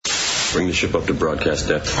Bring the ship up to broadcast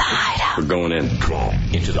depth. The Hideout. We're going in.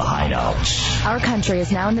 Into the Hideout. Our country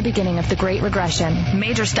is now in the beginning of the Great Regression.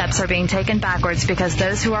 Major steps are being taken backwards because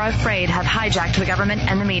those who are afraid have hijacked the government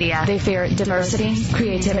and the media. They fear diversity,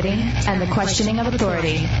 creativity, and the questioning of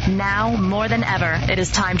authority. Now, more than ever, it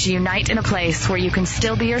is time to unite in a place where you can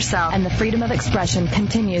still be yourself and the freedom of expression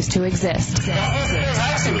continues to exist.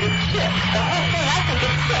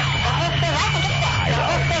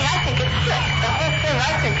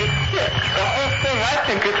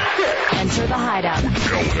 Enter the Hideout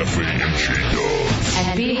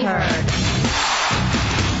and be heard.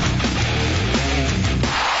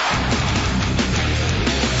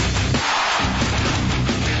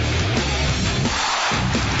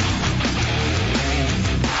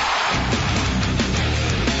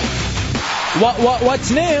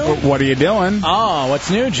 What's new? What are you doing? Oh,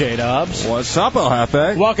 what's new, J-Dubs? What's up, El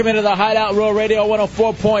Jefe? Welcome into the Hideout, Real Radio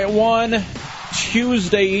 104.1,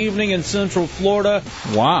 Tuesday evening in Central Florida.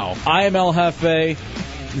 Wow. I am El Jefe.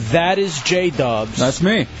 That is J-Dubs. That's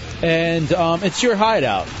me. And it's your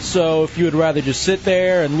Hideout. So if you would rather just sit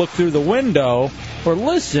there and look through the window or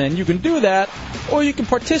listen, you can do that. Or you can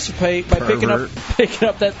participate by picking up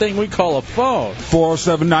that thing we call a phone.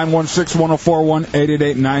 407-916-1041,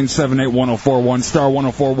 888-978-1041, star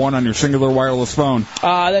 1041 on your singular wireless phone.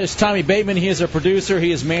 That is Tommy Bateman. He is our producer.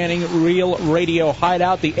 He is manning Real Radio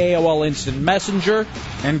Hideout, the AOL Instant Messenger.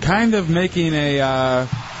 And kind of making a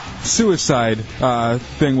suicide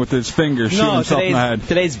thing with his fingers, shooting himself in the head.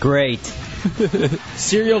 Today's great.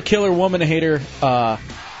 Serial killer woman hater,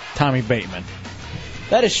 Tommy Bateman.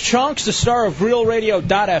 That is Chunks, the star of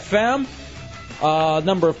RealRadio.fm.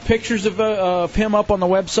 Number of pictures of him up on the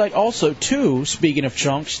website. Also, too, speaking of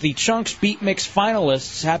Chunks, the Chunks Beat Mix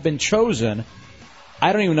finalists have been chosen.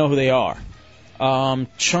 I don't even know who they are.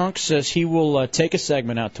 Chunks says he will take a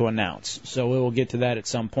segment out to announce. So we will get to that at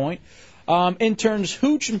some point. Interns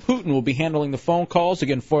Hooch and Putin will be handling the phone calls.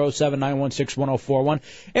 Again, 407-916-1041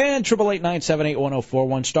 and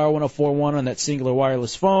 888-978-1041, star 1041 on that singular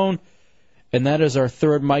wireless phone. And that is our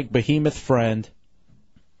third Mike Behemoth friend,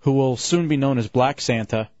 who will soon be known as Black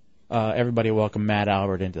Santa. Everybody welcome Matt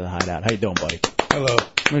Albert into the Hideout. How you doing, buddy? Hello.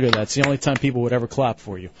 Look at that. It's the only time people would ever clap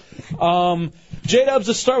for you. J-Dubs,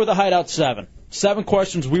 let's start with the Hideout 7. 7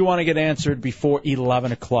 questions we want to get answered before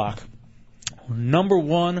 11 o'clock. Number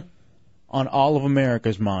 1 on all of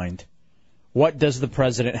America's mind, what does the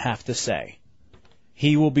president have to say?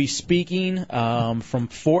 He will be speaking from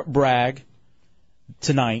Fort Bragg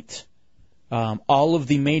tonight. All of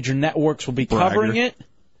the major networks will be covering it.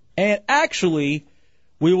 And actually,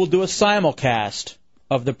 we will do a simulcast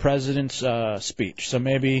of the president's speech. So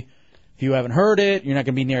maybe if you haven't heard it, you're not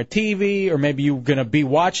going to be near a TV, or maybe you're going to be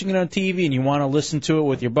watching it on TV and you want to listen to it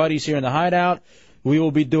with your buddies here in the Hideout, we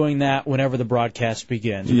will be doing that whenever the broadcast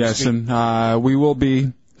begins. Yes, and we will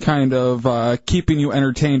be kind of keeping you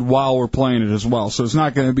entertained while we're playing it as well. So it's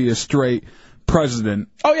not going to be a straight president.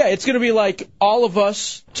 Oh, yeah, it's going to be like all of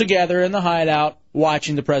us together in the Hideout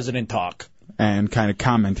watching the president talk. And kind of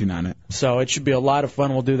commenting on it. So it should be a lot of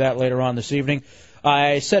fun. We'll do that later on this evening.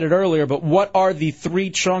 I said it earlier, but what are the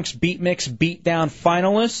 3 Chunks Beat Mix Beatdown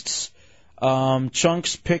finalists?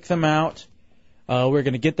 Chunks pick them out. We're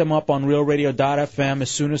going to get them up on RealRadio.fm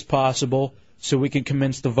as soon as possible so we can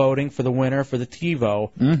commence the voting for the winner for the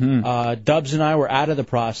TiVo. Mm-hmm. Dubs and I were out of the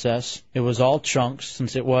process. It was all Chunks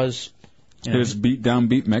since it was... It was Beatdown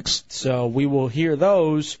Beat Mix. So we will hear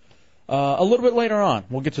those a little bit later on.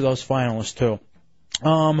 We'll get to those finalists, too.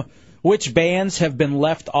 Which bands have been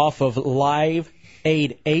left off of Live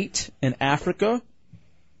Aid 8 in Africa?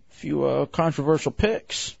 A few controversial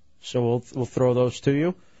picks, so we'll throw those to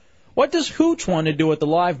you. What does Hooch want to do at the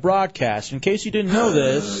live broadcast? In case you didn't know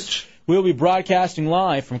this, we'll be broadcasting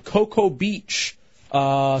live from Cocoa Beach,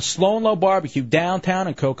 Slow and Low Barbecue downtown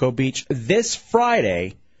in Cocoa Beach this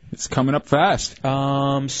Friday. It's coming up fast.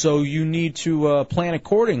 So you need to plan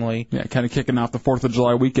accordingly. Yeah, kind of kicking off the 4th of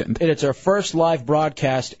July weekend. And it's our first live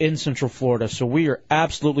broadcast in Central Florida, so we are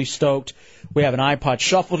absolutely stoked. We have an iPod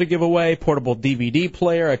Shuffle to give away, portable DVD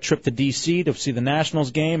player, a trip to D.C. to see the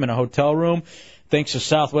Nationals game in a hotel room, thanks to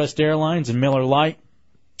Southwest Airlines and Miller Lite,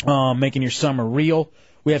 making your summer real.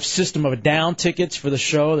 We have System of a Down tickets for the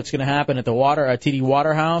show that's going to happen at the TD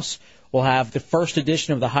Waterhouse. We'll have the first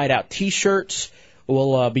edition of the Hideout T-shirts.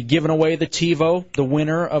 We'll be giving away the TiVo, the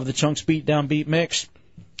winner of the Chunks Beatdown Beat Mix,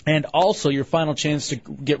 and also your final chance to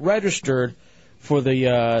get registered for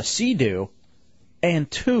the Sea-Doo. And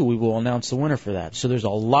 2, we will announce the winner for that. So there's a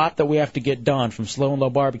lot that we have to get done from Slow and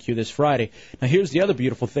Low Barbecue this Friday. Now, here's the other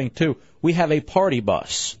beautiful thing, too. We have a party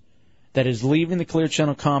bus that is leaving the Clear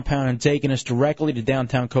Channel compound and taking us directly to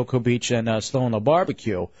downtown Cocoa Beach and Slow and Low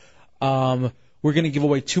Barbecue. We're going to give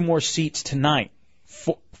away 2 more seats tonight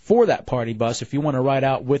for that party bus. If you want to ride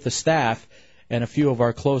out with the staff and a few of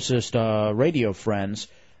our closest radio friends,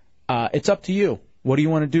 it's up to you. What do you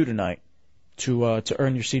want to do tonight to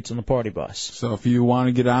earn your seats on the party bus? So if you want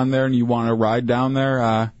to get on there and you want to ride down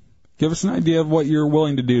there, give us an idea of what you're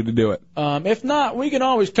willing to do it. If not, we can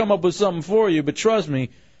always come up with something for you, but trust me,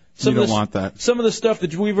 you don't want that. Some of the stuff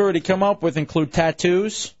that we've already come up with include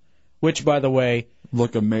tattoos, which, by the way,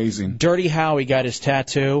 look amazing. Dirty Howie got his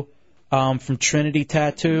tattoo from Trinity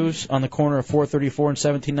Tattoos on the corner of 434 and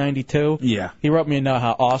 1792. Yeah. He wrote me a note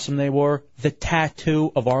how awesome they were. The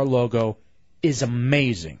tattoo of our logo is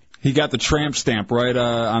amazing. He got the tramp stamp right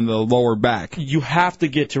on the lower back. You have to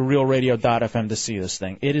get to realradio.fm to see this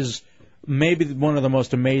thing. It is maybe one of the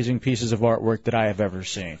most amazing pieces of artwork that I have ever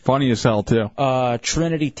seen. Funny as hell, too.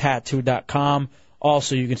 TrinityTattoo.com.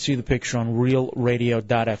 Also, you can see the picture on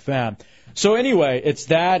realradio.fm. So anyway, it's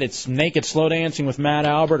that. It's naked slow dancing with Matt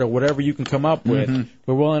Albert or whatever you can come up with. Mm-hmm.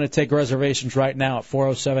 We're willing to take reservations right now at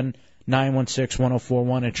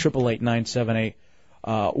 407-916-1041 and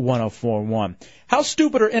 888-978-1041. How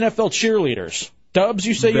stupid are NFL cheerleaders? Dubs,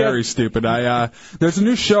 you say Very stupid. There's a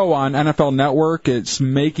new show on NFL Network. It's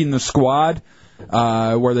Making the Squad,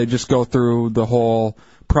 where they just go through the whole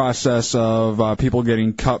process of people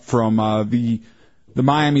getting cut from the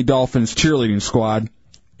Miami Dolphins cheerleading squad.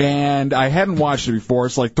 And I hadn't watched it before.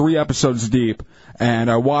 It's like 3 episodes deep. And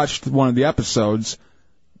I watched one of the episodes.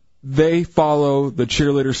 They follow the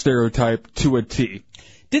cheerleader stereotype to a T.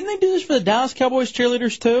 Didn't they do this for the Dallas Cowboys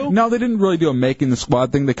cheerleaders, too? No, they didn't really do a Making the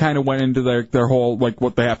Squad thing. They kind of went into their whole, like,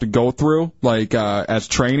 what they have to go through, like, as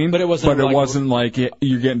training. But it wasn't like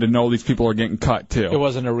you're getting to know these people are getting cut, too. It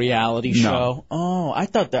wasn't a reality show? Oh, I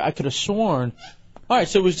thought that. I could have sworn. All right,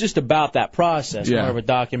 so it was just about that process. Yeah. More of a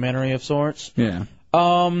documentary of sorts? Yeah.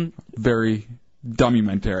 Very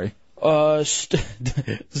dummy-mentary.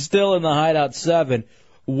 Still in the Hideout 7.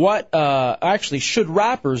 Actually, should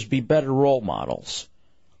rappers be better role models?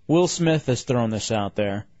 Will Smith has thrown this out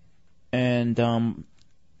there. And,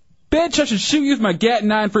 bitch, I should shoot you with my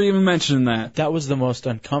Gat-9 for even mentioning that. That was the most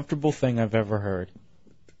uncomfortable thing I've ever heard.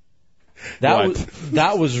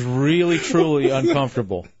 That was really, truly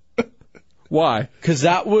uncomfortable. Why? Because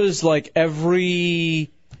that was like every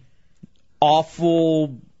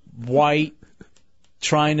awful white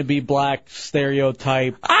trying to be black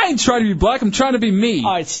stereotype. I ain't trying to be black. I'm trying to be me.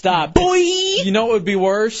 All right, stop. Boy! You know what would be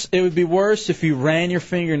worse? It would be worse if you ran your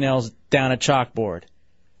fingernails down a chalkboard.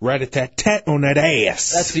 Rat-a-tat-tat on that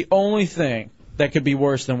ass. That's the only thing that could be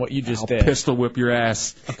worse than what you just did. I'll pistol whip your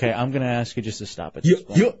ass. Okay, I'm going to ask you just to stop it.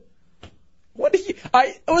 What are you...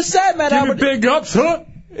 What's that, Matt Albert? Give me big ups, huh?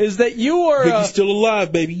 Is that you are... Baby's still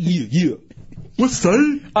alive, baby. Yeah. What's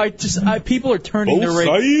that? People are turning their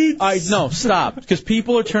radios. No, stop. Because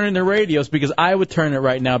people are turning their radios because I would turn it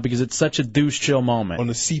right now because it's such a douche chill moment. On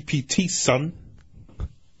the CPT, son.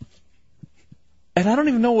 And I don't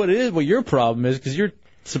even know what it is, what your problem is, because you're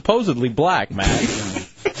supposedly black, Matt.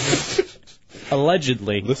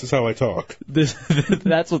 Allegedly. This is how I talk.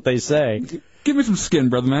 That's what they say. Give me some skin,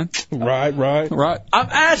 brother man. Right. I'm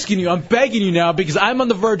asking you, I'm begging you now, because I'm on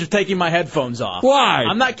the verge of taking my headphones off. Why?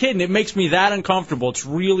 I'm not kidding. It makes me that uncomfortable. It's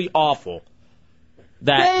really awful.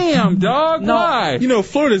 Damn, dog. No. Why? You know,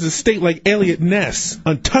 Florida's a state like Elliot Ness.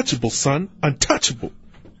 Untouchable, son. Untouchable.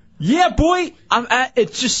 Yeah, boy.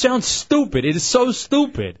 It just sounds stupid. It is so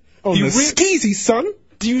stupid. Oh, the skeezy, son.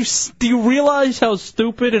 Do you realize how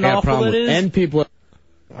stupid and awful it is? And people.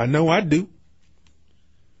 I know I do.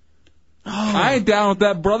 I ain't down with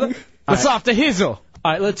that, brother. Let's off the hizzle. All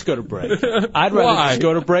right, let's go to break. I'd rather just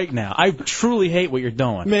go to break now. I truly hate what you're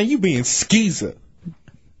doing. Man, you being skeezer.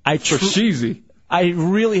 Cheesy. I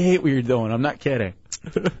really hate what you're doing. I'm not kidding.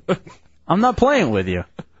 I'm not playing with you.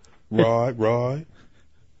 Right.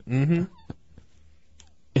 Mm-hmm.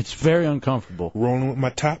 It's very uncomfortable. Rolling with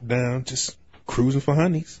my top down, just cruising for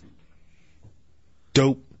honeys.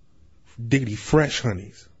 Dope, diggity fresh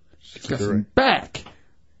honeys. Got some back.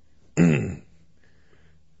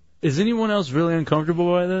 Is anyone else really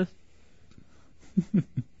uncomfortable by this?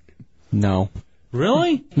 No.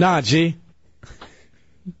 Really? Nah, G.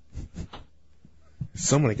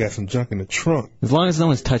 Somebody got some junk in the trunk. As long as no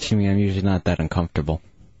one's touching me, I'm usually not that uncomfortable.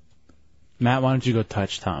 Matt, why don't you go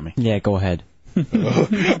touch Tommy? Yeah, go ahead. I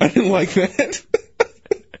didn't like that.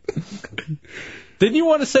 Didn't you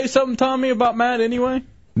want to say something, Tommy, about Matt anyway?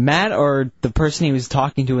 Matt or the person he was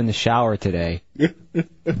talking to in the shower today?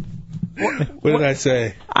 What did I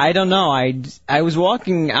say? I don't know. I was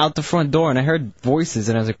walking out the front door and I heard voices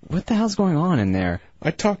and I was like, what the hell's going on in there?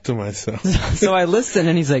 I talked to myself. So I listened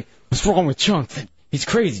and he's like, what's wrong with Chunk? He's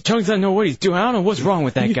crazy. Chunks doesn't know what he's doing. I don't know what's wrong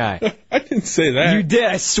with that guy. I didn't say that. You did.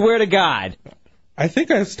 I swear to God. I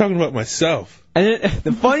think I was talking about myself. And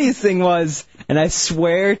the funniest thing was, and I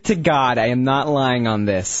swear to God, I am not lying on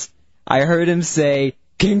this, I heard him say,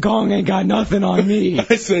 King Kong ain't got nothing on me.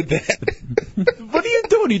 I said that. What are you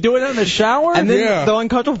doing? You doing it in the shower? And then the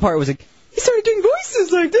uncomfortable part was like, he started doing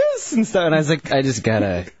voices like this and stuff. And I was like, I just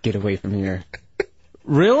gotta get away from here.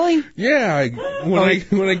 Really? Yeah. When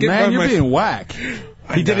I get Man, you're being whack.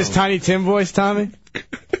 He did his Tiny Tim voice, Tommy?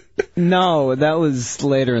 No, that was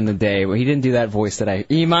later in the day. He didn't do that voice that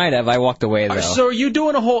he might have. I walked away, though. So are you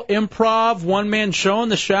doing a whole improv one-man show in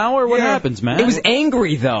the shower? What happens, man? It was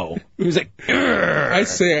angry, though. He was like, "Grr." I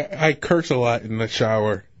say I curse a lot in the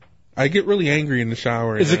shower. I get really angry in the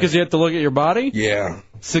shower. Is it because you have to look at your body? Yeah.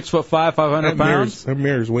 6'5", 500 pounds? That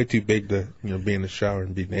mirror's way too big to be in the shower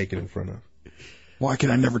and be naked in front of. Why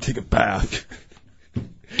can I never take a bath?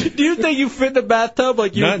 Do you think you fit in the bathtub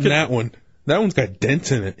like you? Not in that one. That one's got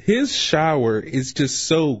dents in it. His shower is just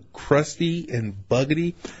so crusty and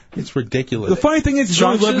buggety. It's ridiculous. The funny thing is, he's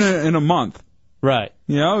only living in a month. Right.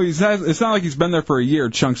 You know, it's not like he's been there for a year.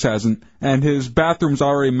 Chunks hasn't, and his bathroom's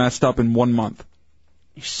already messed up in 1 month.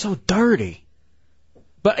 You're so dirty.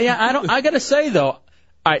 But yeah, I gotta say though, all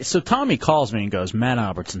right. So Tommy calls me and goes, "Matt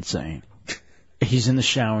Albert's insane. He's in the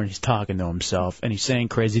shower and he's talking to himself and he's saying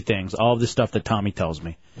crazy things. All of this stuff that Tommy tells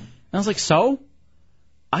me." And I was like, "So?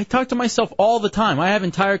 I talk to myself all the time. I have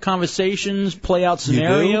entire conversations, play out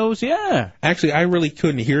scenarios." Yeah. Actually, I really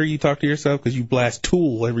couldn't hear you talk to yourself because you blast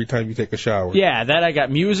Tool every time you take a shower. Yeah, that I got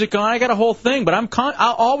music on. I got a whole thing, but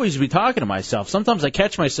I'll always be talking to myself. Sometimes I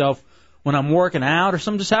catch myself when I'm working out or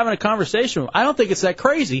something, just having a conversation. I don't think it's that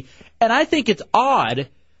crazy, and I think it's odd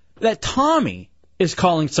that Tommy is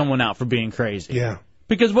calling someone out for being crazy. Yeah.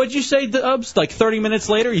 Because what'd you say, Dubs? Like 30 minutes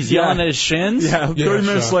later, he's yelling at his shins? Yeah, 30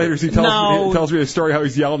 minutes later, he tells me the story how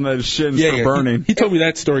he's yelling at his shins for burning. He told me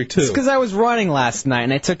that story, too. It's because I was running last night,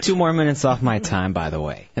 and I took 2 more minutes off my time, by the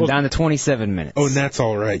way. And down to 27 minutes. Oh, and that's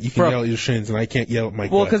all right. You can yell at your shins, and I can't yell at my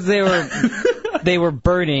gut. Well, because they were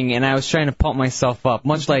burning, and I was trying to pump myself up,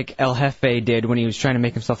 much like El Jefe did when he was trying to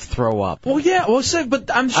make himself throw up. Well, yeah,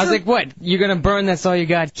 but I'm sure... I was like, what? You're going to burn? That's all you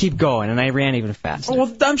got? Keep going. And I ran even faster.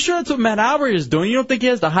 Well, I'm sure that's what Matt Albert is doing. You don't think he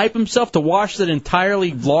has to hype himself to wash that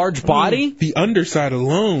entirely large body? The underside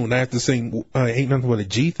alone, I have to sing, ain't nothing but a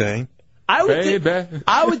G thing. I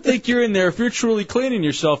would think you're in there, if you're truly cleaning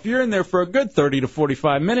yourself, you're in there for a good 30 to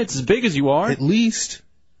 45 minutes, as big as you are. At least.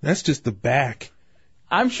 That's just the back.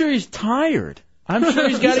 I'm sure he's tired. I'm sure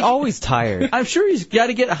he's always tired. I'm sure he's got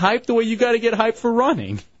to get hyped the way you got to get hyped for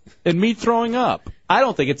running and me throwing up. I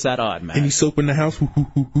don't think it's that odd, man. Any soap in the house?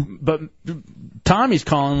 But Tommy's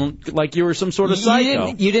calling like you were some sort of psycho.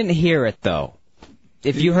 You didn't hear it, though.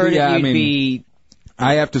 If you heard it, you'd be...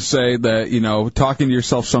 I have to say that, talking to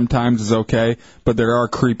yourself sometimes is okay, but there are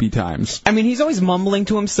creepy times. I mean, he's always mumbling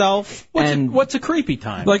to himself. What's a creepy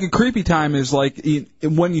time? Like a creepy time is like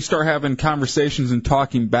when you start having conversations and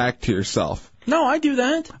talking back to yourself. No, I do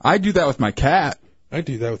that. I do that with my cat. I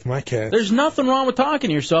do that with my cat. There's nothing wrong with talking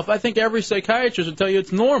to yourself. I think every psychiatrist would tell you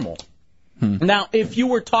it's normal. Now, if you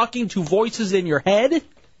were talking to voices in your head,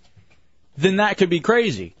 then that could be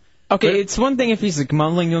crazy. Okay, it's one thing if he's like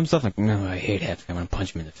mumbling to himself, like, "No, I hate Hef, I'm going to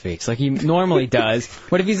punch him in the face," like he normally does.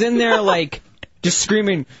 But if he's in there, like, just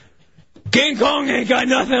screaming, "King Kong ain't got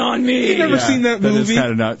nothing on me!" You've never seen that movie? That is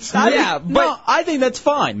kind of nuts. But I think that's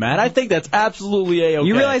fine, man. I think that's absolutely A-okay.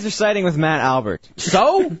 You realize you're siding with Matt Albert.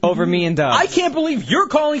 So? Over me and Dubs. I can't believe you're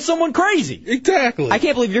calling someone crazy. Exactly. I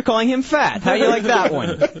can't believe you're calling him fat. How do you like that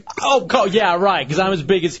one? Oh, yeah, right, because I'm as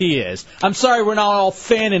big as he is. I'm sorry we're not all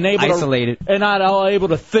thin and able isolated. And not all able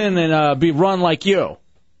to thin and be run like you.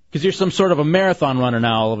 Because you're some sort of a marathon runner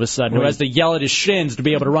now all of a sudden who has to yell at his shins to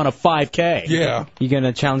be able to run a 5K. Yeah. You going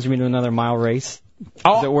to challenge me to another mile race?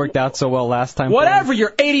 Because it worked out so well last time. Whatever,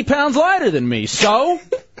 you're 80 pounds lighter than me, so?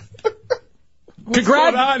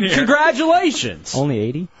 Congratulations. Only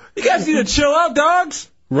 80? You guys need to chill out,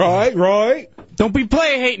 dogs. Right. Don't be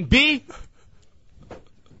player hating, B.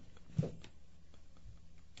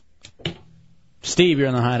 Steve, you're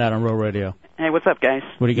on the Hideout on Real Radio. Hey, what's up, guys?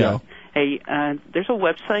 What do you got? Hey, there's a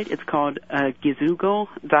website. It's called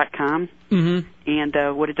Gizoogle.com. Mm-hmm.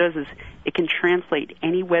 And what it does is it can translate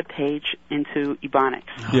any web page into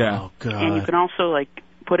Ebonics. Yeah. Oh, God. And you can also,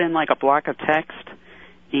 put in, a block of text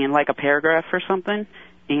and, a paragraph or something,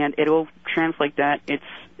 and it'll translate that.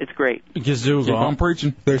 It's great. Gazoogle. I'm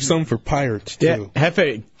preaching. There's some for pirates, too. Yeah,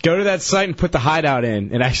 Hefe, go to that site and put the Hideout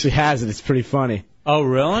in. It actually has it. It's pretty funny. Oh,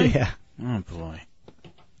 really? Yeah. Oh, boy.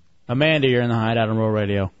 Amanda, you're in the Hideout on Real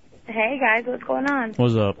Radio. Hey, guys, what's going on?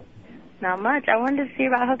 What's up? Not much. I wanted to see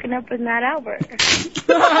about hooking up with Matt Albert.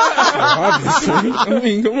 Obviously. I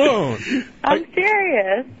mean, come on. I'm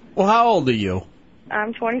serious. Well, how old are you?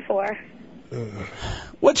 I'm 24.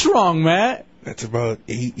 What's wrong, Matt? That's about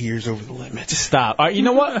 8 years over the limit. Stop. All right, you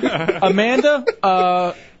know what? Amanda,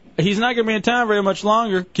 he's not going to be in town very much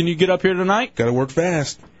longer. Can you get up here tonight? Got to work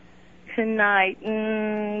fast. Tonight,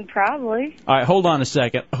 probably. All right, hold on a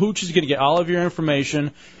second. Hooch is going to get all of your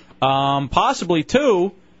information. Possibly,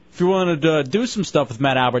 too, if you wanted to do some stuff with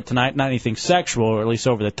Matt Albert tonight, not anything sexual, or at least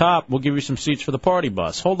over the top, we'll give you some seats for the party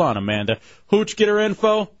bus. Hold on, Amanda. Hooch, get her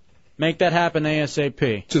info. Make that happen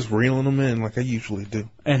ASAP. Just reeling them in like I usually do.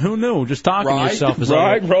 And who knew? Just talking to yourself is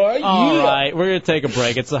right. All right, we're going to take a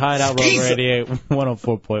break. It's the Hideout Road Radio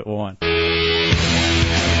 104.1.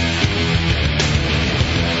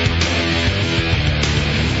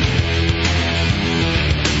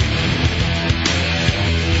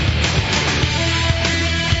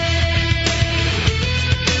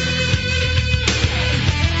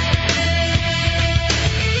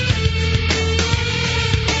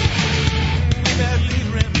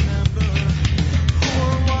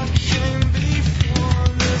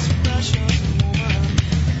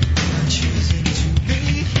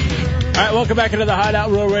 Welcome back into the Hideout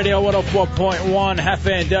Road Radio 104.1.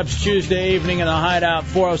 Hefe and Dubs Tuesday evening in the Hideout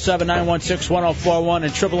 407-916-1041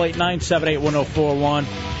 and 888-978-1041.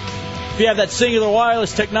 If you have that singular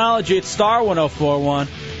wireless technology, it's star 1041.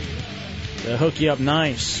 They'll hook you up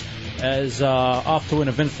nice. As off to an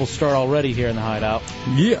eventful start already here in the Hideout.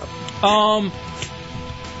 Yeah.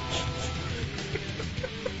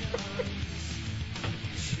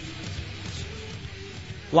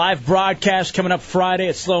 Live broadcast coming up Friday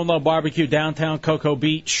at Slow and Low Barbecue, downtown Cocoa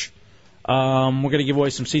Beach. We're going to give away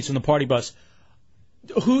some seats on the party bus.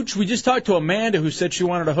 Hooch, we just talked to Amanda who said she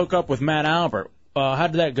wanted to hook up with Matt Albert. How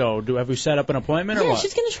did that go? Have we set up an appointment or what?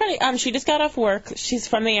 She's going to try to, she just got off work. She's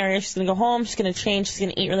from the area. She's going to go home. She's going to change. She's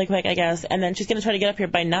going to eat really quick, I guess. And then she's going to try to get up here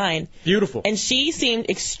by 9. Beautiful. And she seemed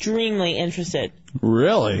extremely interested.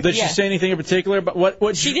 Really? Did she say anything in particular about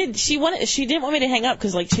what she did? She didn't want me to hang up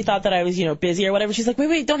because she thought that I was busy or whatever. She's like,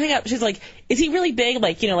 wait, don't hang up. She's like, is he really big?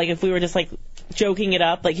 Like if we were just joking it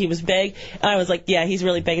up, like he was big. And I was like, yeah, he's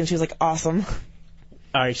really big. And she was like, awesome.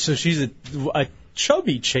 All right, so she's a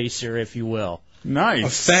chubby chaser, if you will.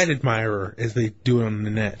 Nice. A fat admirer, as they do it on the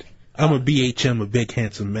net. I'm a BHM, a big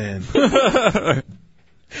handsome man. I'm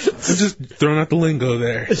just throwing out the lingo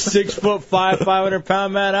there. 6'5",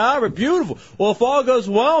 500-pound Matt Albert. Beautiful. Well, if all goes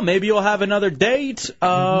well, maybe you'll have another date.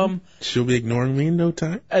 She'll be ignoring me in no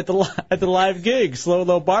time. At the live gig, Slow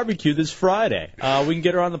Low Barbecue this Friday. We can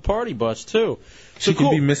get her on the party bus too. She can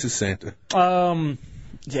be Mrs. Santa.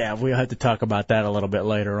 Yeah, we'll have to talk about that a little bit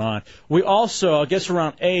later on. We also, I guess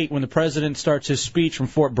around 8, when the president starts his speech from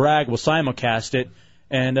Fort Bragg, we'll simulcast it.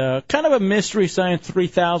 And kind of a Mystery Science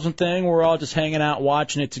 3000 thing. We're all just hanging out,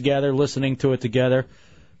 watching it together, listening to it together,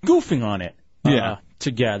 goofing on it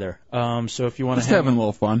together. So if you want to having a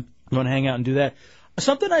little fun, you want to hang out and do that.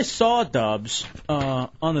 Something I saw, Dubs,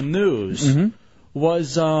 on the news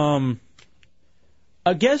was, I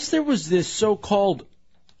guess there was this so-called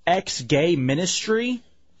ex-gay ministry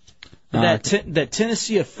that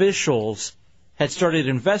Tennessee officials had started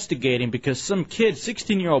investigating because some kid,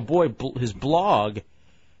 16-year-old boy, his blog,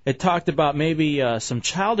 had talked about maybe some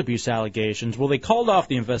child abuse allegations. Well, they called off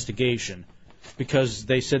the investigation because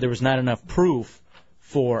they said there was not enough proof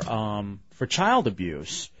for child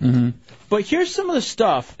abuse. But here's some of the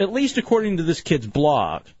stuff, at least according to this kid's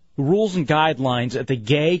blog, rules and guidelines at the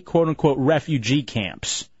gay, quote-unquote, refugee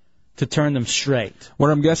camps to turn them straight. What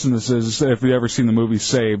I'm guessing this is, if you've ever seen the movie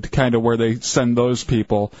Saved, kind of where they send those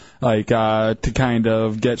people to kind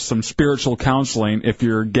of get some spiritual counseling if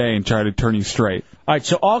you're gay and try to turn you straight. All right,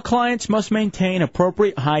 so all clients must maintain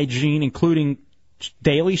appropriate hygiene, including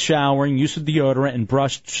daily showering, use of deodorant, and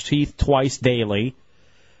brush teeth twice daily.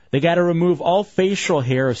 They got to remove all facial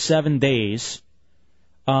hair of 7 days.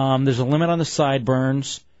 There's a limit on the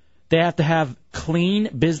sideburns. They have to have clean,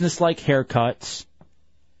 business-like haircuts.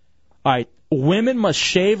 All right, women must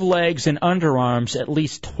shave legs and underarms at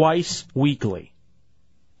least twice weekly.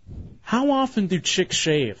 How often do chicks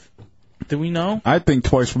shave? Do we know? I think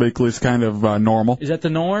twice weekly is kind of normal. Is that the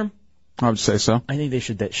norm? I would say so. I think they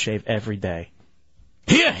should shave every day.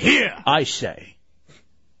 Here, I say.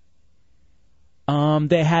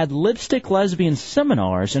 They had lipstick lesbian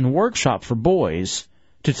seminars and workshop for boys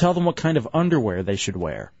to tell them what kind of underwear they should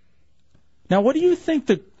wear. Now, what do you think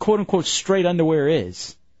the quote-unquote straight underwear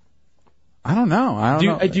is? I don't know.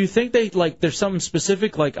 Do you think there's something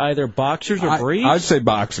specific, like either boxers or briefs? I'd say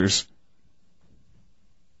boxers.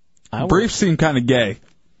 Briefs seem kind of gay.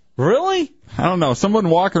 Really? I don't know. Someone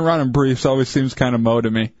walking around in briefs always seems kind of mo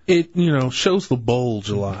to me. It, shows the bulge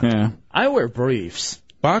a lot. Yeah. I wear briefs.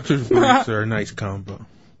 Boxers briefs are a nice combo.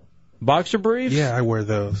 Boxer briefs? Yeah, I wear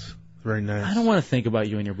those. Very nice. I don't want to think about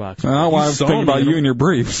you and your boxer I don't want to think about you and your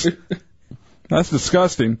briefs. briefs. That's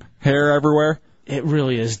disgusting. Hair everywhere. It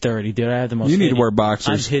really is dirty, dude. I have the most. You need to wear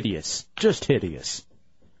boxers. I'm hideous. Just hideous.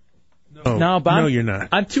 No, but you're not.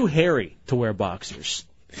 I'm too hairy to wear boxers.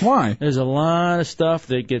 Why? There's a lot of stuff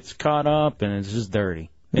that gets caught up, and it's just dirty.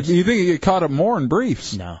 You think you get caught up more in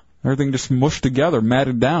briefs? No. Everything just mushed together,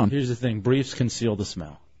 matted down. Here's the thing. Briefs conceal the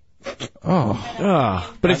smell.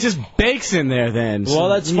 Oh. But it just bakes in there then. Well,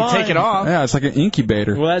 that's you fine. take it off. Yeah, it's like an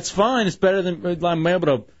incubator. Well, that's fine. It's better than I'm able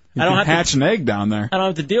to. You can hatch an egg down there. I don't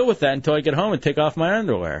have to deal with that until I get home and take off my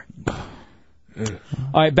underwear. All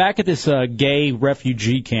right, back at this gay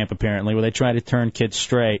refugee camp, apparently, where they try to turn kids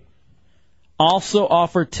straight. Also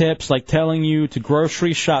offer tips like telling you to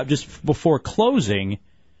grocery shop just before closing,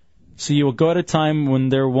 so you will go at a time when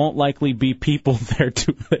there won't likely be people there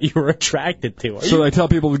that you were attracted to. So they tell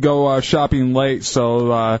people to go shopping late,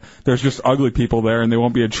 so there's just ugly people there, and they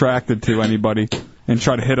won't be attracted to anybody, and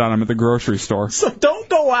try to hit on them at the grocery store. So don't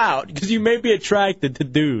go out, because you may be attracted to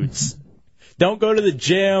dudes. Don't go to the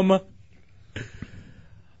gym. All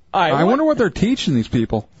right, I wonder what they're teaching these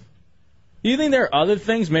people. Do you think there are other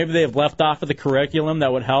things maybe they have left off of the curriculum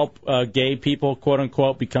that would help gay people, quote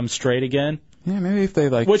unquote, become straight again? Yeah, maybe if they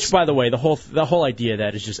Which, by the way, the whole idea of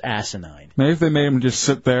that is just asinine. Maybe if they made them just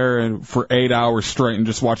sit there for 8 hours straight and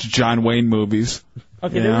just watch John Wayne movies.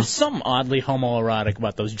 Okay, there was something oddly homoerotic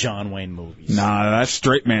about those John Wayne movies. Nah, that's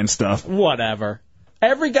straight man stuff. Whatever.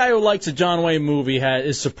 Every guy who likes a John Wayne movie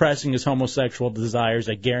is suppressing his homosexual desires,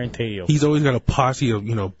 I guarantee you. He's always got a posse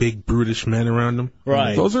of, big, brutish men around him.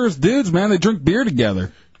 Right. Those are his dudes, man. They drink beer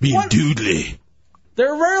together. Being doodly.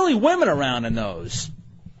 There are rarely women around in those.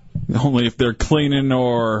 Only if they're cleaning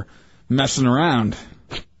or messing around.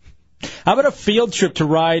 How about a field trip to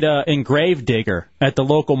ride in Gravedigger at the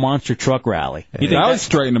local monster truck rally? You think that would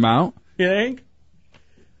straighten them out. You think?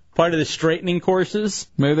 Part of the straightening courses?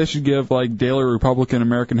 Maybe they should give, daily Republican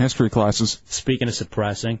American history classes. Speaking of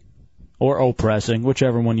suppressing. Or oppressing,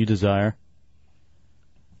 whichever one you desire.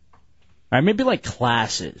 All right, maybe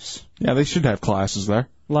classes. Yeah, they should have classes there.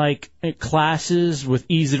 Classes with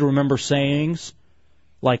easy-to-remember sayings.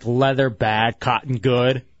 Like leather bad, cotton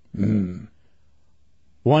good. Mm.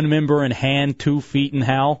 1 member in hand, 2 feet in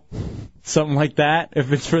hell. Something like that,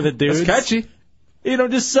 if it's for the dudes. That's catchy.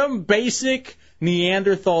 Just some basic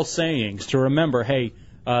Neanderthal sayings to remember, hey,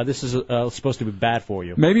 this is supposed to be bad for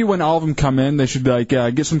you. Maybe when all of them come in, they should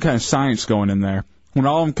get some kind of science going in there. When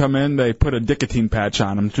all of them come in, they put a nicotine patch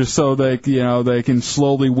on them, just so they can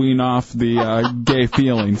slowly wean off the gay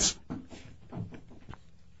feelings.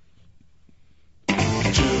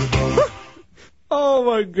 Oh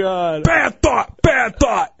my God! Bad thought. Bad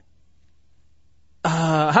thought.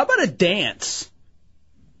 How about a dance?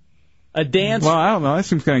 A dance? Well, I don't know. That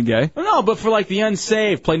seems kind of gay. No, but for the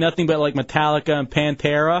unsaved, play nothing but Metallica and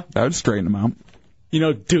Pantera. That would straighten them out.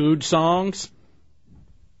 Dude songs.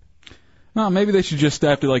 No, maybe they should just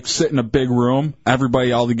have to sit in a big room,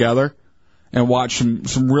 everybody all together, and watch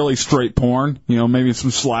some really straight porn. Maybe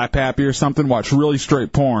some Slap Happy or something. Watch really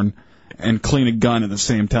straight porn and clean a gun at the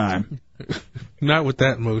same time. Not with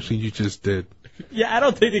that motion you just did. Yeah, I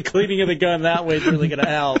don't think the cleaning of the gun that way is really going to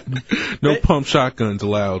help. No pump shotguns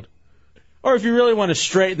allowed. Or if you really want to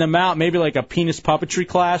straighten them out, maybe a penis puppetry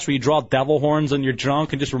class where you draw devil horns on your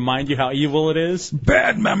junk and just remind you how evil it is.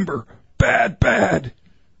 Bad member. Bad.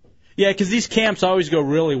 Yeah, because these camps always go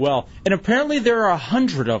really well. And apparently there are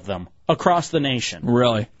 100 of them across the nation.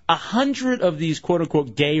 Really? 100 of these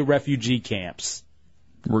quote-unquote gay refugee camps.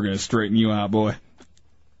 We're going to straighten you out, boy.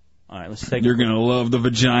 All right, let's take You're going to love the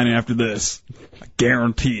vagina after this. I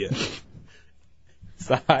guarantee it. It's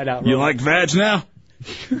the Hideout. You like vag now?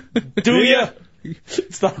 Do ya?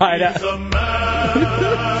 It's the Hideout.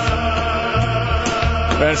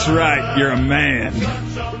 That's right. You're a man.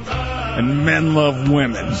 And men love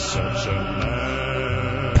women.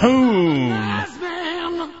 Poon.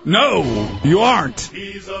 No, you aren't.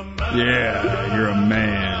 Yeah, you're a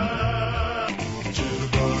man.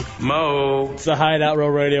 Mo. It's the Hideout Row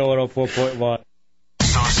Radio 104.1.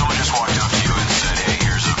 So if someone just walked up to you and said, hey,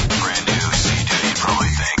 here's a brand new CD, you'd probably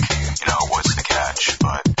think, what's the catch?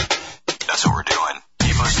 But that's what we're doing.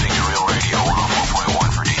 Keep listening to Real Radio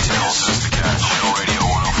 104.1 for details. That's the catch. Real Radio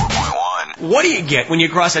 104.1. What do you get when you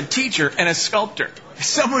cross a teacher and a sculptor?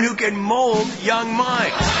 Someone who can mold young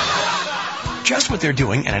minds. just what they're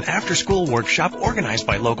doing at an after-school workshop organized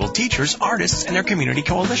by local teachers, artists, and their community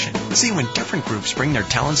coalition. See, when different groups bring their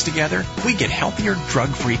talents together, we get healthier,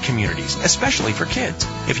 drug-free communities, especially for kids.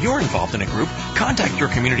 If you're involved in a group, contact your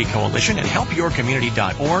community coalition at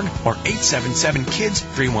helpyourcommunity.org or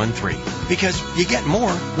 877-KIDS-313. Because you get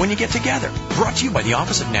more when you get together. Brought to you by the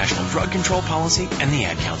Office of National Drug Control Policy and the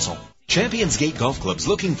Ad Council. Champions Gate Golf Club's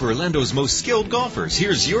looking for Orlando's most skilled golfers.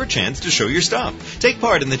 Here's your chance to show your stuff. Take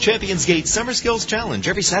part in the Champions Gate Summer Skills Challenge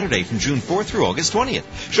every Saturday from June 4th through August 20th.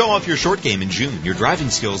 Show off your short game in June, your driving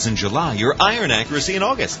skills in July, your iron accuracy in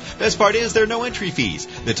August. Best part is there are no entry fees.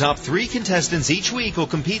 The top 3 contestants each week will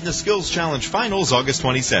compete in the Skills Challenge Finals August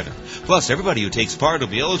 27th. Plus, everybody who takes part will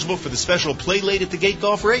be eligible for the special Play Late at the Gate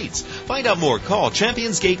Golf rates. Find out more. Call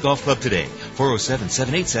Champions Gate Golf Club today.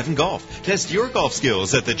 407-787-GOLF. Test your golf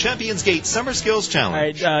skills at the Champions Gate Summer Skills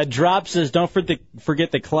Challenge. All right, Drop says, don't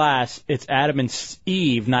forget the class. It's Adam and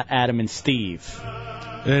Eve, not Adam and Steve.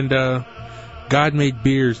 And God made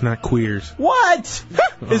beers, not queers. What?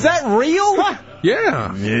 Is that real?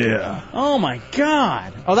 Yeah. Yeah. Oh, my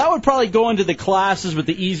God. Oh, that would probably go into the classes with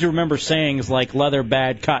the easy to remember sayings like leather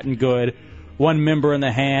bad, cotton good, 1 member in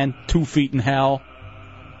the hand, 2 feet in hell.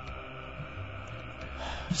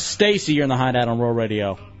 Stacy, you're in the Hideout on Roll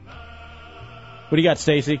Radio. What do you got,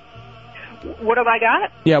 Stacy? What have I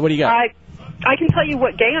got? Yeah, what do you got? I can tell you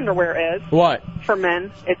what gay underwear is. What? For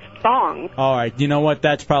men, it's thongs. All right, you know what?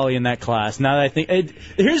 That's probably in that class. Now that I think,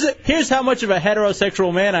 here's how much of a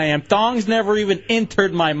heterosexual man I am. Thongs never even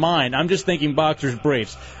entered my mind. I'm just thinking boxers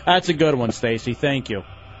briefs. That's a good one, Stacy. Thank you.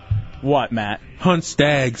 What, Matt? Hunt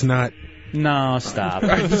stags, not. No, stop.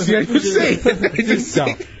 Just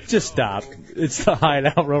stop. It's the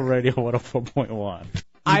Hideout Road Radio 104.1.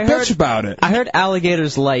 Bitch about it. I heard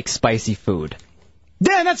alligators like spicy food.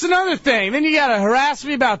 Yeah, that's another thing. Then you gotta harass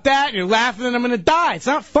me about that, and you're laughing and I'm gonna die. It's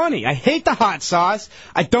not funny. I hate the hot sauce.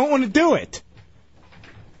 I don't want to do it.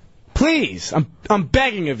 Please, I'm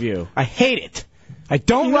begging of you. I hate it. I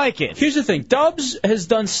don't like it. Here's the thing. Dubs has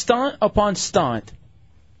done stunt upon stunt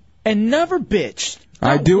and never bitched.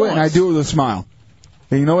 I do it, and I do it with a smile.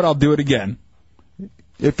 And you know what? I'll do it again.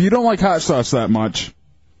 If you don't like hot sauce that much,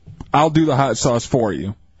 I'll do the hot sauce for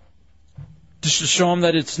you. Just to show them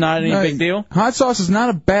that it's not any big deal? Hot sauce is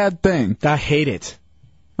not a bad thing. I hate it.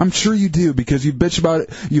 I'm sure you do, because you bitch about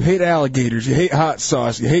it. You hate alligators. You hate hot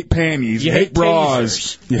sauce. You hate panties. You hate bras.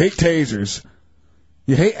 Tasers. You hate tasers.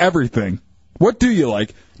 You hate everything. What do you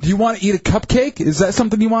like? Do you want to eat a cupcake? Is that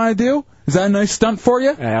something you want to do? Is that a nice stunt for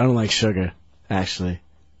you? I don't like sugar, actually.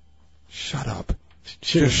 Shut up.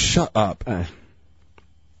 Just shut up.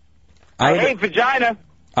 I hate vagina.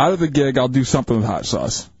 Out of the gig, I'll do something with hot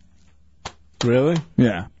sauce. Really?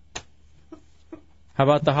 Yeah. How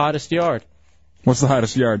about the hottest yard? What's the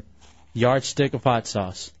hottest yard? Yardstick of hot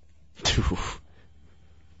sauce.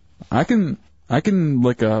 I can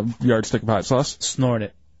lick a yardstick of hot sauce. Snort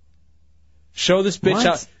it. Show this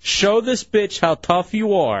bitch how tough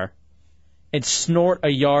you are, and snort a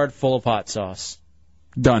yard full of hot sauce.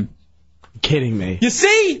 Done. Kidding me. You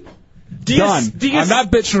see? Done. I'm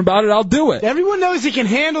not bitching about it. I'll do it. Everyone knows he can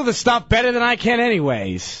handle the stuff better than I can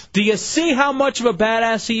anyways. Do you see how much of a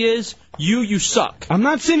badass he is? You suck. I'm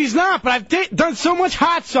not saying he's not, but I've done so much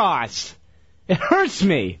hot sauce. It hurts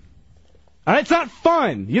me. All right, it's not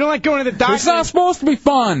fun. You don't like going to the doctor? It's not supposed to be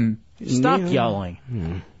fun. Stop yelling.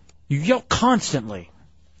 You yell constantly.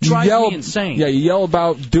 Drives me insane. Yeah, you yell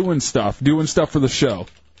about doing stuff for the show.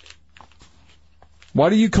 Why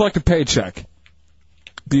do you collect a paycheck?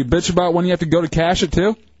 Do you bitch about when you have to go to cash it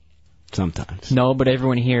too? Sometimes. No, but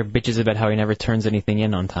everyone here bitches about how he never turns anything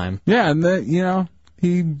in on time. Yeah,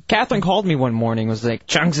 and Catherine called me one morning, was like,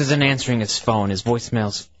 Chunks isn't answering his phone. His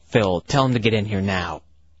voicemail's filled. Tell him to get in here now.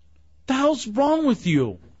 The hell's wrong with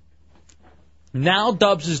you? Now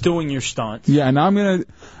Dubs is doing your stunt. Yeah, now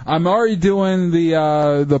I'm already doing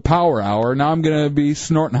the power hour. Now I'm gonna be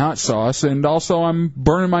snorting hot sauce, and also I'm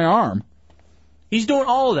burning my arm. He's doing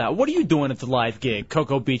all of that. What are you doing at the live gig,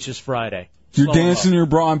 Cocoa Beach this Friday? You're dancing in your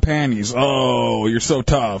bra and panties. Oh, you're so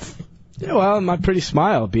tough. Yeah, well, my pretty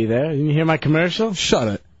smile will be there. Didn't you hear my commercial? Shut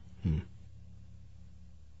it. You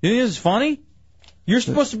think this is funny? You're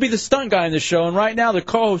supposed to be the stunt guy in the show, and right now the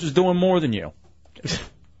co-host is doing more than you.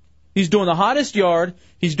 He's doing the hottest yard,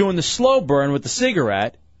 he's doing the slow burn with the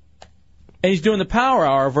cigarette, and he's doing the power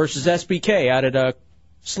hour versus SBK out at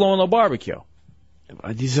Slow and Low Barbecue.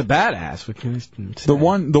 He's a badass. What can I say?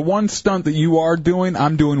 The one stunt that you are doing,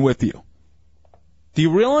 I'm doing with you. Do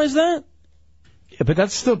you realize that? Yeah, but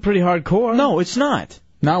that's still pretty hardcore. No, it's not.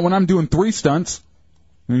 Not when I'm doing 3 stunts,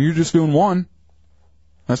 and you're just doing 1.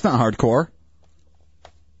 That's not hardcore.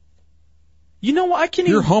 You know what? I can't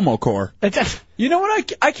You're even. homocore. You know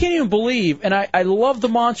what? I can't even believe, and I love the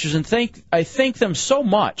Monsters and I thank them so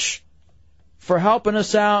much for helping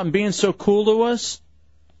us out and being so cool to us.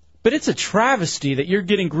 But it's a travesty that you're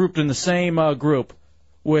getting grouped in the same group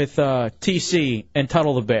with TC and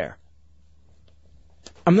Tuttle the Bear.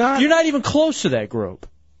 I'm not. You're not even close to that group.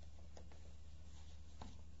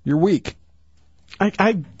 You're weak.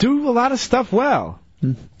 I do a lot of stuff well.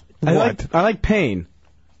 I like pain.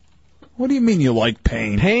 What do you mean you like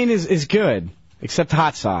pain? Pain is good, except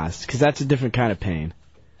hot sauce, because that's a different kind of pain.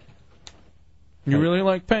 You really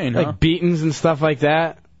like pain, huh? Like beatings and stuff like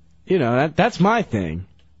that. You know, that's my thing.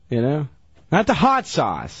 You know? Not the hot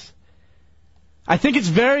sauce. I think it's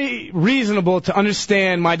very reasonable to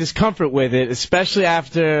understand my discomfort with it, especially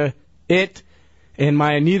after it and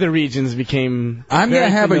my neither regions became I'm going to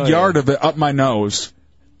have familiar. a yard of it up my nose.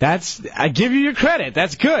 I give you your credit.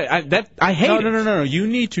 That's good. I hate it. No. You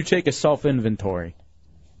need to take a self-inventory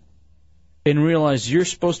and realize you're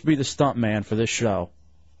supposed to be the stunt man for this show.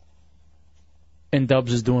 And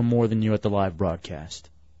Dubs is doing more than you at the live broadcast.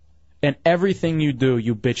 And everything you do,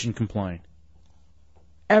 you bitch and complain.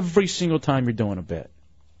 Every single time you're doing a bit.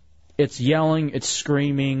 It's yelling, it's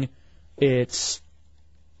screaming, it's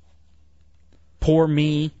poor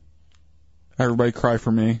me. Everybody cry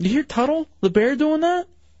for me. You hear Tuttle, the bear, doing that?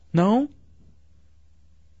 No.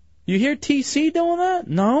 You hear TC doing that?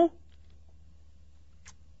 No.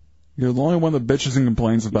 You're the only one that bitches and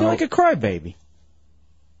complains about. You're like a crybaby.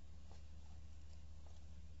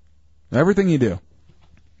 Everything you do.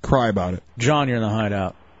 Cry about it. John, you're in the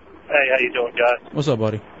hideout. Hey, how you doing, guys? What's up,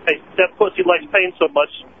 buddy? Hey, that pussy likes pain so much,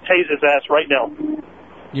 tase his ass right now.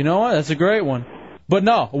 You know what? That's a great one. But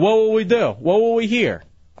no, what will we do? What will we hear?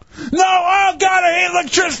 No, oh God, I hate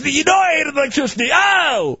electricity. You know I hate electricity.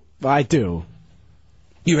 Oh! I do.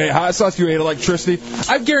 You hate hot sauce, you hate electricity.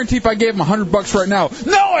 I guarantee if I gave him $100 right now.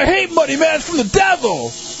 No, I hate money, man. It's from the devil.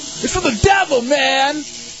 It's from the devil, man.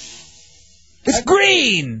 It's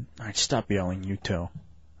green. All right, stop yelling, you two.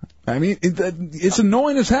 I mean, it's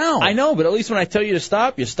annoying as hell. I know, but at least when I tell you to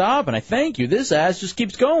stop, you stop, and I thank you. This ass just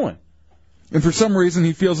keeps going. And for some reason,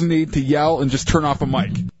 he feels the need to yell and just turn off a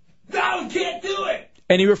mic. No, can't do it.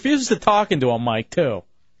 And he refuses to talk into a mic, too.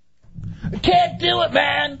 I can't do it,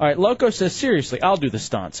 man. All right, Loco says, seriously, I'll do the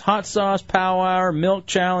stunts. Hot sauce, pow hour, milk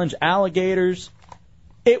challenge, alligators.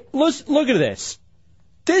 Look at this.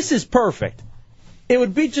 This is perfect. It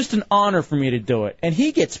would be just an honor for me to do it. And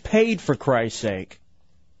he gets paid, for Christ's sake.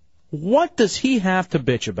 What does he have to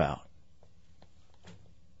bitch about?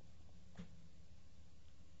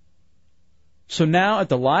 So now at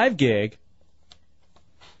the live gig,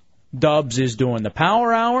 Dubs is doing the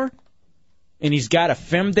power hour, and he's got a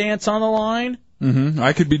fem dance on the line. Mm-hmm.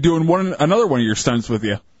 I could be doing another one of your stunts with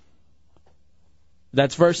you.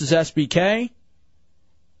 That's versus SBK.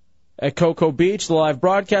 At Cocoa Beach, the live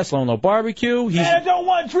broadcast, Lone Low Barbecue. Man, I don't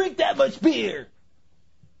want to drink that much beer.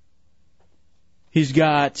 He's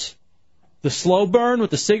got the slow burn with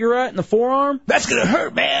the cigarette in the forearm. That's going to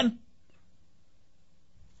hurt, man.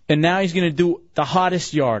 And now he's going to do the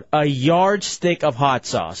hottest yard. A yardstick of hot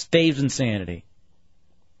sauce. Dave's insanity.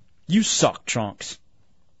 You suck, Trunks.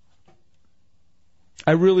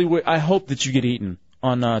 I hope that you get eaten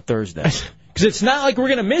on Thursday. Because it's not like we're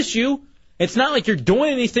going to miss you. It's not like you're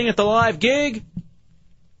doing anything at the live gig.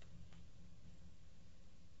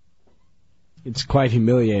 It's quite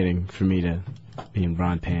humiliating for me to be in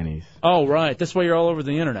bra and panties. Oh, right. That's why you're all over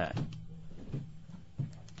the internet.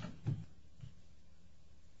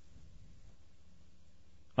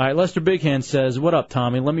 All right, Lester Bighand says, what up,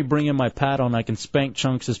 Tommy? Let me bring in my paddle and I can spank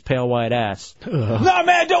Chunks' pale white ass. No, man,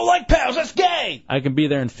 I don't like paddles. That's gay. I can be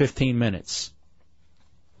there in 15 minutes.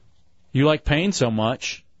 You like pain so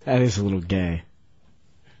much. That is a little gay.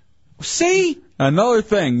 See? Another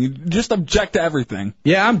thing. You just object to everything.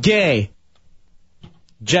 Yeah, I'm gay.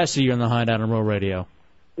 Jesse, you're in the Hideout on Real Radio.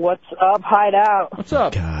 What's up, Hideout? What's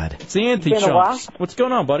up? God. It's the Been a while. anti-Chunks. What's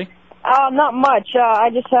going on, buddy? Not much. I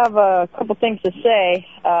just have a couple things to say.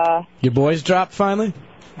 Your boys dropped finally?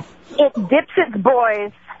 It dips its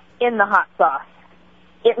boys in the hot sauce.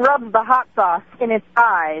 It rubs the hot sauce in its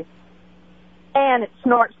eyes, and it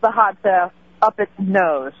snorts the hot sauce up its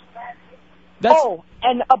nose. Oh,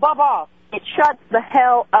 and above all, it shuts the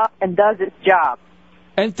hell up and does its job.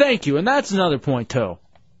 And thank you. And that's another point, too.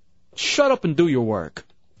 Shut up and do your work.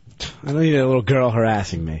 I don't need a little girl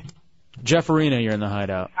harassing me. Jeff Arena, you're in the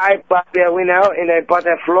Hideout. I bought the arena and I bought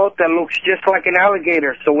a float that looks just like an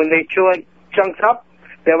alligator. So when they chew like chunks up,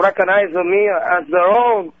 they recognize me as their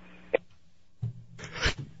own.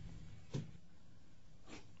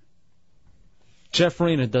 Jeff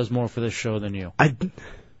Arena does more for this show than you.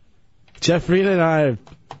 Jeff Rita and I are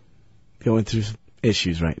going through some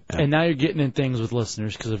issues right now. And now you're getting in things with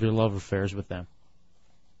listeners because of your love affairs with them.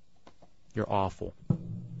 You're awful.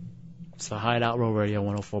 It's the Hideout Row Radio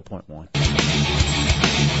 104.1.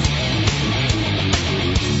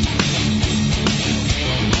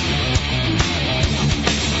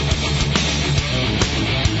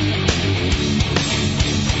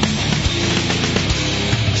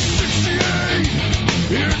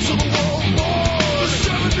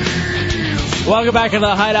 Welcome back into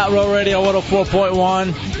the Hideout Row Radio 104.1.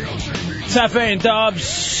 It's Hefe and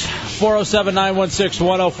Dubs.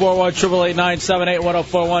 407-916-1041,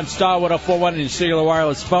 888-978-1041, star 1041 in your cellular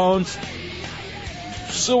wireless phones.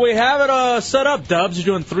 So we have it set up, Dubs.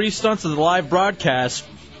 You're doing 3 stunts of the live broadcast.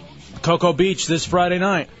 Cocoa Beach this Friday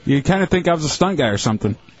night. You kind of think I was a stunt guy or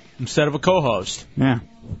something. Instead of a co-host. Yeah.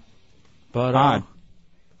 But, odd.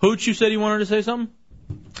 Hooch, you said you wanted to say something?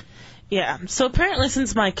 Yeah, so apparently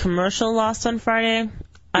since my commercial lost on Friday,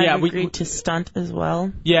 I agreed to stunt as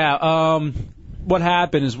well. Yeah, what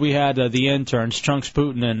happened is we had the interns, Chunks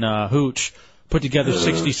Putin and Hooch, put together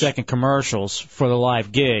 60-second commercials for the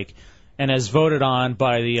live gig. And as voted on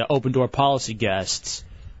by the open door policy guests,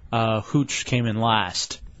 Hooch came in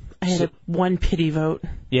last. I had one pity vote.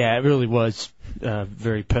 Yeah, it really was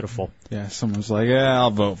very pitiful. Yeah, someone's like, yeah,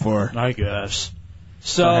 I'll vote for her. I guess.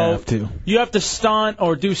 So I have to. You have to stunt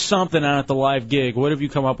or do something out at the live gig. What have you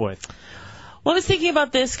come up with? Well, I was thinking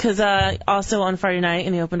about this because also on Friday night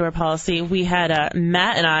in the open door policy, we had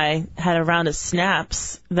Matt and I had a round of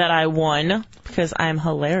snaps that I won because I'm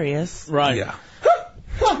hilarious. Right. Yeah.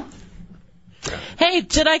 Hey,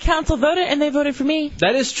 Jedi Council voted, and they voted for me.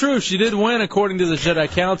 That is true. She did win according to the Jedi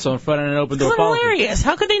Council in front of an open door I'm policy. hilarious.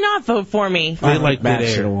 How could they not vote for me? They like Matt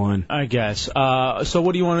midair. should have won. I guess. So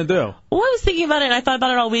what do you want to do? Well, I was thinking about it, and I thought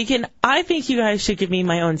about it all weekend. I think you guys should give me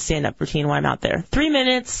my own stand-up routine while I'm out there. 3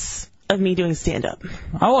 minutes of me doing stand-up.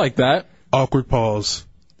 I like that. Awkward pause.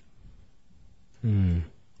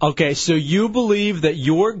 Okay, so you believe that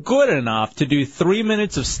you're good enough to do 3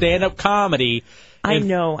 minutes of stand-up comedy I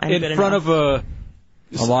know I'm in good front enough. of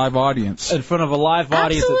a live audience. In front of a live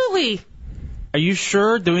audience. Absolutely. Are you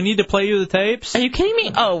sure? Do we need to play you the tapes? Are you kidding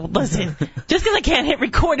me? Oh, listen. Just because I can't hit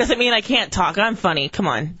record doesn't mean I can't talk. I'm funny. Come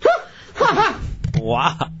on.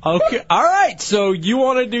 Wow. Okay. All right. So you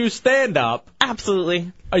want to do stand-up?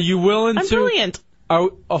 Absolutely. Are you willing I'm to? brilliant.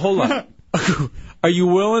 Hold on. Are you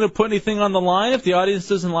willing to put anything on the line if the audience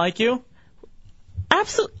doesn't like you?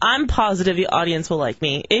 Absolutely. I'm positive the audience will like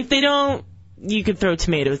me. If they don't, you could throw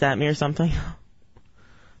tomatoes at me or something.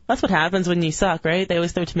 That's what happens when you suck, right? They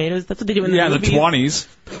always throw tomatoes. That's what they do in the movies. the 20s.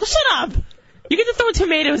 Well, shut up. You get to throw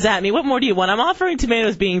tomatoes at me. What more do you want? I'm offering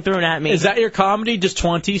tomatoes being thrown at me. Is that your comedy, just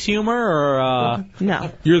 20s humor, or?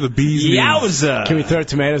 No. You're the bee's knees. Yowza! Can we throw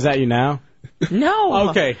tomatoes at you now? No.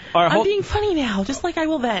 Okay. All right, I'm being funny now, just like I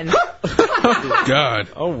will then. God.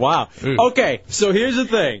 Oh, wow. Okay, so here's the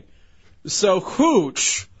thing. So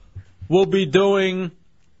Hooch will be doing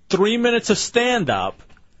 3 minutes of stand-up,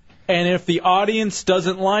 and if the audience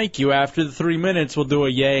doesn't like you after the 3 minutes, we'll do a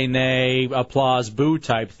yay, nay, applause, boo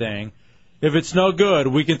type thing. If it's no good,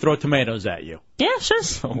 we can throw tomatoes at you. Yeah, sure.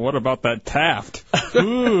 So what about that Taft?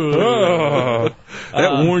 That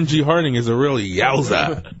Warren G. Harding is a really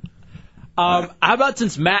yowza. How about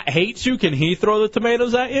since Matt hates you, can he throw the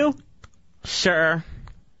tomatoes at you? Sure.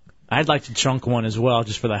 I'd like to chunk one as well,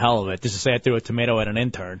 just for the hell of it, just to say I threw a tomato at an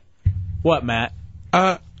intern. What, Matt?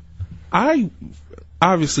 I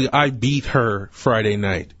beat her Friday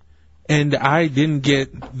night, and I didn't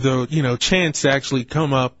get the chance to actually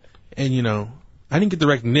come up, and I didn't get the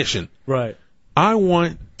recognition. Right. I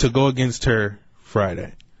want to go against her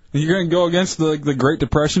Friday. You're gonna go against the Great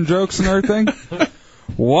Depression jokes and everything?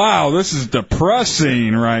 Wow, this is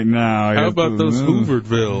depressing right now. How about those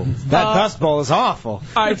Hooverville? That Dust Bowl is awful.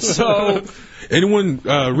 All right, so anyone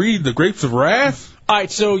read The Grapes of Wrath? All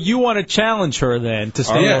right, so you want to challenge her then to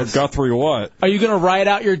stand? Yes. Guthrie, what? Are you going to write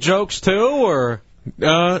out your jokes too, or?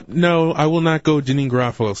 No, I will not go Janine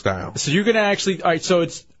Garofalo style. So you're going to actually? All right, so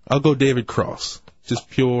it's. I'll go David Cross, just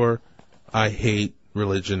pure. I hate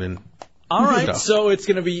religion and. All right, stuff. so it's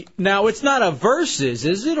going to be now. It's not a versus,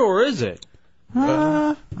 is it, or is it?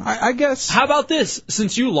 I guess. How about this?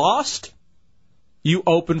 Since you lost, you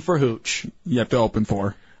open for Hooch. You have to open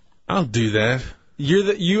for. I'll do that.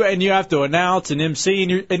 You have to announce an MC,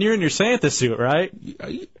 and you're in your Santa suit, right?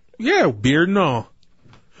 Yeah, beard and all.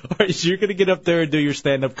 All right, so you're gonna get up there and do your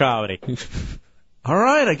stand-up comedy. All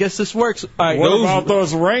right, I guess this works. All right, what about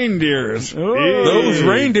those reindeers? Those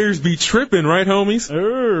reindeers be tripping, right, homies?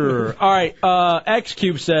 All right, X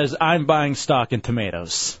Cube says I'm buying stock in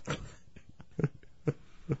tomatoes.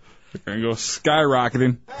 They're gonna go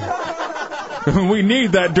skyrocketing. We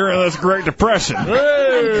need that during this Great Depression. I'm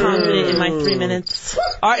confident in my 3 minutes.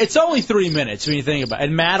 All right, it's only 3 minutes when you think about it.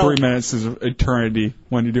 And Matt 3 minutes is eternity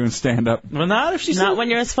when you're doing stand-up. Well, not if she's Not when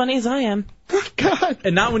you're as funny as I am. God.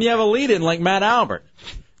 And not when you have a lead-in like Matt Albert.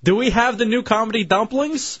 Do we have the new Comedy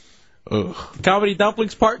Dumplings? Ugh. Comedy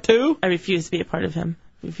Dumplings Part 2? I refuse to be a part of him.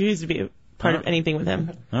 Refuse to be a part of anything with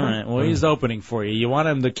him. All right, well, he's opening for you. You want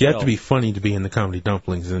him to kill. You have to be funny to be in the Comedy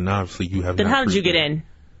Dumplings, and obviously you have Then not how did you proved get it. in?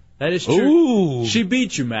 That is true. Ooh. She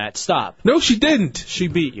beat you, Matt. Stop. No, she didn't. She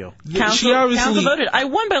beat you. Council voted. I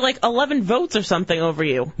won by like 11 votes or something over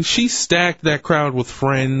you. She stacked that crowd with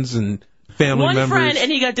friends and family One members. friend,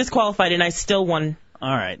 and he got disqualified, and I still won.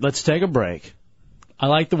 All right, let's take a break. I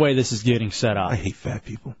like the way this is getting set up. I hate fat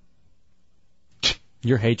people.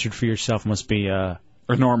 Your hatred for yourself must be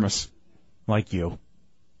enormous. Like you.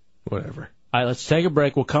 Whatever. All right, let's take a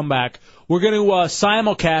break. We'll come back. We're going to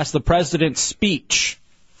simulcast the president's speech.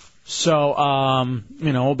 So,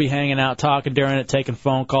 we'll be hanging out, talking during it, taking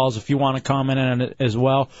phone calls. If you want to comment on it as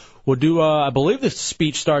well, we'll do, I believe the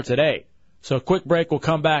speech starts at 8. So a quick break. We'll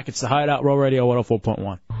come back. It's the Hideout Row Radio 104.1.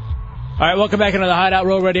 All right, welcome back into the Hideout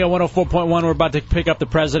Row Radio 104.1. We're about to pick up the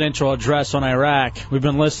presidential address on Iraq. We've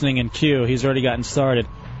been listening in Q. He's already gotten started.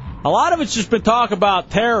 A lot of it's just been talk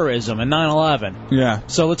about terrorism and 9/11. Yeah.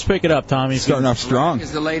 So let's pick it up, Tommy. Starting off strong. Iraq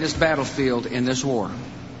is the latest battlefield in this war.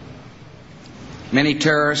 Many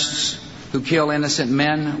terrorists who kill innocent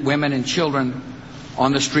men, women, and children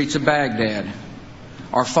on the streets of Baghdad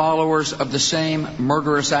are followers of the same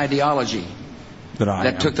murderous ideology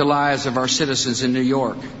that took the lives of our citizens in New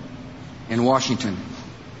York, in Washington,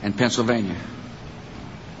 and Pennsylvania.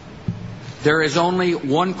 There is only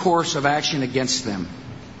one course of action against them: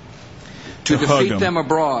 to defeat them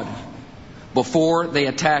abroad before they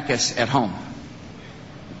attack us at home.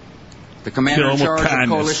 The commander in charge of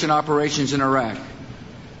coalition operations in Iraq,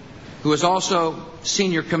 who is also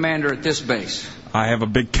senior commander at this base, I have a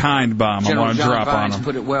big kind bomb I want to drop on Vines him.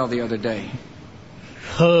 put it well the other day.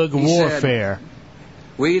 Hug He warfare. said,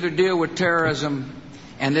 we either deal with terrorism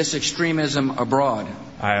and this extremism abroad,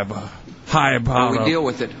 I have a high or amount we deal of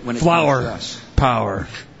with it when it flower comes to us. power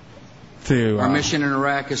to Our mission in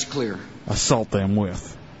Iraq is clear. assault them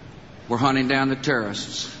with. We're hunting down the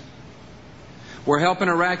terrorists. We're helping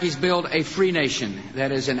Iraqis build a free nation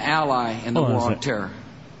that is an ally in the war on terror.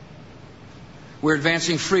 We're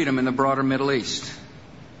advancing freedom in the broader Middle East.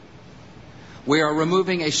 We are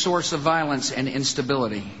removing a source of violence and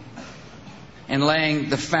instability and laying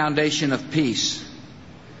the foundation of peace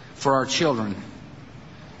for our children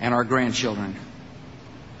and our grandchildren.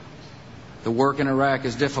 The work in Iraq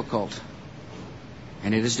is difficult,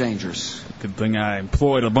 and it is dangerous. Good thing I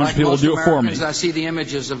employed a bunch Like of people to most do it for me. Americans, I see the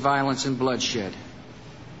images of violence and bloodshed.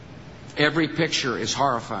 Every picture is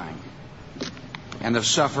horrifying, and the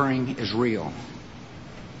suffering is real.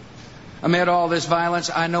 Amid all this violence,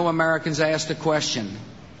 I know Americans ask the question,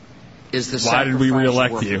 is the Why did we sacrifice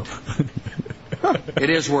reelect worth you? It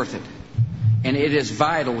is worth it, and it is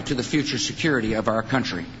vital to the future security of our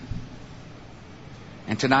country.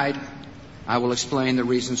 And tonight, I will explain the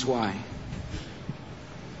reasons why.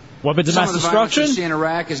 Weapons of Some mass of the violence we destruction? see in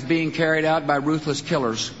Iraq is being carried out by ruthless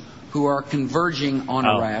killers who are converging on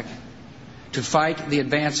Iraq to fight the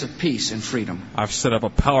advance of peace and freedom. I've set up a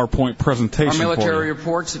PowerPoint presentation Our military for you.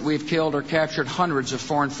 reports that we've killed or captured hundreds of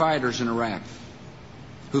foreign fighters in Iraq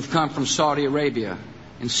who've come from Saudi Arabia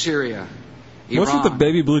and Syria, Iran, What's with the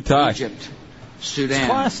baby blue tie? Egypt, Sudan, It's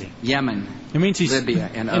classy. Yemen, It means he's, Libya,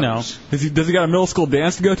 and you know. others. Does he got a middle school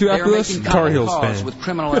dance to go to They after are this? making common cause with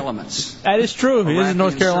criminal elements. That is true. He is in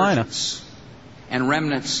North Iraqi Carolina. insurgents, and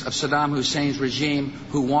remnants of Saddam Hussein's regime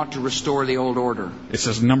who want to restore the old order. It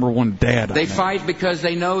says #1 dad. They on it. fight because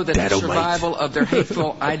they know that the Dad-o-mate. survival of their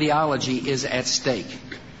hateful ideology is at stake.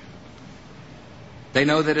 They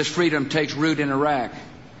know that as freedom takes root in Iraq,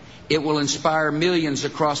 it will inspire millions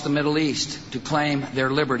across the Middle East to claim their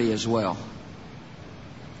liberty as well.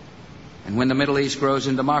 And when the Middle East grows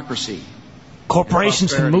in democracy,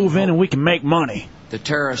 Corporations can move in and we can make money. the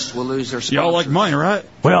terrorists will lose their sponsors. Y'all like money, right?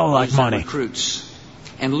 We all like lose their money. recruits,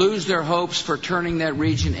 and lose their hopes for turning that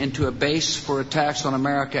region into a base for attacks on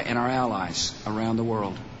America and our allies around the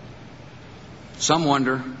world. Some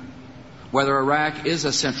wonder whether Iraq is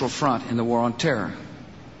a central front in the war on terror.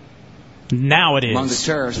 Now it Among the is.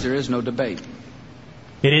 terrorists, there is no debate.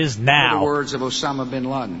 It is In the now. words of Osama bin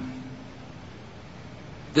Laden,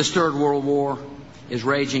 this third world war is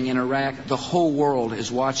raging in Iraq. The whole world is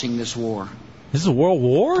watching this war. This is a world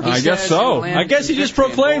war? He I guess says so. it will end I guess he in just victory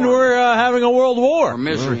and proclaimed war, we're having a world war. or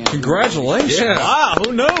misery. and Congratulations. Yeah. Wow,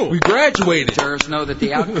 who knew? We graduated. Terrorists know that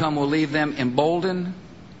the outcome will leave them emboldened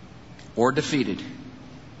or defeated.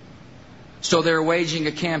 So they're waging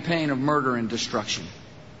a campaign of murder and destruction.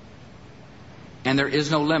 And there is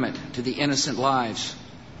no limit to the innocent lives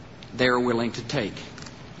they are willing to take.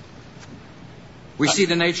 We see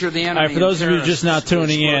the nature of the enemy. All right, for those of you just now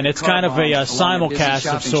tuning in, it's kind of a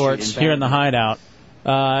simulcast of sorts here in the Hideout.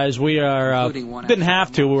 As we are, didn't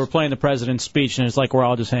have to, we were playing the president's speech, and it's like we're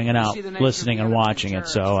all just hanging out, listening and watching it.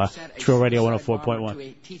 So, True Radio 104.1.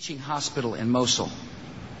 A teaching hospital in Mosul.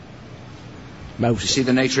 We see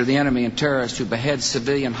the nature of the enemy and terrorists who behead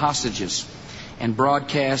civilian hostages and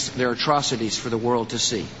broadcast their atrocities for the world to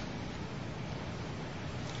see.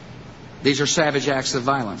 These are savage acts of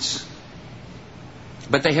violence.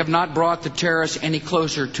 But they have not brought the terrorists any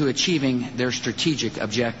closer to achieving their strategic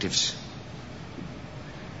objectives.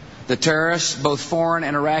 The terrorists, both foreign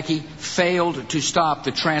and Iraqi, failed to stop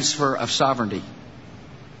the transfer of sovereignty.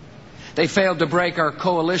 They failed to break our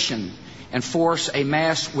coalition and force a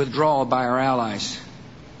mass withdrawal by our allies.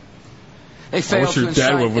 They failed to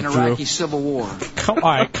incite an Iraqi civil war. Come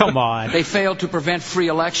on. They failed to prevent free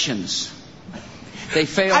elections. They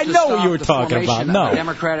failed I to know stop what you were the talking formation about. No. of a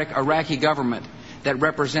democratic Iraqi government that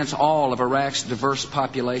represents all of Iraq's diverse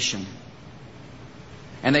population.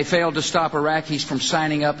 And they failed to stop Iraqis from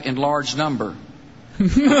signing up in large number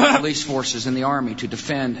police forces in the army to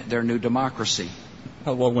defend their new democracy.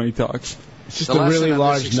 I love when he talks. It's just a really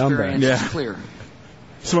large number. Is clear.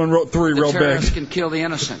 Someone wrote 3 real The terrorists big. can kill the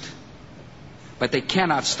innocent, but they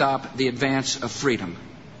cannot stop the advance of freedom.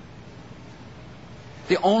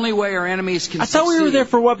 The only way our enemies can I thought we were there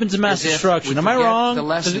for weapons of mass is if destruction. we Am I forget wrong? the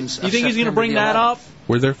lessons You of think he's going to bring September that the up?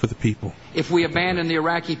 We're there for the people. If we abandon the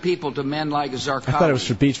Iraqi people to men like I thought it was Zarqawi,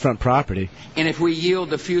 for beachfront property. and if we yield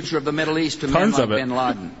the future of the Middle East to men Tons like of it. bin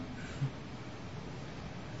Laden,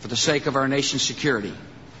 for the sake of our nation's security,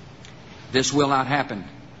 this will not happen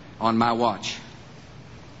on my watch.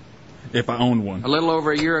 If I owned one. A little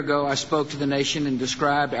over a year ago, I spoke to the nation and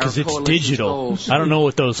described our Because it's coalition's digital. goals. I don't know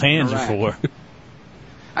what those hands are Iraq. for.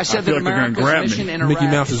 I said I feel that like they're gonna America's grab me. mission in Mickey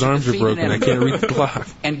Iraq Mouse's is to arms are defeat an broken. I enemy can't read the clock.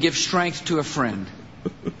 and give strength to a friend.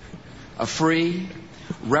 A free,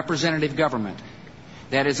 representative government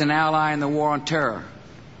that is an ally in the war on terror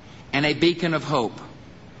and a beacon of hope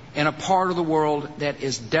in a part of the world that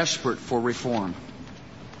is desperate for reform.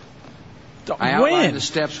 I outlined the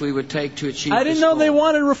steps we would take to achieve I didn't this know goal. they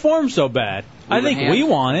wanted reform so bad. I would think hand we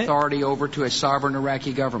want it. authority over to a sovereign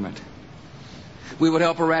Iraqi government. We would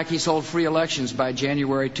help Iraqis hold free elections by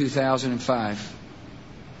January 2005.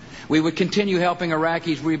 We would continue helping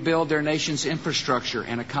Iraqis rebuild their nation's infrastructure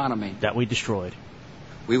and economy. That we destroyed.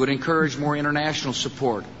 We would encourage more international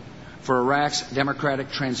support for Iraq's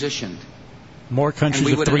democratic transition. More And countries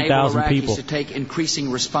we of would enable 3,000 Iraqis people. to take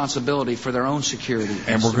increasing responsibility for their own security.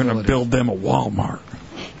 And we're going to stability. build them a Walmart.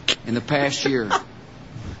 In the past year,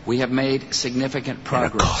 we have made significant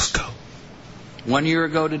progress. 1 year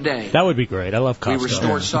ago today, That would be great. I love Costco. we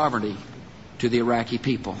restored sovereignty to the Iraqi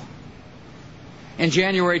people. In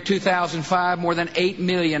January 2005, more than 8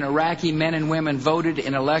 million Iraqi men and women voted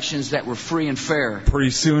in elections that were free and fair. Pretty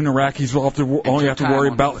soon, Iraqis will only have to worry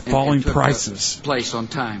about falling prices. Place on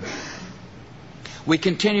time. We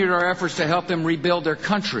continued our efforts to help them rebuild their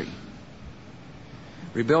country.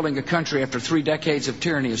 Rebuilding a country after 3 decades of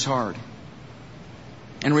tyranny is hard.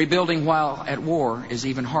 And rebuilding while at war is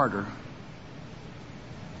even harder.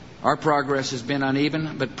 Our progress has been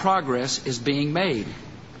uneven, but progress is being made.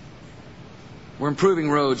 We're improving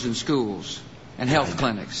roads and schools and health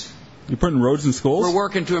clinics. You putting roads in schools? We're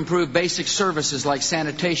working to improve basic services like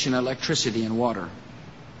sanitation, electricity, and water.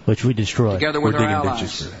 Which we destroyed. Together with our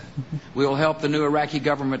allies, we will help the new Iraqi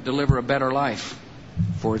government deliver a better life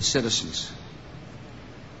for its citizens.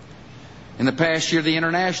 In the past year, the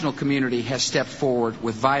international community has stepped forward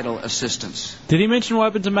with vital assistance. Did he mention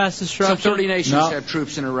weapons of mass Some destruction? 30 nations No. have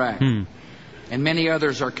troops in Iraq, and many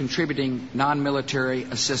others are contributing non-military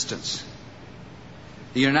assistance.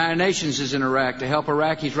 The United Nations is in Iraq to help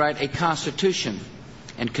Iraqis write a constitution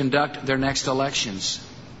and conduct their next elections.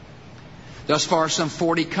 Thus far, some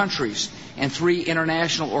 40 countries and 3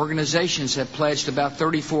 international organizations have pledged about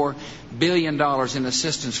 $34 billion in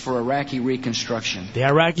assistance for Iraqi reconstruction. The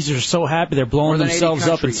Iraqis are so happy they're blowing More than 80 themselves up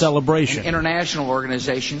in countries celebration. and international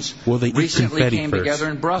organizations Well, they eat recently confetti came first. together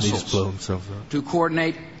in They Brussels just blow themselves up. to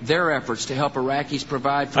coordinate their efforts to help Iraqis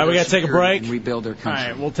provide for All right, we their got to take a security break. and rebuild their All country.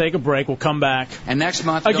 right, we'll take a break. We'll come back. And next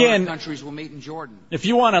month, Again, donor countries will meet in Jordan. If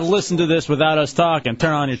you want to listen to this without us talking,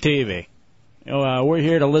 turn on your TV. We're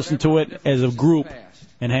here to listen to it as a group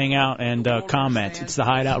and hang out and comment. It's the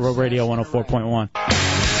Hideout, Road Radio 104.1.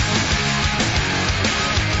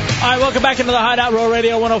 All right, welcome back into the Hideout, Road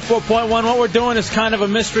Radio 104.1. What we're doing is kind of a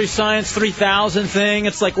Mystery Science 3000 thing.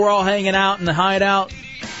 It's like we're all hanging out in the Hideout,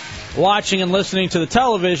 watching and listening to the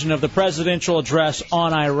television of the presidential address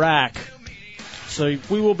on Iraq. So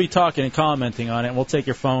we will be talking and commenting on it, and we'll take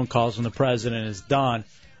your phone calls when the president is done.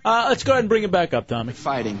 Let's go ahead and bring it back up, Tommy.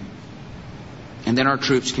 Fighting, and then our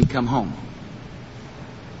troops can come home.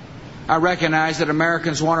 I recognize that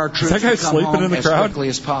Americans want our troops to come home as quickly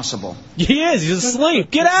as possible. He is. He's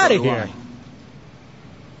asleep. Get out of here.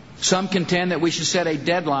 Some contend that we should set a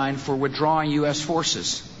deadline for withdrawing U.S.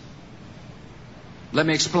 forces. Let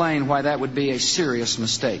me explain why that would be a serious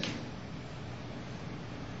mistake.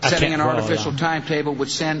 Setting an artificial timetable would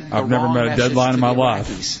send I've never met a deadline in my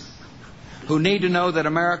life. Who need to know that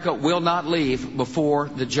America will not leave before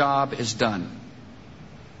the job is done.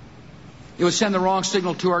 It would send the wrong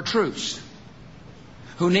signal to our troops,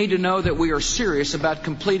 who need to know that we are serious about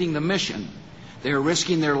completing the mission they are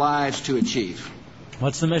risking their lives to achieve.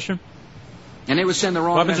 What's the mission? And it would send the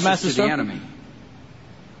wrong message to the enemy,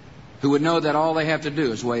 who would know that all they have to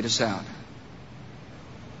do is wait us out.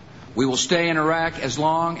 We will stay in Iraq as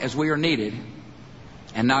long as we are needed,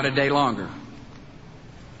 and not a day longer.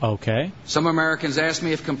 Okay. Some Americans ask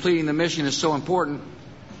me if completing the mission is so important,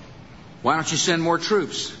 why don't you send more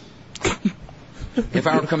troops? If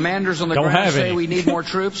our commanders on the ground say we need more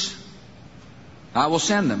troops, I will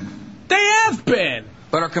send them. They have been.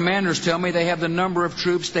 But our commanders tell me they have the number of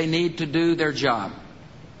troops they need to do their job.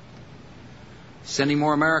 Sending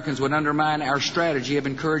more Americans would undermine our strategy of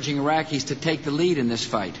encouraging Iraqis to take the lead in this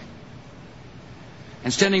fight.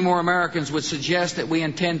 And sending more Americans would suggest that we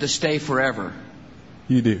intend to stay forever.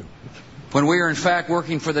 You do. When we are in fact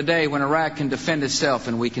working for the day when Iraq can defend itself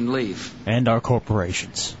and we can leave. And our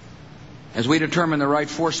corporations. As we determine the right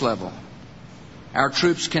force level, our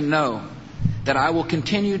troops can know that I will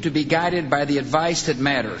continue to be guided by the advice that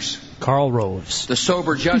matters. Karl Rove. The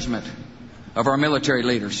sober judgment of our military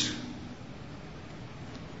leaders.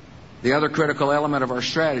 The other critical element of our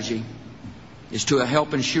strategy is to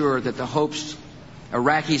help ensure that the hopes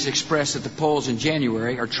Iraqis expressed at the polls in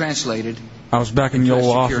January are translated. I was back in the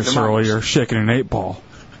old office earlier, shaking an 8-ball.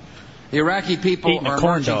 The Iraqi people are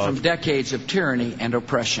emerging from decades of tyranny and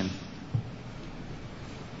oppression.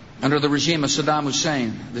 Under the regime of Saddam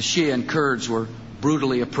Hussein, the Shia and Kurds were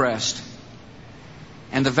brutally oppressed.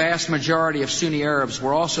 And the vast majority of Sunni Arabs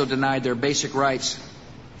were also denied their basic rights,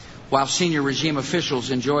 while senior regime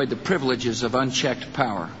officials enjoyed the privileges of unchecked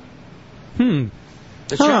power. The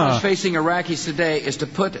challenge facing Iraqis today is to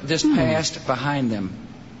put this past behind them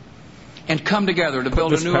and come together to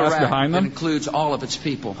build a new Iraq that includes all of its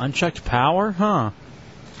people. Unchecked power?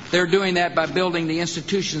 They're doing that by building the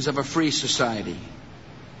institutions of a free society.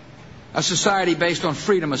 A society based on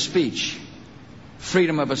freedom of speech,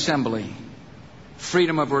 freedom of assembly,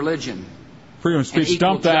 freedom of religion. Freedom of speech,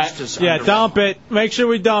 dump that. Yeah, dump it. Make sure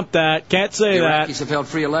we dump that. Can't say that. The Iraqis have held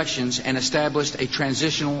free elections and established a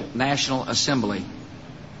transitional national assembly.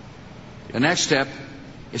 The next step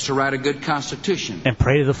is to write a good constitution. And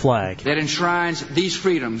pray to the flag. That enshrines these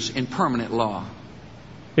freedoms in permanent law.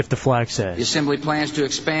 If the flag says. The Assembly plans to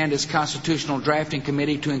expand its constitutional drafting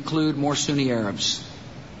committee to include more Sunni Arabs.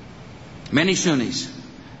 Many Sunnis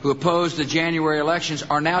who opposed the January elections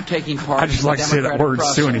are now taking part in the democratic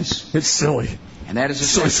process. I just like to say that word, Sunni. It's silly. And that is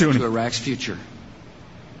essential to Iraq's future.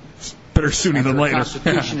 It's better Sunni than later. After the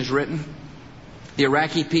Constitution is written, the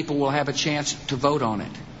Iraqi people will have a chance to vote on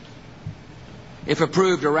it. If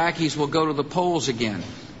approved, Iraqis will go to the polls again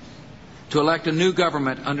to elect a new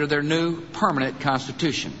government under their new permanent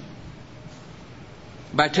constitution.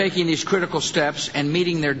 By taking these critical steps and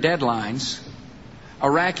meeting their deadlines,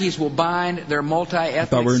 Iraqis will bind their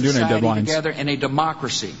multi-ethnic society together in a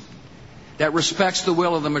democracy that respects the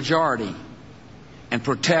will of the majority and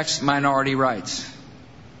protects minority rights.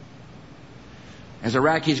 As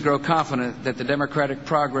Iraqis grow confident that the democratic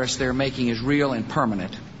progress they are making is real and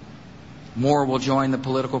permanent, more will join the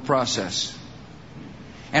political process.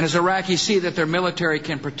 And as Iraqis see that their military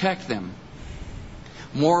can protect them,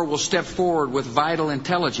 more will step forward with vital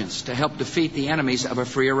intelligence to help defeat the enemies of a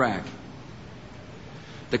free Iraq.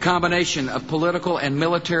 The combination of political and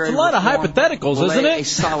military it's a lot of hypotheticals, isn't it? A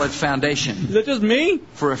solid foundation. Is that just me?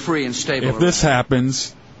 For a free and stable If this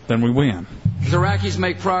happens, then we win. As Iraqis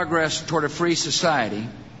make progress toward a free society,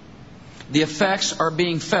 the effects are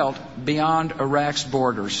being felt beyond Iraq's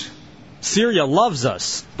borders. Syria loves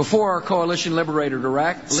us. Before our coalition liberated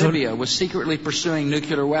Iraq, Libya was secretly pursuing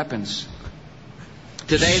nuclear weapons.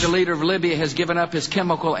 Today, the leader of Libya has given up his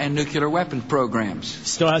chemical and nuclear weapon programs.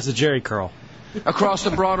 Still has the Jerry curl. Across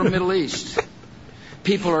the broader Middle East,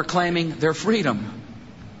 people are claiming their freedom.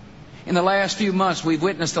 In the last few months, we've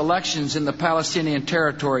witnessed elections in the Palestinian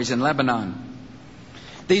territories in Lebanon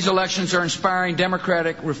These elections are inspiring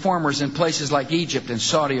democratic reformers in places like Egypt and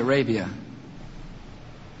Saudi Arabia.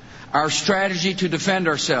 Our strategy to defend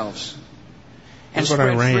ourselves and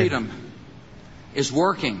spread freedom is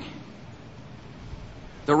working.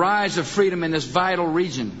 The rise of freedom in this vital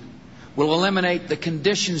region will eliminate the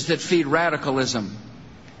conditions that feed radicalism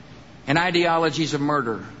and ideologies of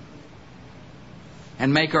murder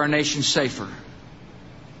and make our nation safer.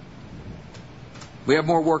 We have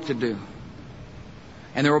more work to do,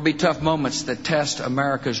 and there will be tough moments that test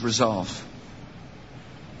America's resolve.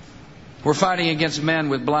 We're fighting against men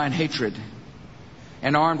with blind hatred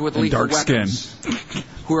and armed with lethal weapons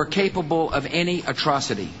who are capable of any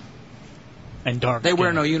atrocity. And dark They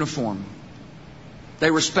wear no uniform.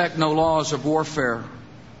 They respect no laws of warfare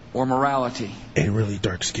or morality. And really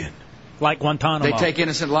dark skin. Like Guantanamo. They take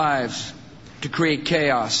innocent lives to create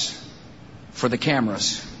chaos for the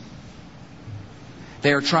cameras.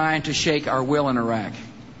 They are trying to shake our will in Iraq,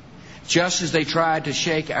 just as they tried to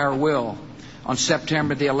shake our will on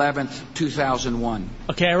September the 11th, 2001.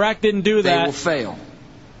 Okay, Iraq didn't do that. They will fail.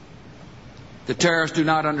 The terrorists do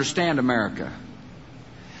not understand America.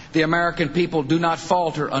 The American people do not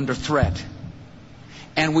falter under threat.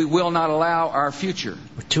 And we will not allow our future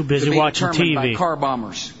We're too busy to be watching determined TV by car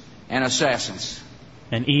bombers and assassins.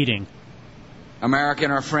 and eating. America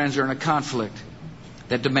and our friends are in a conflict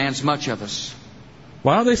that demands much of us.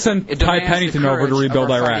 Why don't they send It Ty demands Pennington the over to courage rebuild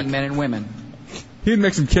of our Iraq? fighting men and women. He'd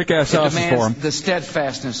make some kick-ass It houses for demands him. the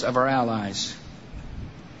steadfastness of our allies.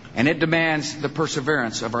 And it demands the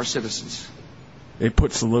perseverance of our citizens. They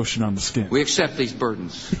put solution on the skin. We accept these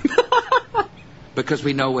burdens because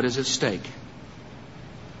we know what is at stake.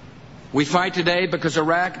 We fight today because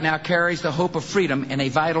Iraq now carries the hope of freedom in a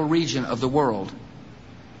vital region of the world.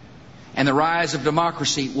 And the rise of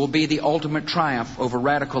democracy will be the ultimate triumph over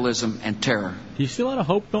radicalism and terror. Do you see a lot of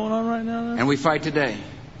hope going on right now? And we fight today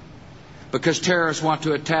because terrorists want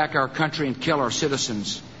to attack our country and kill our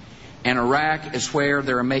citizens. And Iraq is where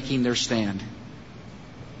they're making their stand.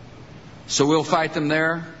 So we'll fight them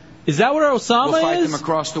there. Is that where Osama We'll fight is? them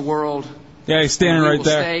across the world. Yeah, he's standing And we right will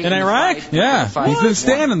there. stay In the Iraq? fight Yeah, until the fight he's is been won.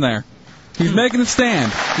 standing there. He's making a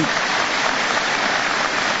stand.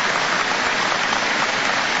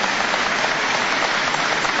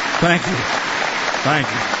 Thank you. Thank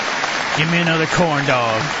you. Give me another corn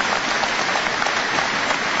dog.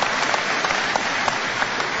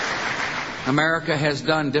 America has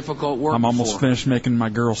done difficult work I'm almost before. finished making my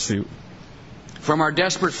girl suit. From our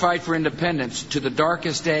desperate fight for independence to the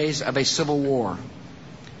darkest days of a civil war,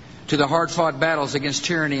 to the hard-fought battles against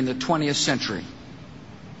tyranny in the 20th century,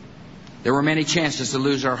 there were many chances to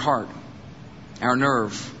lose our heart, our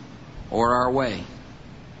nerve, or our way.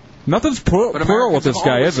 Nothing's plural with Americans this have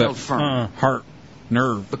guy, always is it? held firm. Heart,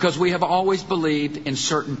 nerve. Because we have always believed in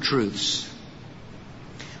certain truths.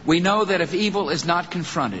 We know that if evil is not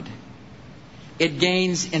confronted, it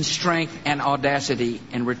gains in strength and audacity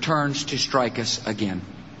and returns to strike us again.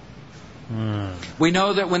 We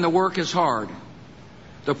know that when the work is hard,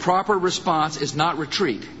 the proper response is not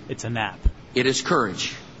retreat. It's a nap. It is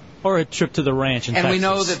courage. Or a trip to the ranch in And Texas. we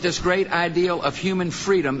know that this great ideal of human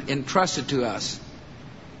freedom entrusted to us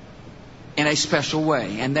in a special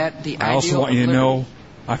way, and that the I also ideal want you of to know liberty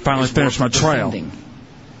I finally is finished my worth trail. defending.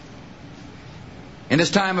 In this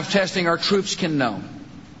time of testing, our troops can know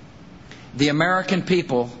the American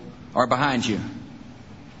people are behind you.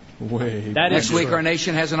 Next week, our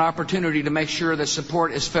nation has an opportunity to make sure that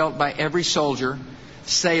support is felt by every soldier,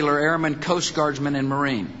 sailor, airman, Coast Guardsman, and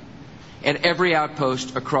Marine at every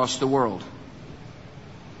outpost across the world.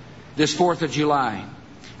 This 4th of July,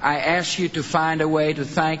 I ask you to find a way to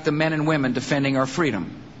thank the men and women defending our freedom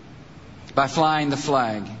by flying the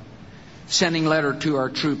flag, sending letter to our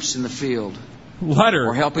troops in the field,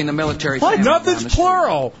 or helping the military. What? families Nothing's down the street.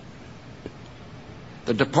 plural.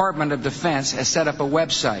 The Department of Defense has set up a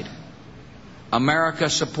website,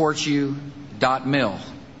 AmericaSupportsYou.mil.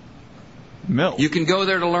 Mill. You can go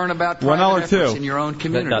there to learn about $1 private efforts too. in your own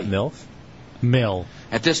community. Mill.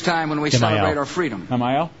 At this time when we MIL. celebrate our freedom,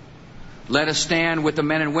 MIL? let us stand with the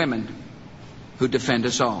men and women who defend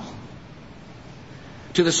us all.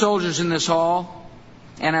 To the soldiers in this hall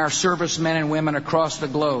and our servicemen and women across the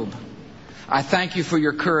globe, I thank you for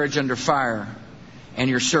your courage under fire and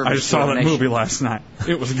your service I just to saw our that nation. movie last night.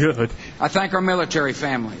 It was good. I thank our military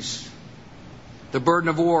families. The burden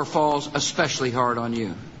of war falls especially hard on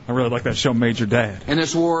you. I really like that show, Major Dad. In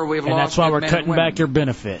this war, we have And lost that's why good we're men and cutting women back your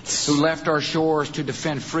benefits. who left our shores to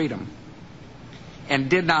defend freedom and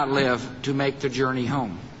did not live to make the journey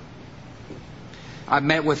home. I've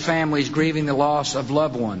met with families grieving the loss of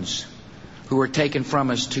loved ones who were taken from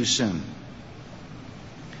us too soon.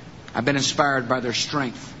 I've been inspired by their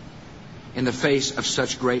strength in the face of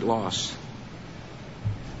such great loss.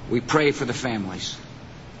 We pray for the families.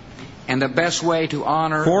 And the best way to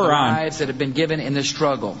honor the lives that have been given in this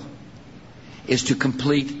struggle is to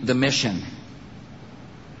complete the mission.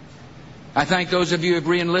 I thank those of you who have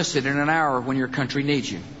re-enlisted in an hour when your country needs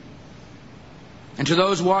you. And to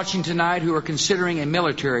those watching tonight who are considering a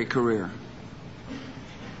military career,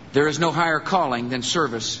 there is no higher calling than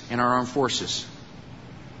service in our armed forces.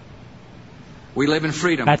 We live in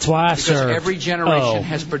freedom. That's why I because served. every generation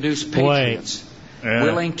has produced patriots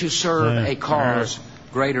willing to serve a cause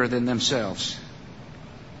greater than themselves.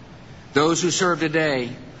 Those who serve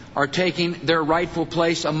today are taking their rightful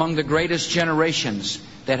place among the greatest generations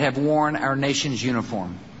that have worn our nation's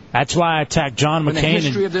uniform. That's why I attacked John When the McCain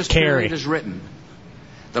history of and this Kerry. period is written,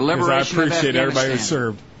 the liberation of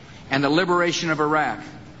Afghanistan and the liberation of Iraq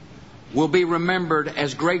will be remembered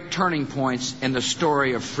as great turning points in the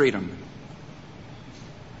story of freedom.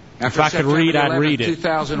 If I could read, I'd read it.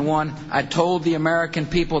 2001, I told the American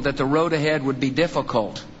people that the road ahead would be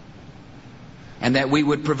difficult and that we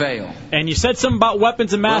would prevail. And you said something about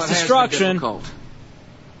weapons of mass destruction.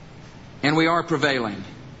 And we are prevailing.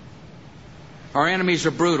 Our enemies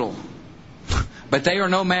are brutal, but they are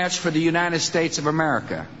no match for the United States of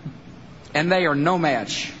America. And they are no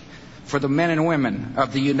match for the men and women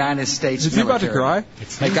of the United States military. Is he about to cry?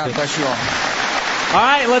 May God bless you all. All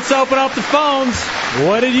right, let's open up the phones.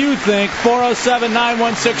 What did you think?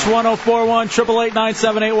 407-916-1041,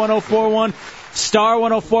 888-978-1041, star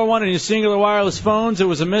 1041 on your singular wireless phones. It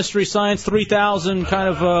was a Mystery Science 3000 kind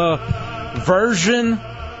of version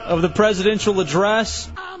of the presidential address.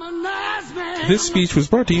 This speech was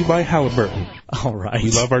brought to you by Halliburton. All right.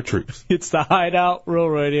 We love our troops. It's the Hideout, Real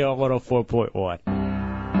Radio 104.1.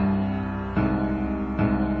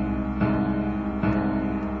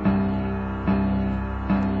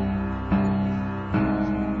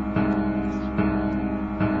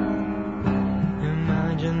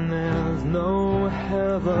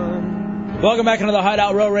 Welcome back into the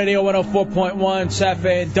Hideout, Real Radio 104.1. Safe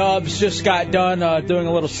and Dubs just got done doing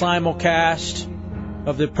a little simulcast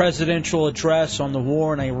of the presidential address on the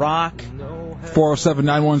war in Iraq.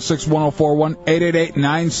 407-916-1041,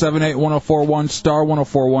 888-978-1041, star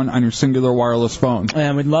 1041 on your singular wireless phone.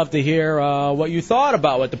 And we'd love to hear what you thought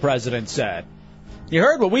about what the president said. You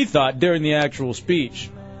heard what we thought during the actual speech.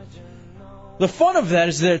 The fun of that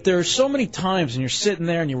is that there are so many times when you're sitting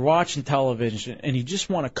there and you're watching television and you just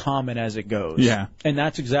want to comment as it goes. Yeah. And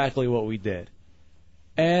that's exactly what we did.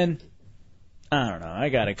 And I don't know. I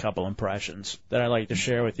got a couple impressions that I'd like to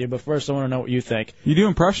share with you. But first, I want to know what you think. You do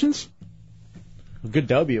impressions? A good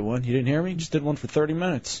W one. You didn't hear me? Just did one for 30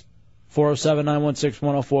 minutes.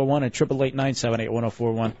 407-916-1041 and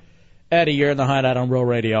 888-978-1041. Eddie, you're in the Hideout on Real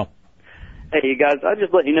Radio. Hey, you guys, I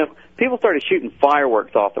just let you know, people started shooting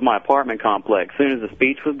fireworks off at my apartment complex as soon as the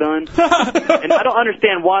speech was done. And I don't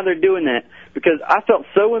understand why they're doing that, because I felt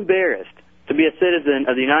so embarrassed to be a citizen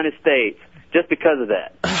of the United States just because of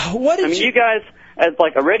that. You guys, as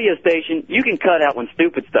like a radio station, you can cut out when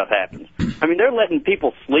stupid stuff happens. I mean, they're letting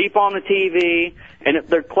people sleep on the TV, and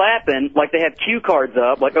they're clapping like they have cue cards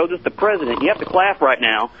up, like, oh, this is the president. You have to clap right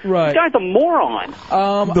now. Right. This guy's a moron.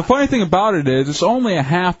 The funny thing about it is it's only a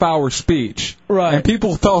half-hour speech. Right. And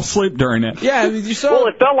people fell asleep during it. Yeah, you saw. Well,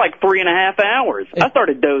 it felt like 3.5 hours. I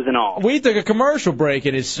started dozing off. We took a commercial break,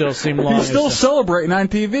 and it still seemed long. He's still celebrating on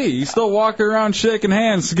TV. He's still walking around shaking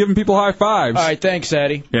hands, giving people high fives. All right, thanks,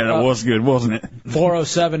 Eddie. Yeah, that was good, wasn't it?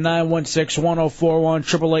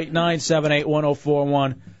 407-916-1041,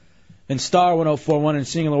 888-978-1041, and star 1041 in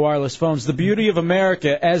singular wireless phones. The beauty of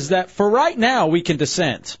America is that for right now, we can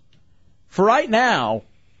dissent. For right now,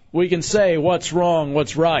 we can say what's wrong,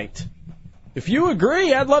 what's right. If you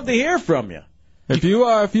agree, I'd love to hear from you. If you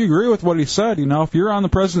agree with what he said, if you're on the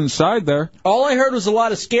president's side there. All I heard was a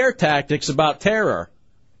lot of scare tactics about terror.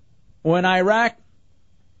 When Iraq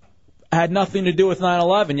had nothing to do with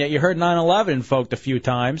 9/11, yet you heard 9/11 invoked a few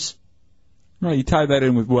times. No, you tie that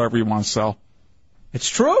in with whatever you want to sell. It's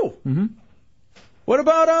true. Mm-hmm. What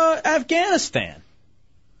about Afghanistan?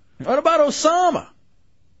 What about Osama?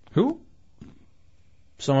 Who?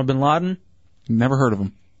 Osama bin Laden? Never heard of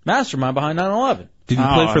him. Mastermind behind 9/11. Did he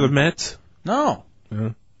play for the Mets? No. Yeah.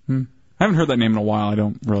 I haven't heard that name in a while. I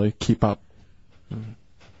don't really keep up.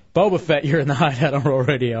 Boba Fett, you're in the Hideout on Real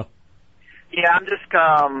Radio. Yeah, I'm listening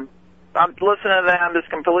to that. I'm just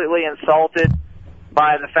completely insulted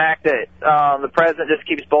by the fact that the president just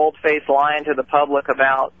keeps bold-faced lying to the public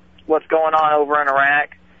about what's going on over in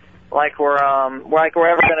Iraq. Like we're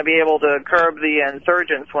ever going to be able to curb the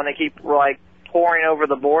insurgents when they keep pouring over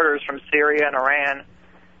the borders from Syria and Iran.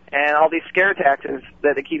 and all these scare tactics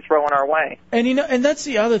that they keep throwing our way. And and that's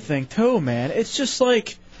the other thing too, man. It's just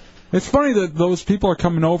like it's funny that those people are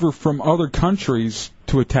coming over from other countries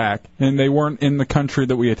to attack, and they weren't in the country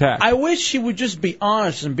that we attacked. I wish he would just be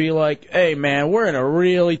honest and be like, "Hey, man, we're in a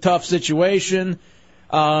really tough situation.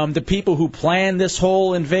 The people who planned this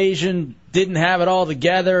whole invasion didn't have it all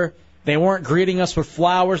together. They weren't greeting us with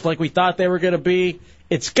flowers like we thought they were going to be.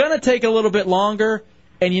 It's going to take a little bit longer,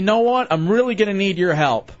 and you know what? I'm really going to need your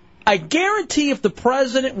help." I guarantee if the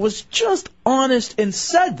president was just honest and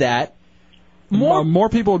said that, more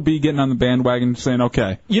people would be getting on the bandwagon saying,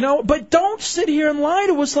 okay. But don't sit here and lie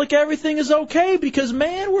to us like everything is okay, because,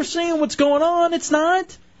 man, we're seeing what's going on. It's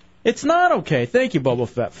not. It's not okay. Thank you, Boba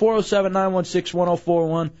Fett.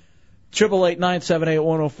 407-916-1041,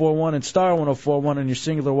 888-978-1041, and star 1041 on your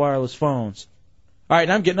singular wireless phones. All right,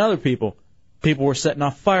 and I'm getting other people. People were setting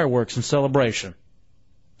off fireworks in celebration.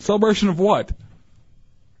 Celebration of what?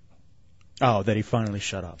 Oh, that he finally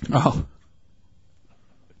shut up. Oh.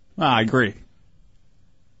 I agree.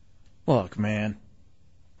 Look, man.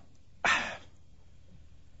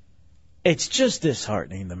 It's just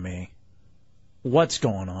disheartening to me. What's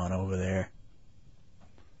going on over there?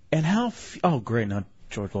 And how... oh, great. Now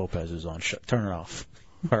George Lopez is on. Turn it off.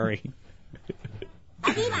 Hurry.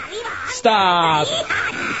 Stop.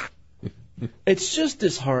 It's just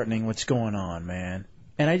disheartening what's going on, man.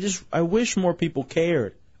 And I wish more people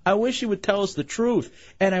cared. I wish he would tell us the truth.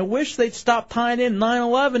 And I wish they'd stop tying in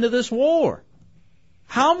 9/11 to this war.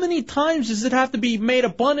 How many times does it have to be made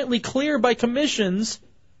abundantly clear by commissions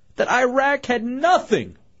that Iraq had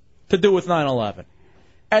nothing to do with 9/11?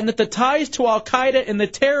 And that the ties to Al-Qaeda and the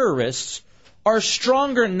terrorists are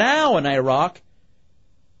stronger now in Iraq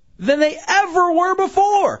than they ever were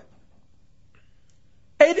before.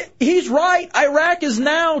 And he's right. Iraq is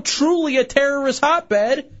now truly a terrorist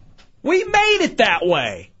hotbed. We made it that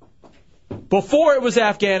way. Before it was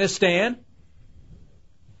Afghanistan,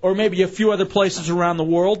 or maybe a few other places around the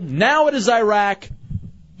world. Now it is Iraq,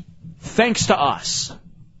 thanks to us.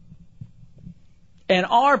 And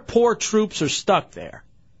our poor troops are stuck there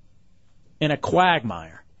in a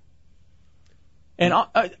quagmire. And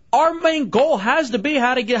our main goal has to be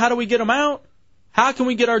how do we get them out? How can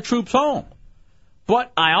we get our troops home?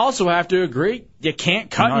 But I also have to agree, you can't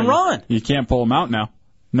cut and run. You can't pull them out now.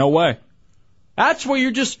 No way. That's where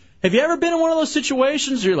you're just... Have you ever been in one of those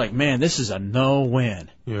situations where you're like, man, this is a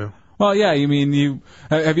no-win? Yeah. Well, yeah, you mean,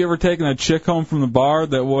 have you ever taken a chick home from the bar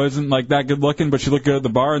that wasn't like that good looking, but she looked good at the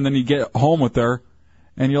bar, and then you get home with her,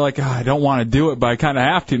 and you're like, I don't want to do it, but I kind of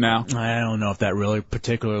have to now. I don't know if that really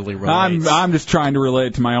particularly relates. I'm just trying to relate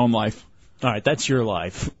it to my own life. All right, that's your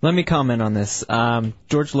life. Let me comment on this.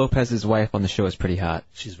 George Lopez's wife on the show is pretty hot.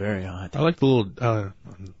 She's very hot. I like the little...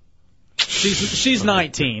 She's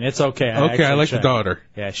 19. It's okay. I like the daughter.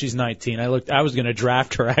 Yeah, she's 19. I was going to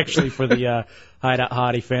draft her actually for the Hideout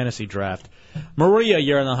Hottie Fantasy Draft. Maria,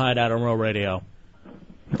 you're in the Hideout on Real Radio.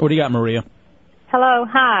 What do you got, Maria? Hello,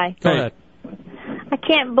 hi. Go ahead. I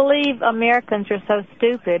can't believe Americans are so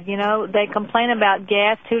stupid. You know, they complain about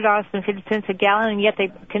gas, $2.50 a gallon, and yet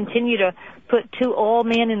they continue to put two oil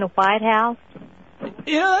men in the White House.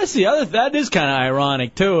 That's the other. That is kind of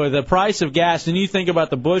ironic too. The price of gas, and you think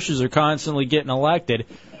about the Bushes are constantly getting elected,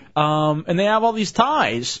 and they have all these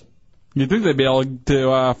ties. You'd think they'd be able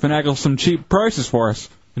to finagle some cheap prices for us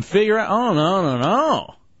and figure out. Oh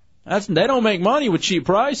no. They don't make money with cheap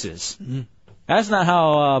prices. That's not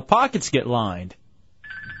how pockets get lined.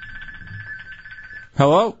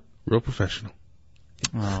 Hello, real professional.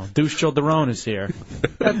 Oh, Deuce Childerone is here.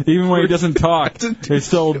 Even when he doesn't talk, he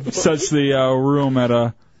still sets the room at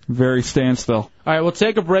a very standstill. All right, we'll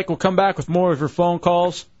take a break. We'll come back with more of your phone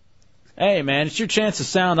calls. Hey, man, it's your chance to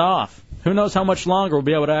sound off. Who knows how much longer we'll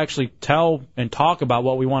be able to actually tell and talk about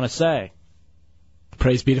what we want to say.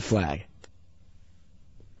 Praise be to flag.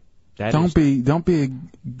 Don't be a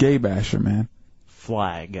gay basher, man.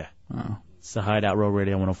 Flag. Oh. It's the Hideout Road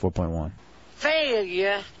Radio 104.1.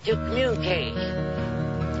 Failure to communicate.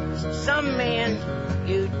 Some men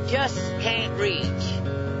you just can't reach.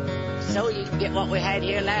 So you get what we had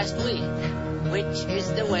here last week, which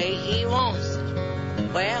is the way he wants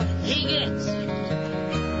it. Well, he gets it.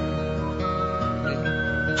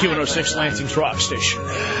 Q106 Lansing's Rock Station.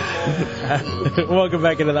 Welcome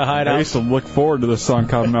back into the Hideout. I used to look forward to this song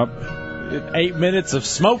coming up. 8 minutes of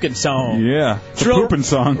smoking song. Yeah, it's a pooping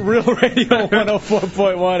song. Real Radio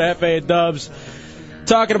 104.1 FA Dubs.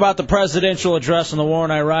 Talking about the presidential address on the war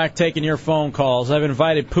in Iraq, taking your phone calls. I've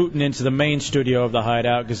invited Putin into the main studio of the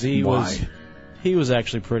Hideout because he was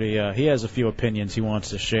actually pretty, he has a few opinions he wants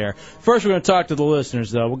to share. First, we're going to talk to the listeners,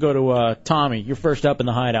 though. We'll go to Tommy. You're first up in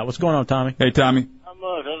the Hideout. What's going on, Tommy? Hey, Tommy. I'm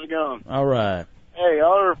much. How's it going? All right. Hey,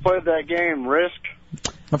 y'all ever played that game, Risk?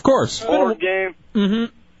 Of course. Board game?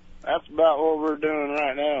 Mm-hmm. That's about what we're doing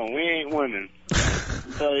right now. We ain't winning.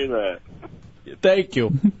 I'll tell you that. Thank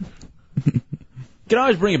you. You can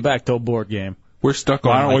always bring it back to a board game. We're stuck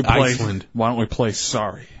on Iceland. Why don't we play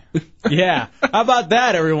Sorry? Yeah. How about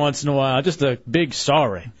that every once in a while? Just a big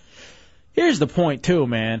sorry. Here's the point, too,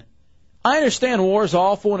 man. I understand war's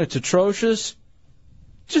awful and it's atrocious.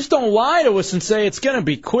 Just don't lie to us and say it's going to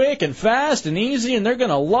be quick and fast and easy and they're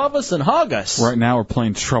going to love us and hug us. Right now we're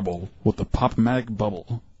playing Trouble with the Pop-O-Matic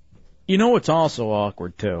bubble. You know what's also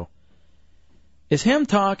awkward, too? Is him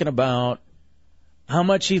talking about how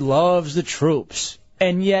much he loves the troops.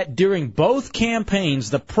 And yet, during both campaigns,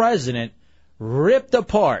 the president ripped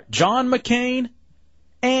apart John McCain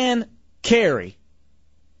and Kerry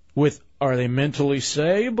with, are they mentally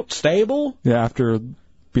stable? Yeah, after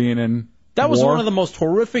being in That was war. one of the most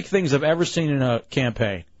horrific things I've ever seen in a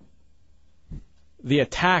campaign. The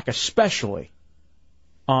attack, especially,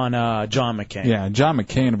 on John McCain. Yeah, John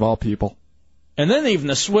McCain of all people. And then even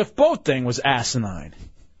the Swift boat thing was asinine.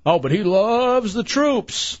 Oh, but he loves the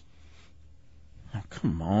troops. Oh,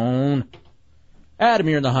 come on. Adam,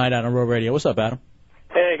 you're in the Hideout on Road Radio. What's up, Adam?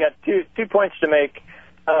 Hey, I got two points to make.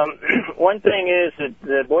 One thing is that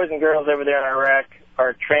the boys and girls over there in Iraq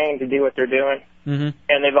are trained to do what they're doing, and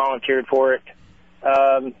they volunteered for it.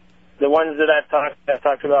 The ones that I've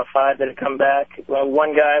talked about 5 that have come back. Well,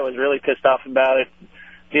 one guy was really pissed off about it.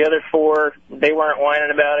 The other 4, they weren't whining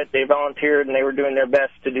about it. They volunteered and they were doing their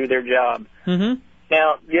best to do their job. Mm-hmm.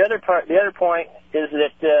 Now, the other point is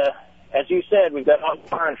that, as you said, we've got all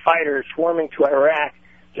foreign fighters swarming to Iraq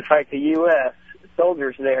to fight the U.S.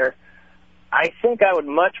 soldiers there. I think I would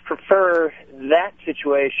much prefer that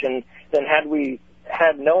situation than had we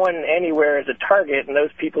had no one anywhere as a target and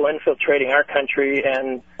those people infiltrating our country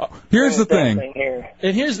and here's the thing. Here.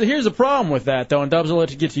 And here's the problem with that, though, and Dubs, I'll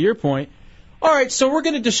let you get to your point. All right, so we're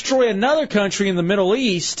going to destroy another country in the Middle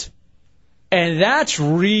East, and that's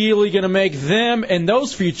really going to make them and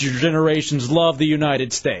those future generations love the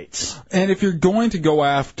United States. And if you're going to go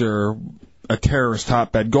after a terrorist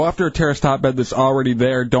hotbed, go after a terrorist hotbed that's already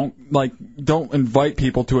there. Don't invite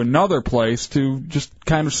people to another place to just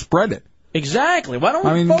kind of spread it. Exactly. Why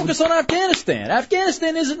don't we focus on Afghanistan?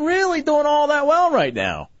 Afghanistan isn't really doing all that well right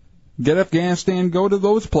now. Get Afghanistan, go to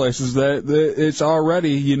those places that it's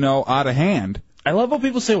already, out of hand. I love when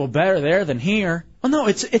people say, well, better there than here. Well, no,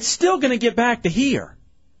 it's still going to get back to here.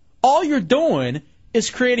 All you're doing is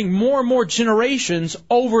creating more and more generations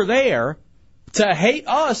over there to hate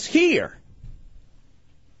us here.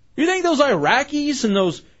 You think those Iraqis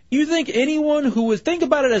and you think anyone who would think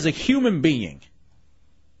about it as a human being,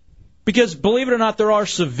 because believe it or not, there are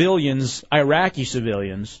civilians, Iraqi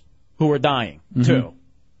civilians, who are dying, too.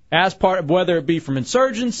 As part of, whether it be from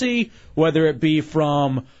insurgency, whether it be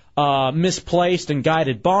from misplaced and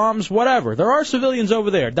guided bombs, whatever. There are civilians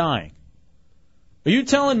over there dying. Are you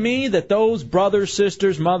telling me that those brothers,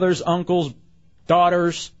 sisters, mothers, uncles,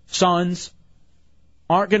 daughters, sons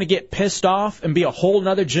aren't going to get pissed off and be a whole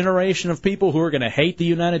other generation of people who are going to hate the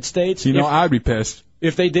United States? I'd be pissed.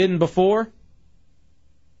 If they didn't before?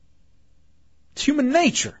 It's human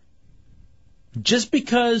nature. Just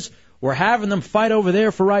because we're having them fight over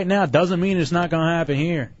there for right now doesn't mean it's not going to happen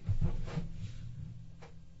here.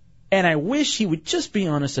 And I wish he would just be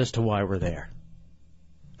honest as to why we're there.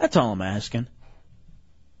 That's all I'm asking.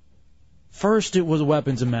 First, it was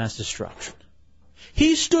weapons of mass destruction.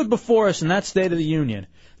 He stood before us in that State of the Union,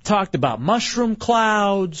 talked about mushroom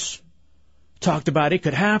clouds, talked about it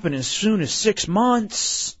could happen as soon as 6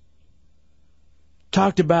 months,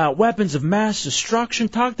 talked about weapons of mass destruction,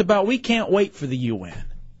 talked about we can't wait for the UN.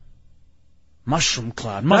 Mushroom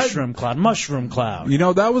cloud, mushroom cloud, mushroom cloud.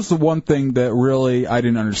 That was the one thing that really I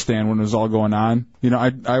didn't understand when it was all going on.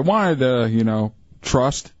 I wanted to,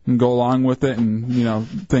 trust and go along with it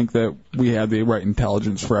and, think that we had the right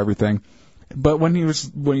intelligence for everything. But when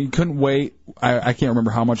he couldn't wait, I can't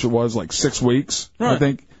remember how much it was, like 6 weeks. Right. I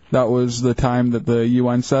think that was the time that the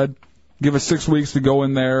UN said. Give us 6 weeks to go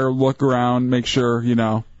in there, look around, make sure,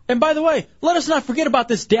 And by the way, let us not forget about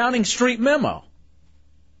this Downing Street memo.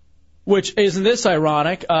 Which, isn't this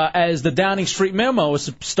ironic, as the Downing Street memo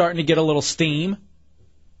is starting to get a little steam,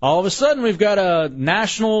 all of a sudden we've got a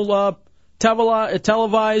national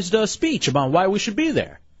televised speech about why we should be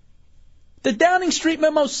there. The Downing Street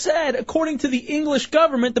memo said, according to the English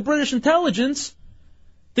government, the British intelligence,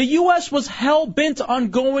 the U.S. was hell-bent on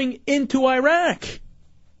going into Iraq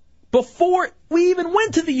before we even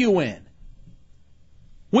went to the UN.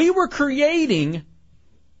 We were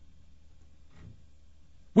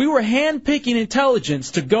handpicking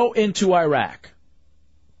intelligence to go into Iraq.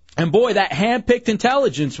 And boy, that hand-picked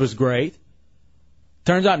intelligence was great.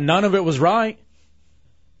 Turns out none of it was right.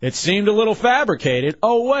 It seemed a little fabricated.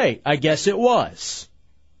 Oh, wait, I guess it was.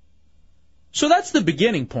 So that's the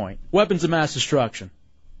beginning point. Weapons of mass destruction.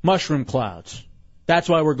 Mushroom clouds. That's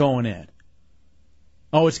why we're going in.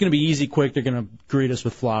 Oh, it's going to be easy, quick. They're going to greet us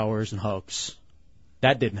with flowers and hugs.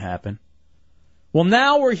 That didn't happen. Well,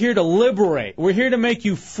 now we're here to liberate. We're here to make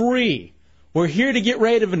you free. We're here to get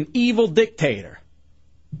rid of an evil dictator.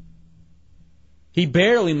 He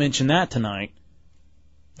barely mentioned that tonight.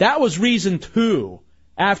 That was reason 2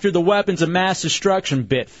 after the weapons of mass destruction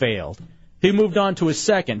bit failed. He moved on to his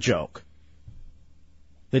second joke.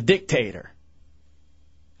 The dictator.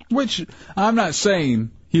 Which, I'm not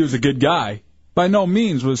saying he was a good guy. By no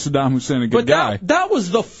means was Saddam Hussein a good guy. That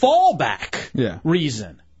was the fallback Yeah.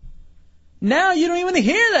 reason. Now you don't even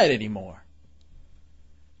hear that anymore.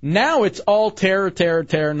 Now it's all terror,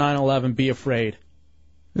 9/11, be afraid.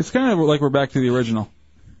 It's kind of like we're back to the original.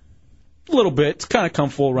 A little bit. It's kind of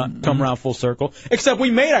come around full circle. Except we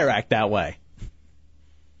made Iraq that way.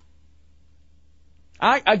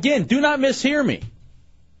 Again, do not mishear me.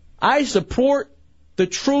 I support the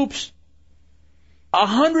troops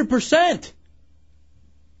 100%.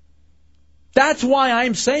 That's why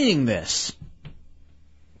I'm saying this.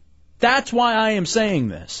 That's why I am saying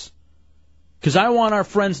this. Because I want our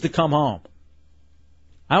friends to come home.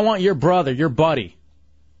 I want your brother, your buddy,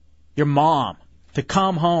 your mom to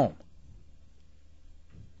come home.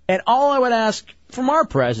 And all I would ask from our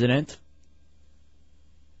president,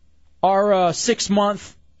 our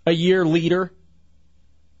 6-month, a year leader,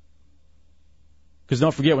 because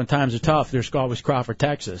don't forget when times are tough, there's always Crawford,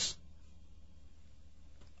 Texas.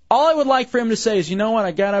 All I would like for him to say is, you know what,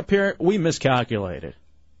 I got up here, we miscalculated.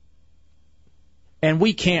 And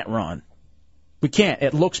we can't run. We can't.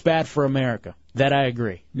 It looks bad for America. That I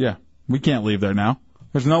agree. Yeah, we can't leave there now.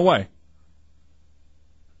 There's no way.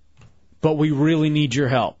 But we really need your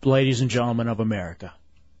help, ladies and gentlemen of America.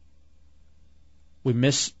 We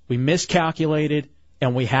miscalculated,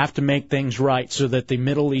 and we have to make things right so that the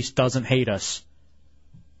Middle East doesn't hate us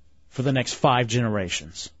for the next 5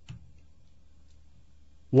 generations.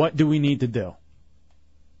 What do we need to do?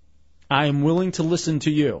 I am willing to listen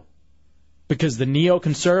to you, because the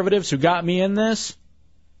neoconservatives who got me in this,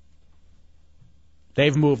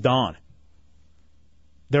 they've moved on.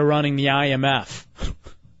 They're running the IMF.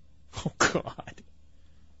 Oh, God.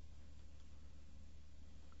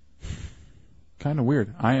 Kind of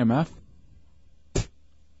weird. IMF?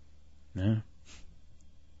 Yeah.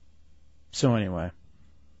 So anyway,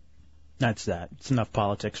 that's that. It's enough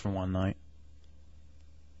politics for one night.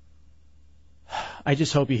 I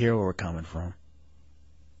just hope you hear where we're coming from.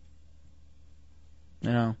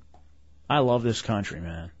 You know, I love this country,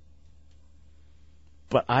 man.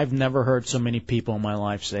 But I've never heard so many people in my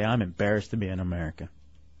life say, I'm embarrassed to be an American.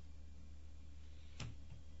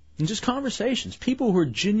 And just conversations. People who are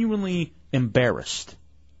genuinely embarrassed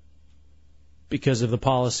because of the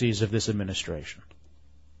policies of this administration.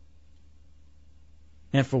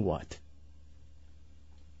 And for what?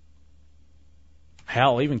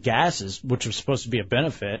 Hell, even gases, which was supposed to be a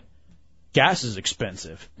benefit, gas is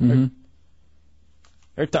expensive. Mm-hmm.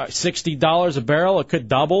 They're talking $60 a barrel. It could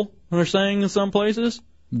double, they're saying in some places.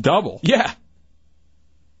 Double? Yeah.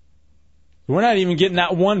 We're not even getting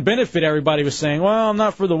that one benefit everybody was saying. Well, I'm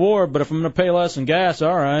not for the war, but if I'm going to pay less in gas,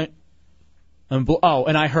 all right.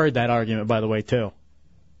 And I heard that argument, by the way, too.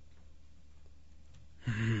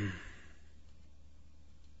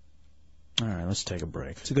 All right, let's take a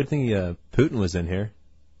break. It's a good thing Putin was in here.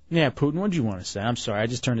 Yeah, Putin, what did you want to say? I'm sorry, I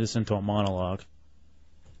just turned this into a monologue.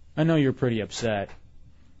 I know you're pretty upset.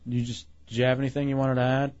 Did you have anything you wanted to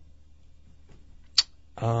add?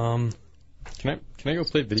 Can I go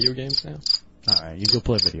play video games now? All right, you go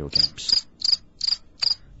play video games.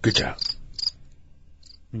 Good job.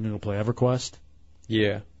 You gonna go play EverQuest?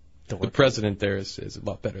 Yeah. The president there is a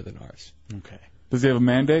lot better than ours. Okay. Does he have a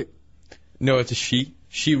mandate? No, it's a she.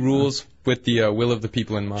 She rules with the will of the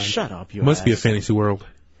people in mind. Shut up, you Must be a ass. fantasy world.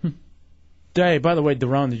 Hey, by the way,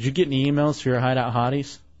 Daron, did you get any emails for your Hideout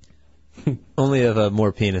hotties? Only of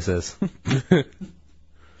more penises.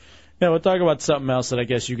 Yeah, we'll talk about something else that I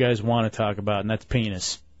guess you guys want to talk about, and that's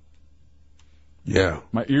penis. Yeah.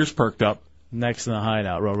 My ears perked up. Next in the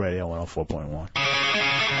Hideout, Row Radio 104.1.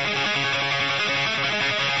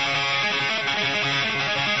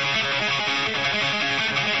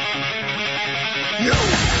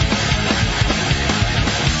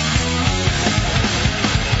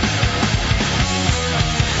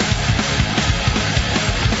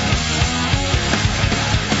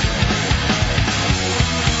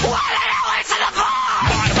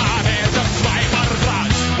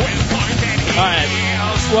 When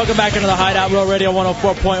Welcome back into the Hideout, Real Radio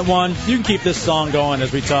 104.1. You can keep this song going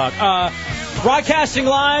as we talk. Broadcasting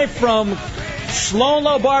live from Slow and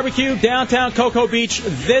Low Barbecue, downtown Cocoa Beach,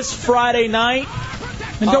 this Friday night.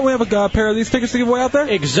 And don't we have a pair of these tickets to give away out there?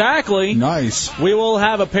 Exactly. Nice. We will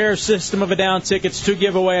have a pair of System of a Down tickets to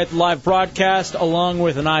give away at the live broadcast, along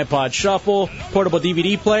with an iPod Shuffle, portable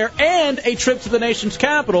DVD player, and a trip to the nation's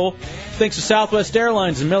capital, thanks to Southwest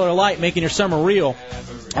Airlines and Miller Lite, making your summer real.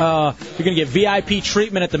 You're going to get VIP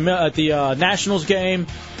treatment at the Nationals game,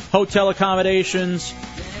 hotel accommodations,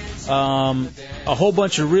 a whole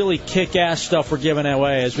bunch of really kick-ass stuff we're giving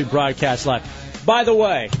away as we broadcast live. By the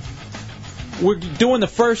way, we're doing the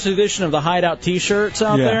first edition of the Hideout T-shirts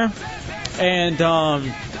out there, and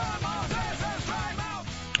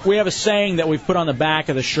we have a saying that we've put on the back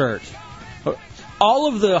of the shirt. All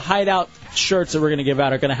of the Hideout shirts that we're going to give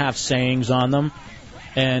out are going to have sayings on them,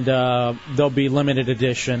 and they'll be limited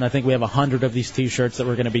edition. I think we have 100 of these T-shirts that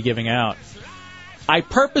we're going to be giving out. I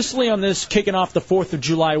purposely, on this kicking off the 4th of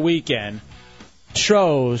July weekend,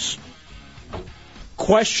 chose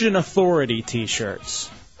Question Authority T-shirts.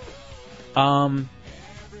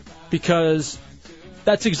 Because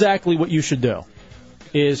that's exactly what you should do,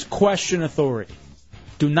 is question authority.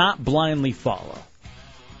 Do not blindly follow.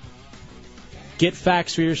 Get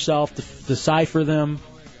facts for yourself, decipher them,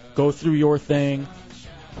 go through your thing.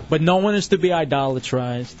 But no one is to be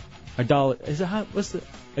idolatrized. Idolatrized?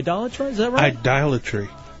 Is that right? Idolatry.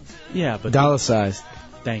 Yeah, but... Idolicized.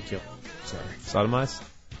 Thank you. Sorry. Sodomized?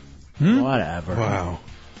 Whatever. Wow.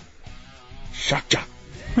 Shaka.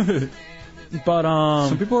 But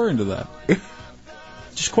some people are into that.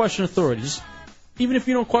 Just question authority. Even if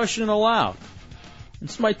you don't question it aloud, and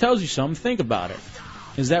somebody tells you something, think about it.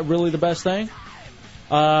 Is that really the best thing?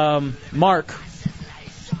 Mark,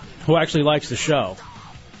 who actually likes the show,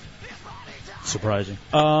 surprising,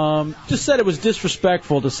 just said it was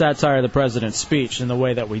disrespectful to satire the president's speech in the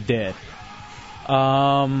way that we did.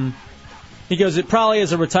 He goes, it probably,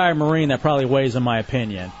 as a retired Marine, that probably weighs in my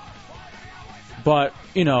opinion. But,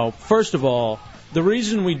 first of all, the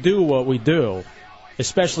reason we do what we do,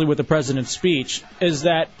 especially with the president's speech, is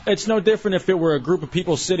that it's no different if it were a group of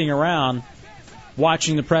people sitting around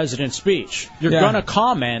watching the president's speech. You're going to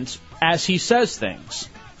comment as he says things.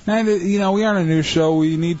 And, we aren't a news show.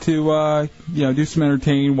 We need to, do some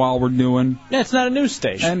entertaining while we're doing. Yeah, it's not a news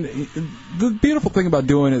station. And the beautiful thing about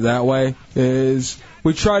doing it that way is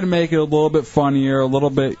we try to make it a little bit funnier, a little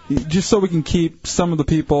bit, just so we can keep some of the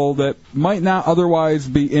people that might not otherwise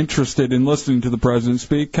be interested in listening to the president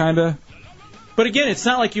speak, kind of. But again, it's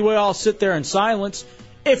not like you would all sit there in silence.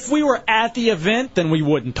 If we were at the event, then we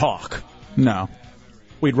wouldn't talk. No.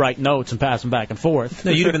 We'd write notes and pass them back and forth.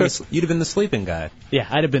 No, you'd have been the sleeping guy. Yeah,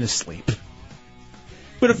 I'd have been asleep.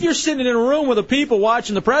 But if you're sitting in a room with the people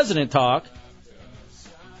watching the president talk,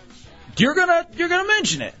 you're gonna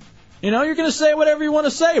mention it. You're gonna say whatever you want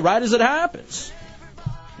to say right as it happens.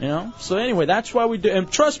 So anyway, that's why we do.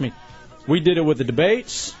 And trust me, we did it with the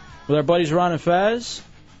debates with our buddies Ron and Fez.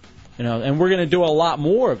 And we're gonna do a lot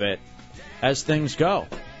more of it as things go.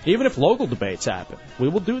 Even if local debates happen, we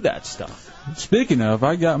will do that stuff. Speaking of,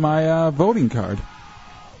 I got my voting card.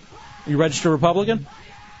 You registered Republican?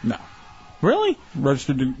 No. Really?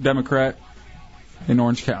 Registered Democrat in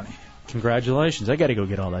Orange County. Congratulations. I got to go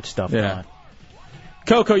get all that stuff done.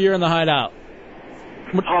 Coco, you're in the Hideout.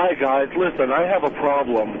 Hi, guys. Listen, I have a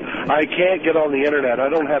problem. I can't get on the Internet. I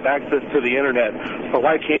don't have access to the Internet, so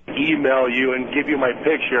I can't email you and give you my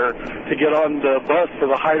picture to get on the bus for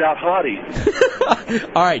the Hideout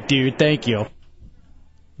Hotties. All right, dude. Thank you.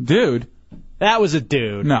 Dude? That was a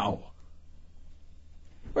dude. No.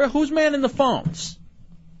 Who's manning the phones?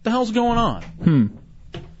 What the hell's going on?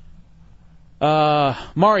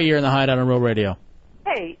 Mari, you're in the Hideout on Real Radio.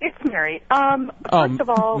 Hey, it's Mary. First of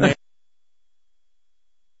all...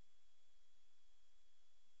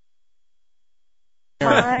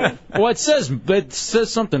 Well, it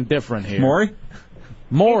says something different here.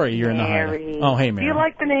 Maury, you're in the Hideout. Oh, hey, Mary. Do you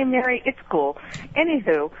like the name Mary? It's cool.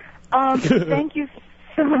 Anywho, thank you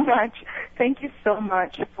so much. Thank you so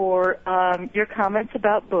much for your comments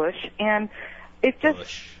about Bush. And it's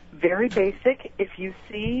just very basic. If you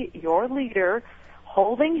see your leader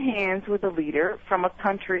holding hands with a leader from a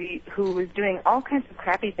country who is doing all kinds of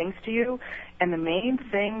crappy things to you, and the main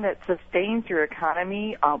thing that sustains your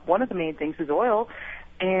economy, one of the main things is oil,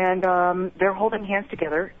 and they're holding hands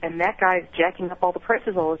together, and that guy's jacking up all the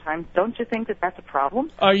prices all the time. Don't you think that that's a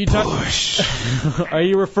problem? Are you Are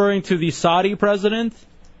you referring to the Saudi president?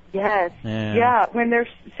 Yes. Yeah. When they're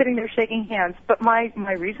sitting there shaking hands. But my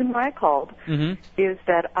reason why I called is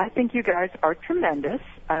that I think you guys are tremendous.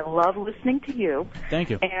 I love listening to you. Thank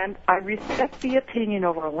you. And I respect the opinion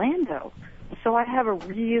of Orlando. So I have a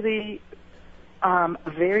really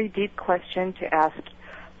very deep question to ask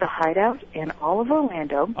the Hideout and all of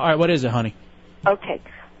Orlando. All right, what is it, honey? Okay.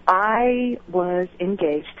 I was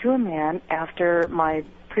engaged to a man after my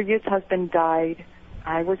previous husband died.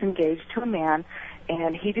 I was engaged to a man,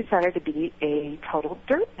 and he decided to be a total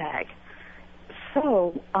dirtbag.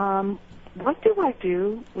 So, what do I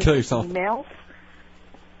do with Kill yourself. the emails?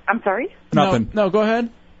 I'm sorry? Nothing. No, go ahead.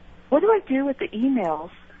 What do I do with the emails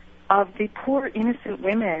of the poor innocent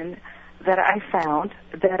women that I found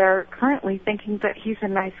that are currently thinking that he's a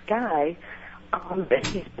nice guy, that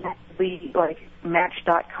he's actually like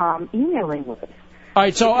Match.com emailing with? All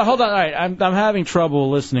right, so hold on. All right, I'm having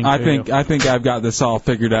trouble listening. I to think you. I've got this all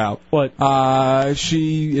figured out. What?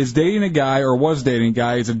 She is dating a guy, or was dating a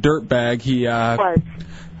guy. He's a dirtbag.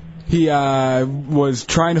 He was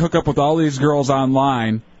trying to hook up with all these girls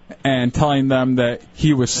online and telling them that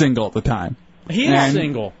he was single at the time. He is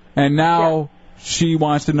single. And now she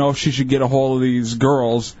wants to know if she should get a hold of these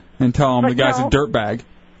girls and tell them the guy's a dirtbag.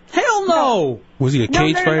 Hell no! Was he a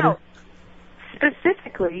cage fighter? No.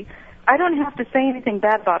 Specifically, I don't have to say anything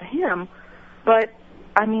bad about him, but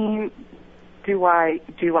I mean, do I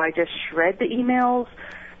just shred the emails?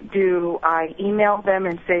 Do I email them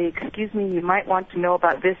and say, "Excuse me, you might want to know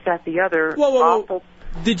about this, that, the other"? Whoa.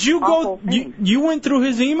 Did you go? You went through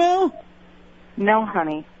his email? No,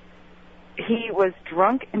 honey. He was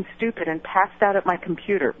drunk and stupid and passed out at my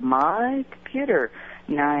computer. My computer.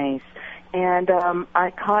 Nice. And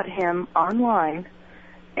I caught him online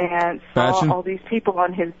and saw all these people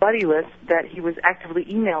on his buddy list that he was actively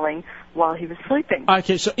emailing while he was sleeping.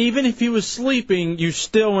 Okay, so even if he was sleeping, you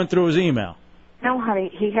still went through his email? No, honey,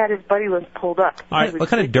 he had his buddy list pulled up. All right, what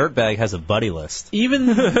kind of dirtbag has a buddy list? Even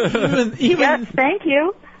Yes, thank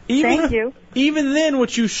you. Thank you. Even then,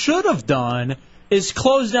 what you should have done is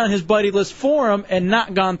closed down his buddy list for him and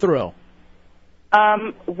not gone through.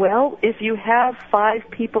 Well, if you have 5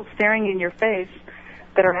 people staring in your face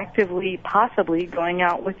that are actively, possibly going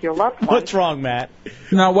out with your loved one. What's wrong, Matt?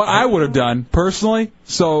 Now, what I would have done personally,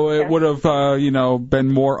 so it would have,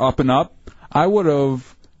 been more up and up. I would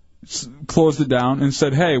have closed it down and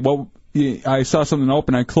said, "Hey, well, I saw something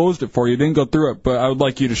open. I closed it for you. Didn't go through it, but I would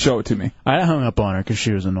like you to show it to me." I hung up on her because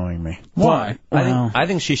she was annoying me. Why? I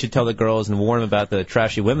think she should tell the girls and warn them about the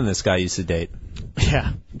trashy women this guy used to date.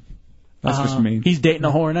 Yeah. That's just mean. He's dating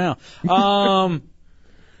a whore now.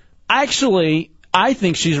 Actually, I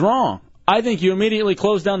think she's wrong. I think you immediately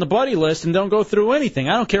close down the buddy list and don't go through anything.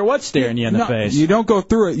 I don't care what's staring you in the face. You don't go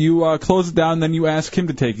through it. You close it down, and then you ask him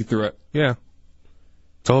to take you through it. Yeah.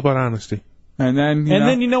 It's all about honesty. And then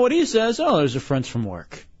then you know what he says? Oh, those are friends from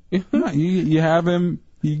work. you have him.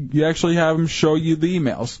 You actually have him show you the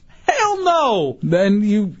emails. Hell no.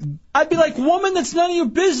 Then I'd be like, woman, that's none of your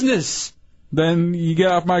business. Then you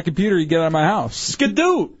get off my computer. You get out of my house.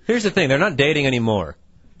 Skadoot. Here's the thing: they're not dating anymore.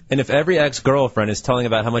 And if every ex-girlfriend is telling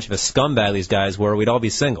about how much of a scumbag these guys were, we'd all be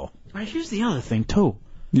single. Right, here's the other thing too.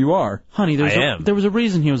 You are, honey. I am. There was a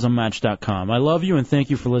reason he was on Match.com. I love you and thank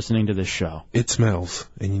you for listening to this show. It smells,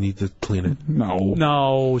 and you need to clean it.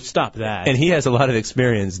 No, stop that. And he has a lot of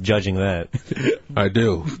experience judging that. I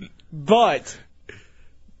do. But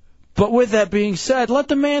with that being said, let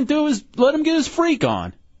the man let him get his freak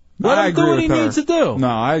on. Let him do what he needs to do. No,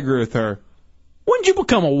 I agree with her. When did you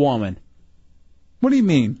become a woman? What do you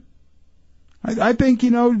mean? I think,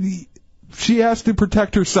 she has to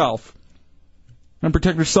protect herself. And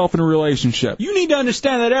protect herself in a relationship. You need to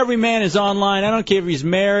understand that every man is online. I don't care if he's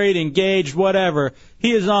married, engaged, whatever.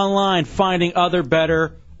 He is online finding other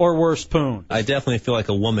better or worse poon. I definitely feel like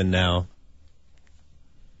a woman now.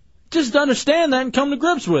 Just understand that and come to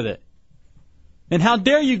grips with it. And how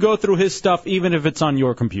dare you go through his stuff even if it's on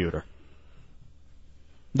your computer?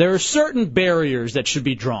 There are certain barriers that should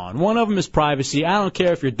be drawn. One of them is privacy. I don't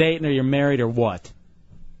care if you're dating or you're married or what.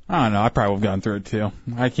 I don't know. I probably would have gone through it too.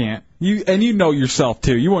 I can't. You know yourself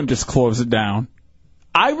too. You wouldn't just close it down.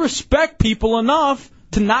 I respect people enough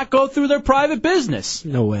to not go through their private business.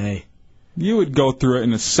 No way. You would go through it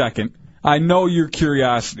in a second. I know your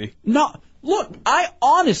curiosity. No, look, I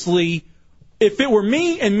honestly, if it were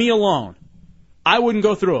me and me alone, I wouldn't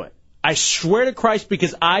go through it. I swear to Christ,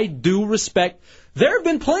 because I do respect. There have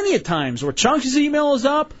been plenty of times where Chunks' email is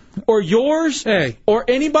up, or yours, or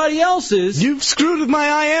anybody else's. You've screwed with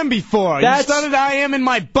my IM before. You started IMing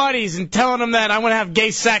my buddies and telling them that I want to have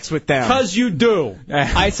gay sex with them. Because you do.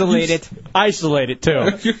 Isolate it. Isolate it,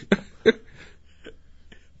 too.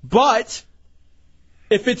 But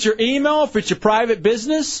If it's your email, if it's your private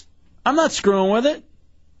business, I'm not screwing with it.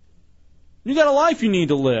 You got a life you need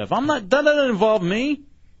to live. That doesn't involve me.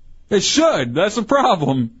 It should. That's the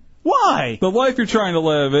problem. Why? The life you're trying to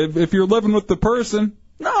live. If you're living with the person.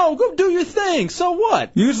 No, go do your thing. So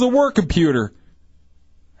what? Use the work computer.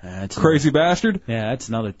 That's Crazy bastard. Yeah, that's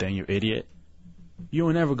another thing, you idiot. You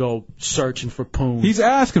will never go searching for poon. He's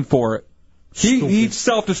asking for it. He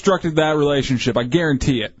self-destructed that relationship. I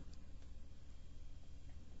guarantee it.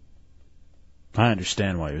 I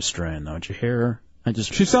understand why you're straying, though. Did you hear her?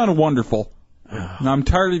 She sounded wonderful. And I'm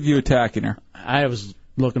tired of you attacking her. I was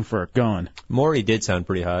looking for a gun. Maury did sound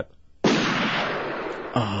pretty hot.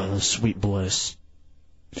 Oh, the sweet bliss.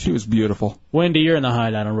 She was beautiful. Wendy, you're in the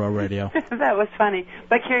Hideout on Raw Radio. That was funny.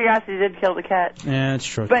 But curiosity did kill the cat. Yeah, it's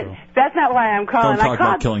true. But that's not why I'm calling. Don't talk I called.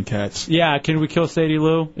 about killing cats. Yeah, can we kill Sadie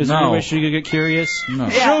Lou? Is there No. any way she could get curious? No.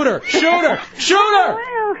 Shoot her! Shoot her! Shoot her!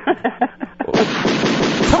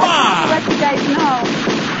 Come on! Let you guys know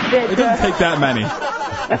that. It doesn't take that many.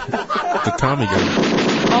 The Tommy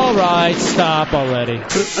gun. All right, stop already.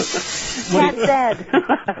 Cat's dead.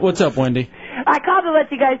 What's up, Wendy? I called to let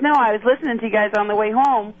you guys know I was listening to you guys on the way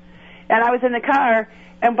home, and I was in the car,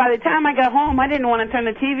 and by the time I got home, I didn't want to turn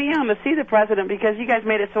the TV on to see the president because you guys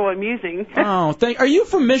made it so amusing. Oh, are you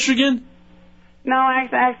from Michigan? No,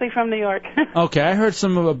 actually from New York. Okay, I heard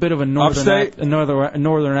a bit of a northern Upstate?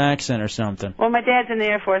 northern accent or something. Well, my dad's in the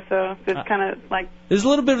Air Force, so it's kind of like... There's a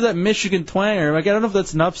little bit of that Michigan twang. I don't know if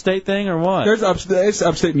that's an upstate thing or what.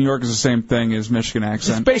 Upstate New York is the same thing as Michigan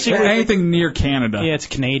accent. It's basically anything near Canada. Yeah, it's a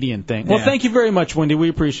Canadian thing. Well, Yeah. thank you very much, Wendy. We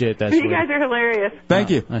appreciate that. You guys are hilarious. Thank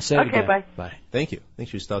you. I said it Okay, again. bye. Bye. Thank you. I think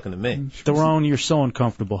she was talking to me. Tyrone, you're so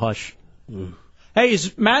uncomfortable. Hush. Hey,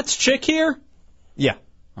 is Matt's chick here? Yeah.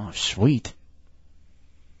 Oh, sweet.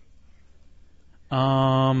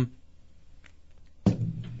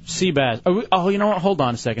 Seabass. Oh, you know what? Hold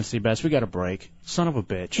on a second, Seabass. We got a break. Son of a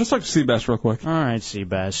bitch. Let's talk to Seabass real quick. All right,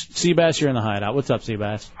 Seabass. Seabass, you're in the Hideout. What's up,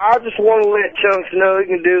 Seabass? I just want to let Chunks know he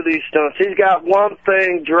can do these stunts. He's got one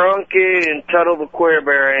thing Drunky and Tuttle the Queer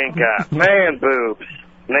Bear ain't got. Man boobs.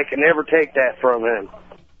 And they can never take that from him.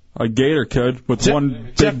 A gator could with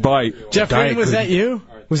one big bite. Jeff Freena, was that you?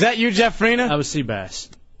 Was that you, Jeff Freena? I was Seabass.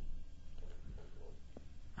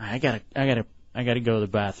 I gotta go to the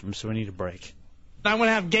bathroom, so we need a break. I want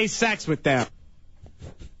to have gay sex with them.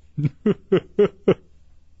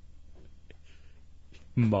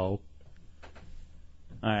 Mo. All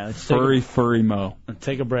right, let's take Furry Mo. Let's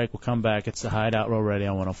take a break. We'll come back. It's the Hideout Row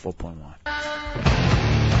Radio on 104.1.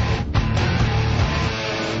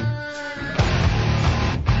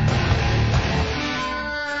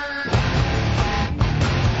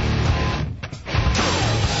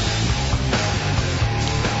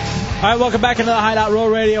 All right, welcome back into the Hideout Row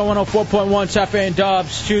Radio 104.1. Chafe and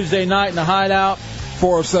Dubs, Tuesday night in the Hideout.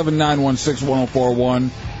 407-916-1041,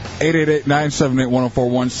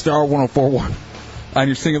 888-978-1041, star 1041 on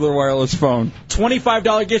your singular wireless phone.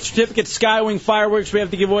 $25 gift certificate, Skywing Fireworks we have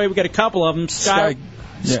to give away. We got a couple of them. Sky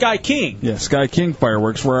King. Yeah, Sky King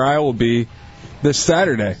Fireworks, where I will be this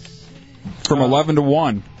Saturday from 11 to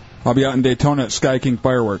 1. I'll be out in Daytona at Sky King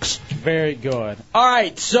Fireworks. Very good. All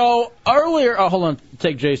right, so earlier... Oh, hold on.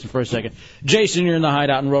 Take Jason for a second. Jason, you're in the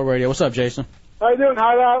Hideout in Row Radio. What's up, Jason? How you doing,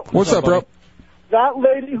 Hideout? What's up, bro? That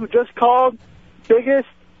lady who just called, biggest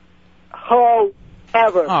hoe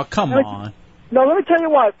ever. Oh, come on. No, let me tell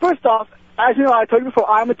you why. First off, as you know, I told you before,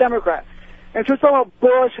 I'm a Democrat. And she was talking about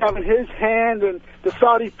Bush having his hand in the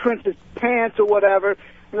Saudi prince's pants or whatever.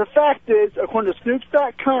 And the fact is, according to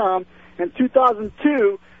Snoops.com, in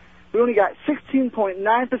 2002, we only got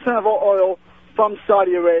 16.9% of our oil from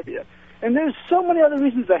Saudi Arabia. And there's so many other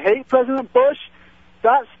reasons to hate President Bush.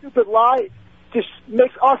 That stupid lie just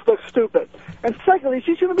makes us look stupid. And secondly,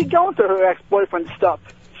 she shouldn't be going through her ex-boyfriend stuff.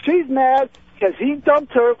 She's mad because he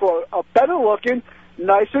dumped her for a better-looking,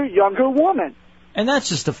 nicer, younger woman. And that's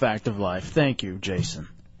just a fact of life. Thank you, Jason.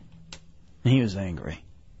 He was angry.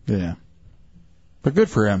 Yeah. But good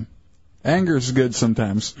for him. Anger is good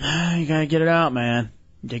sometimes. You gotta get it out, man.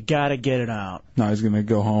 You gotta get it out. Now he's going to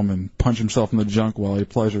go home and punch himself in the junk while he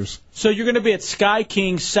pleasures. So you're going to be at Sky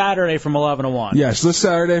King Saturday from 11 to 1. Yes, this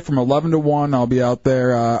Saturday from 11 to 1, I'll be out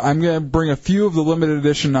there. I'm going to bring a few of the limited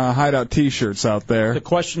edition Hideout T-shirts out there. The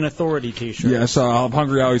Question Authority T-shirt. Yes, I'll have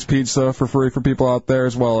Hungry Alley's Pizza for free for people out there,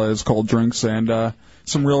 as well as cold drinks and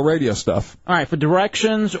some real radio stuff. All right, for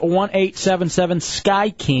directions,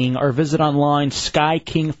 1-877-SKY King, or visit online,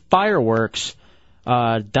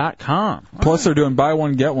 skykingfireworks.com. Plus, they're doing buy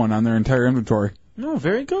one, get one on their entire inventory. Oh,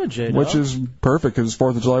 very good, J-Dog. Which is perfect because it's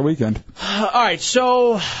 4th of July weekend. All right,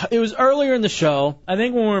 so it was earlier in the show, I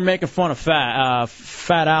think when we were making fun of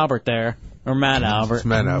Fat Albert there, Or Matt Albert. It's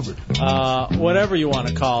Matt Albert. Whatever you want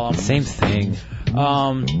to call him. Same thing.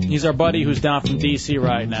 He's our buddy who's down from D.C.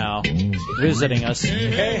 right now, visiting us.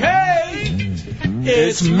 Hey!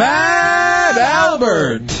 It's Matt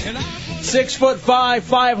Albert! 6'5",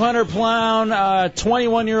 500-pound,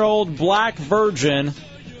 21-year-old black virgin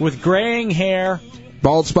with graying hair.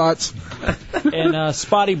 Bald spots. And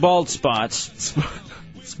spotty bald spots.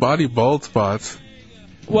 Spotty bald spots.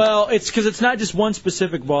 Well, it's because it's not just one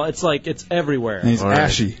specific bald. It's like it's everywhere. And he's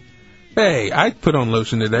ashy. Hey, I put on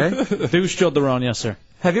lotion today. Douche Childerone, yes, sir.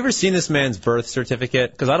 Have you ever seen this man's birth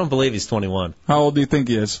certificate? Because I don't believe he's 21. How old do you think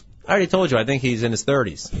he is? I already told you. I think he's in his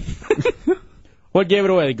 30s. What gave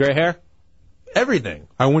it away? The gray hair? Everything.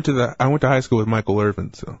 I went to high school with Michael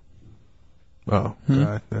Irvin, so. Oh,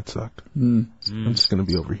 God, that sucked. I'm just gonna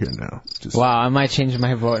be over here now. Wow, I might change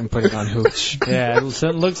my vote and put it on Hooch. Yeah, it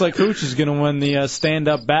looks like Hooch is gonna win the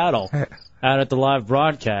stand-up battle out at the live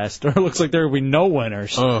broadcast. Or it looks like there will be no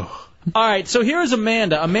winners. Oh. All right, so here's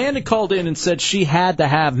Amanda. Amanda called in and said she had to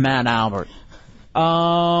have Matt Albert.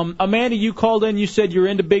 Amanda, you called in. You said you're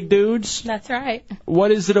into big dudes. That's right.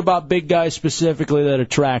 What is it about big guys specifically that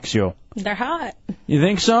attracts you? They're hot. You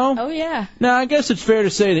think so? Oh, yeah. Now, I guess it's fair to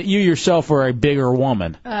say that you yourself are a bigger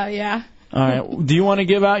woman. Yeah. All right. Do you want to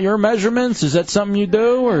give out your measurements? Is that something you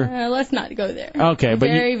do, or? Let's not go there. Okay, but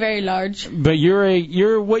very, very large. But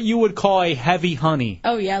you're what you would call a heavy honey.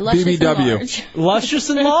 Oh, yeah, luscious and large. Luscious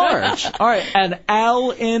and large. All right, an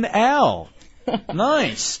L in L.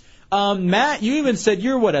 Nice. Matt, you even said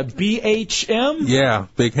you're what, a BHM? Yeah,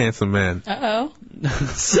 big handsome man. Uh-oh. I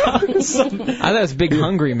thought it was big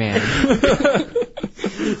hungry man.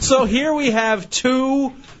 So here we have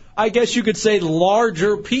two, I guess you could say,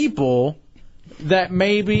 larger people that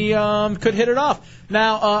maybe could hit it off.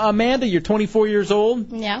 Now, Amanda, you're 24 years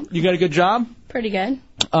old. Yeah. You got a good job? Pretty good.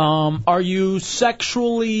 Are you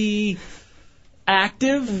sexually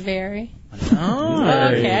active? Very. Oh.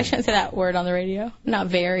 Okay, I shouldn't say that word on the radio. Not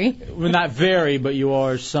very. Well, not very, but you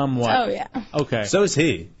are somewhat. Oh, yeah. Okay. So is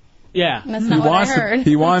he. Yeah. That's not what I heard.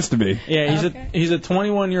 He wants to be. Yeah, he's a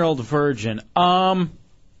 21-year-old virgin. Do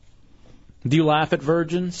you laugh at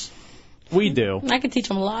virgins? We do. I could teach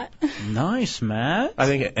them a lot. Nice, Matt. I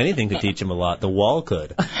think anything could teach him a lot. The wall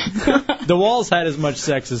could. The wall's had as much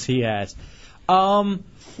sex as he has.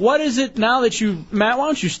 What is it now that Matt, why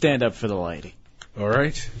don't you stand up for the lady? All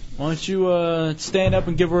right. Why don't you stand up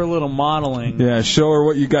and give her a little modeling? Yeah, show her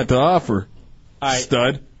what you got to offer,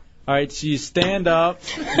 stud. All right, so you stand up.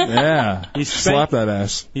 Yeah, slap that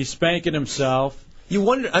ass. He's spanking himself. You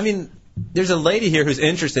wonder, I mean, there's a lady here who's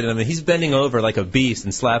interested in him, and he's bending over like a beast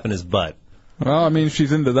and slapping his butt. Well, I mean, if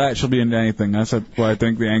she's into that, she'll be into anything. That's what I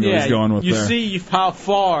think the angle is going with you there. see how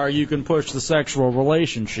far you can push the sexual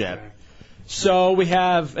relationship. So we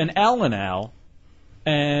have an L and L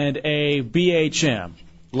and a BHM,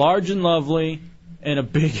 large and lovely, and a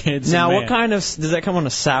big handsome Now, man. what kind of does that come on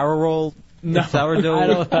a sour roll? No,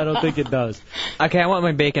 sourdough? I don't think it does. Okay, I want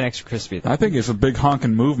my bacon extra crispy. I think it's a big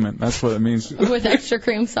honking movement. That's what it means. With extra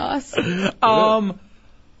cream sauce. All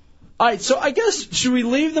right, so I guess, should we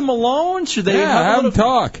leave them alone? Should they have them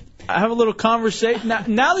talk? Have a little conversation.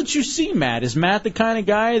 Now that you see Matt, is Matt the kind of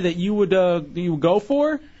guy that you would go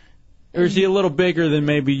for? Or is he a little bigger than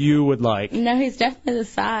maybe you would like? No, he's definitely the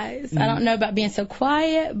size. I don't know about being so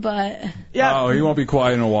quiet, but... Yeah. Oh, he won't be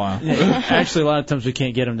quiet in a while. Actually, a lot of times we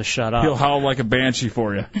can't get him to shut up. He'll howl like a banshee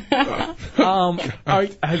for you.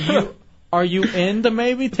 Are you into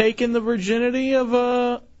maybe taking the virginity of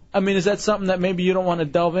a... I mean, is that something that maybe you don't want to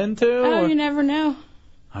delve into? Oh, you never know.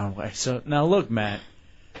 All right, so now look, Matt.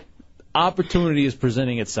 Opportunity is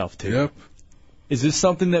presenting itself to you. Yep. Is this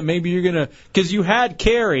something that maybe you're going to... Because you had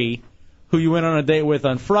Carrie, who you went on a date with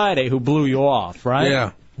on Friday, who blew you off, right?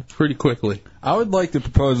 Yeah, pretty quickly. I would like to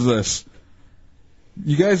propose this.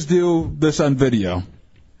 You guys do this on video.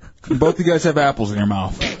 Both of you guys have apples in your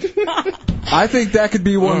mouth. I think that could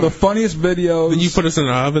be one of the funniest videos. Then you put us in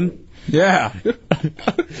an oven? Yeah.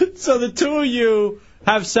 So the two of you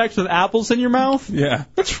have sex with apples in your mouth? Yeah.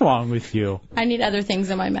 What's wrong with you? I need other things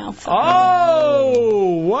in my mouth.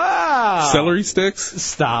 Oh, wow. Celery sticks?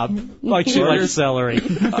 Stop. Like she likes celery.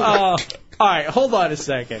 All right, hold on a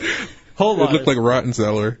second. Hold on. It looked like rotten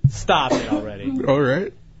celery. Stop it already. All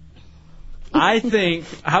right. I think,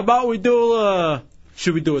 how about we do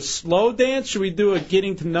should we do a slow dance? Should we do a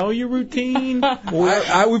getting to know you routine?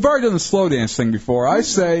 Well, we've already done the slow dance thing before. I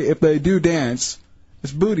say if they do dance,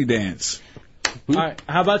 it's booty dance. All right,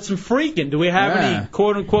 how about some freaking? Do we have any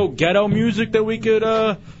quote-unquote ghetto music that we could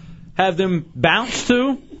have them bounce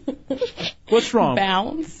to? What's wrong?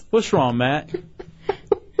 Bounce? What's wrong, Matt?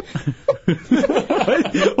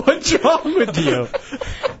 What's wrong with you?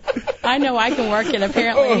 I know I can work it.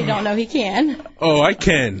 Apparently, you don't know he can. Oh, I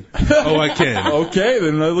can. Okay,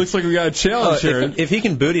 then it looks like we got a challenge here. If he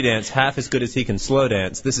can booty dance half as good as he can slow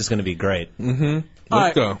dance, this is going to be great. Mm-hmm.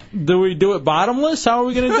 Let's go. Do we do it bottomless? How are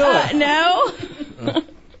we going to do it? No.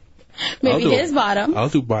 Maybe his bottom. I'll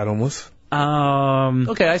do bottomless.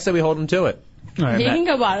 Okay, I said we hold him to it. All right, He Matt. can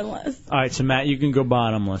go bottomless. All right, so Matt, you can go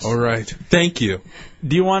bottomless. All right. Thank you.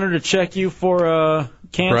 Do you want her to check you for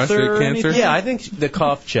cancer? Prostate or cancer? anything? Yeah, I think the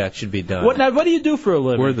cough check should be done. What do you do for a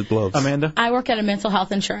living? Where are the gloves? Amanda? I work at a mental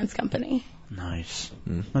health insurance company. Nice.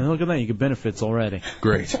 Well, look at that. You get benefits already.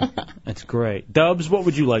 Great. That's great. Dubs, what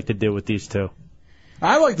would you like to do with these two?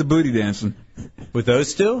 I like the booty dancing. With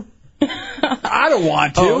those two? I don't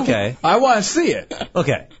want to. Oh, okay. I want to see it.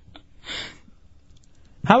 Okay.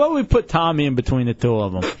 How about we put Tommy in between the two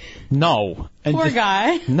of them? No. And Poor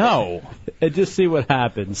guy. No. And just see what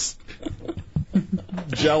happens.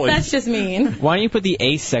 Jelly. That's just mean. Why don't you put the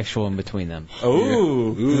asexual in between them?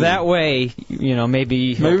 Ooh. That way, maybe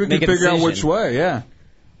we can make a figure out decision. which way, yeah.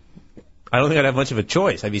 I don't think I'd have much of a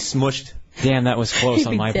choice. I'd be smushed. Damn, that was close He'd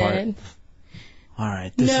on be my part. dead. All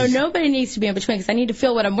right. Nobody needs to be in between because I need to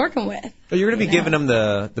feel what I'm working with. But you're going to be giving him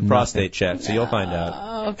the prostate check, so you'll find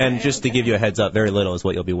out. Okay. And just to give you a heads up, very little is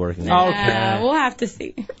what you'll be working with. Okay. We'll have to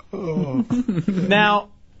see. Now,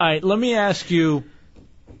 all right, let me ask you,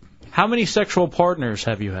 how many sexual partners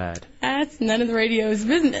have you had? That's none of the radio's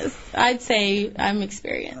business. I'd say I'm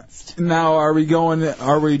experienced. Now, are we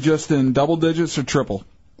just in double digits or triple?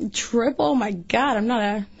 Triple? My God, I'm not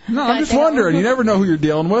a... No, I'm just wondering. You never know who you're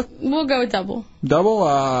dealing with. We'll go with double. Double,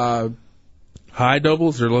 high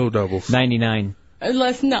doubles or low doubles? 99.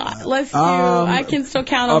 Let's not. Let's do... I can still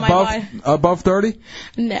count on my body. Above 30?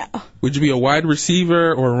 No. Would you be a wide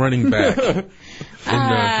receiver or a running back?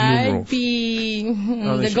 I'd be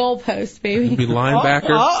the goalpost, baby. You'd be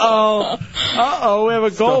linebacker? Uh-oh, we have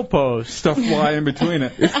a goalpost. Stuff fly in between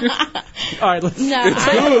it. All right, let's... No,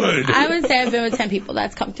 I would say I've been with 10 people.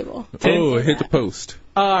 That's comfortable. Oh, hit the post.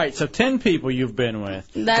 All right, so 10 people you've been with.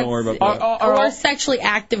 That's, Don't worry about that. or sexually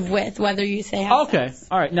active with, whether you say have Okay, sex.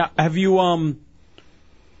 all right. Now, have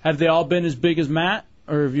they all been as big as Matt,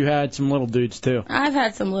 or have you had some little dudes too? I've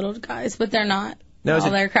had some little guys, but they're not Now, is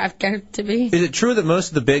all it- aircraft get to be. Is it true that most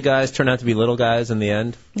of the big guys turn out to be little guys in the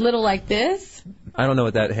end? Little like this? I don't know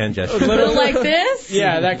what that hand gesture is. Little like this?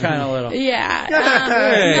 Yeah, that kind of little. Yeah.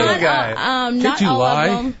 Hey, not, little guy. not you all lie?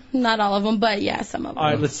 of them. Not all of them, but yeah, some of them. All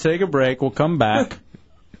right, let's take a break. We'll come back.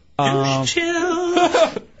 Why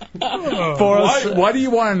do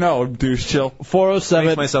you want to know, douche chill? 407.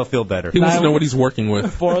 Makes myself feel better. He wants to know what he's working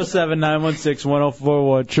with.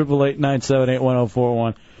 407-916-1041,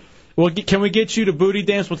 888-978-1041. Well, can we get you to booty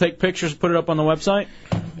dance? We'll take pictures, put it up on the website.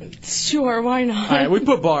 Sure, why not? All right, we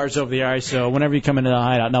put bars over the eyes, so whenever you come into the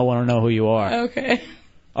hideout, no one will know who you are. Okay.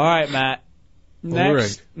 All right, Matt.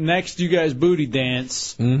 Next, you guys booty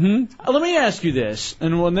dance. Mm-hmm. Let me ask you this,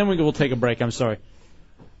 and then we'll take a break. I'm sorry.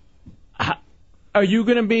 Are you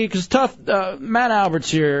going to be, because Matt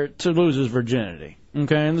Albert's here to lose his virginity,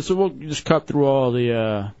 okay? And so we'll just cut through all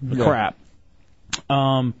the crap.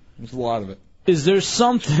 There's a lot of it. Is there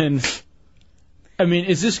something, I mean,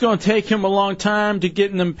 is this going to take him a long time to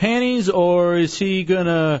get in them panties, or is he going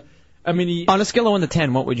to, On a scale of 1 to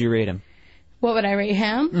 10, what would you rate him? What would I rate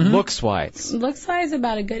him? Looks-wise. Looks-wise,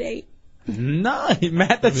 about a good 8. Nice,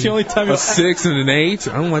 Matt. That's the only time. A 6 and an 8.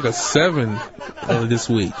 I'm like a 7 this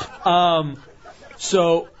week.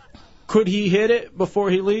 So, could he hit it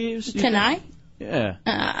before he leaves? Tonight? Yeah.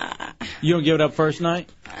 You don't give it up first night?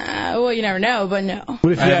 Well, you never know, but no.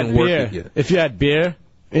 What if you had beer? If you had beer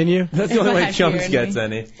in you? That's the only way Chunks gets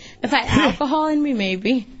any. If I had alcohol in me,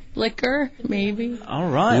 maybe. Liquor, maybe. All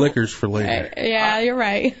right. Liquor's for later. Yeah, you're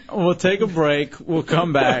right. We'll take a break. We'll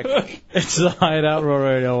come back. It's the Hideout Row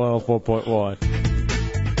Radio 104.1.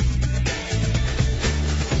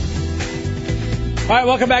 All right,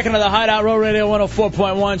 welcome back into the Hideout Row Radio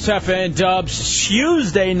 104.1, Seth and Dubs.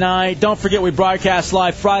 Tuesday night. Don't forget we broadcast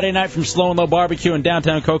live Friday night from Slow and Low Barbecue in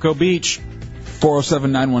downtown Cocoa Beach.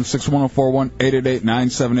 407-916-1041,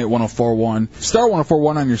 888-978-1041. Star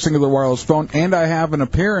 1041 on your singular wireless phone. And I have an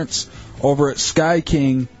appearance over at Sky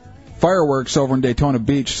King Fireworks over in Daytona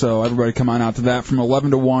Beach, so everybody come on out to that from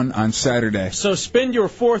 11 to 1 on Saturday. So spend your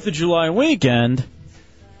 4th of July weekend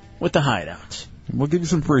with the Hideout. We'll give you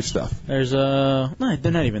some free stuff. There's no, not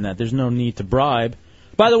even that. There's no need to bribe.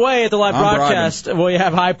 By the way, at the live broadcast, we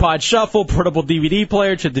have iPod Shuffle, portable DVD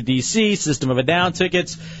player, to the DC, System of a Down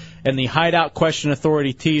tickets, and the Hideout Question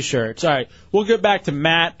Authority T-shirts. All right, we'll get back to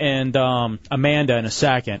Matt and Amanda in a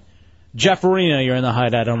second. Jeff Arena, you're in the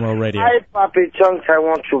Hideout on Real Radio. Hi, Papi Chunks. I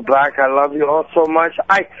want you back. I love you all so much.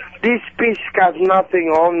 This bitch got nothing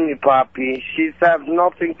on me, Papi. She's have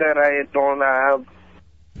nothing that I don't have.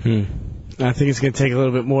 I think it's going to take a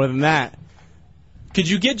little bit more than that. Could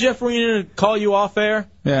you get Jeff Arena to call you off air?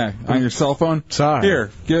 Yeah, on your cell phone. Sorry.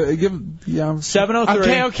 Here, give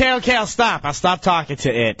 703. Okay, I'll stop. I'll stop talking to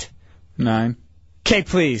it. 9. Okay,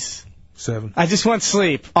 please. 7. I just want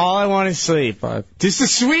sleep. All I want is sleep. 5. Just a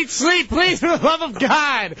sweet sleep, please, for the love of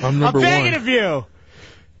God. I'm number begging 1. of you.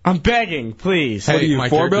 I'm begging, please. Hey, my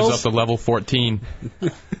character's up to level 14.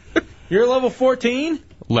 You're level 14?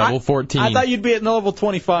 Level 14. I thought you'd be at level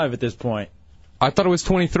 25 at this point. I thought it was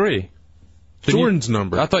 23. Jordan's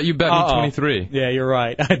number. I thought you bet me 23. Yeah, you're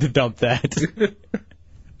right. I had to dump that.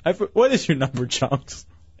 What is your number, Chunks?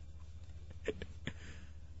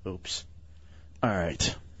 Oops. All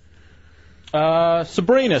right.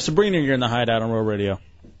 Sabrina, you're in the Hideout on Real Radio.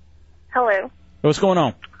 Hello. What's going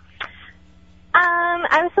on?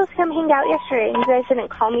 I was supposed to come hang out yesterday, and you guys didn't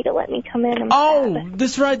call me to let me come in.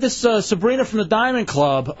 This right. This Sabrina from the Diamond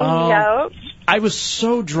Club. Yep. I was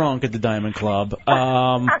so drunk at the Diamond Club.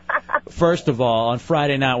 First of all, on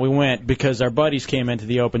Friday night we went because our buddies came into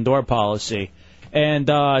the open door policy, and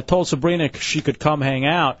I told Sabrina she could come hang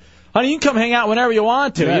out. Honey, you can come hang out whenever you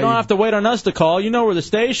want to. Yeah, you don't have to wait on us to call. You know where the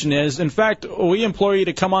station is. In fact, we implore you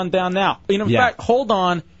to come on down now. In fact, hold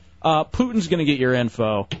on. Putin's going to get your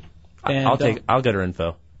info. And, I'll get her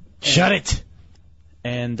info. Shut it.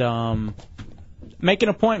 And make an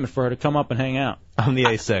appointment for her to come up and hang out. I'm the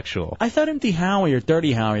asexual. I thought Empty Howie or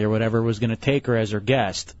Dirty Howie or whatever was going to take her as her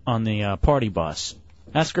guest on the party bus.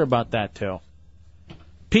 Ask her about that, too.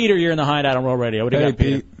 Peter, you're in the Hideout on Real Radio. What do you got,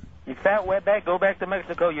 Peter? You fat wetback, go back to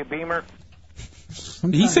Mexico, you beamer.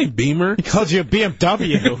 Did he say Beamer? He called you a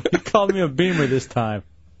BMW. He called me a Beamer this time.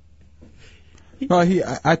 Well,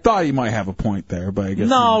 I thought he might have a point there, but I guess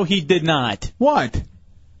No, he did not. What?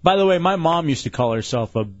 By the way, my mom used to call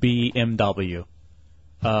herself a BMW.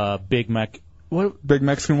 Big Mac. What? Big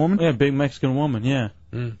Mexican woman? Yeah, big Mexican woman, yeah.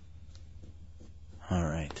 All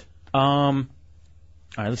right. All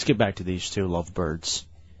right, let's get back to these two lovebirds.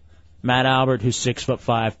 Matt Albert, who's 6'5",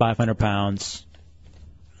 500 pounds,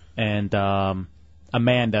 and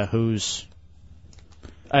Amanda, who's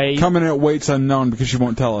coming at weights unknown because she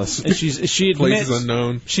won't tell us. And she admits Places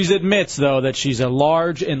unknown. She admits though that she's a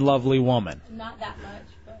large and lovely woman. Not that much,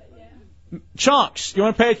 but yeah. Chunks, you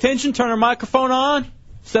want to pay attention? Turn her microphone on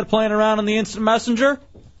instead of playing around on the instant messenger.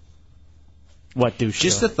 What douche?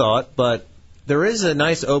 Just a thought, but there is a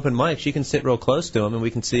nice open mic. She can sit real close to him, and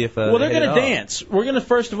we can see if. Well, they're going to dance. We're going to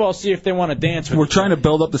first of all see if they want to dance. We're trying to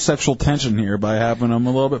build up the sexual tension here by having them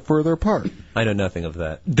a little bit further apart. I know nothing of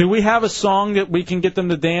that. Do we have a song that we can get them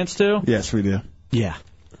to dance to? Yes, we do. Yeah.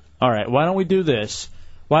 All right. Why don't we do this?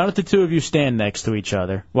 Why don't the two of you stand next to each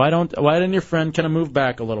other? Why didn't your friend kind of move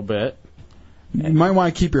back a little bit? You might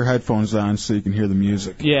want to keep your headphones on so you can hear the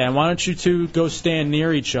music. Yeah. And why don't you two go stand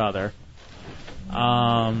near each other?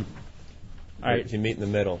 All right. If you meet in the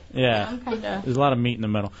middle. Yeah. There's a lot of meat in the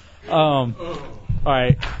middle. All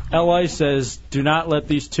right. L.I. says, do not let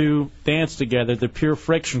these two dance together. The pure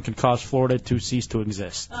friction can cause Florida to cease to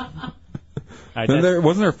exist. Right,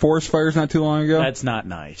 Wasn't there forest fires not too long ago? That's not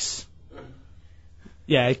nice.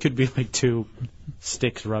 Yeah, it could be like two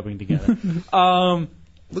sticks rubbing together.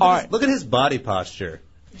 Look at his body posture.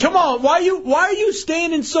 Come on, why are you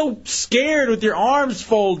standing so scared with your arms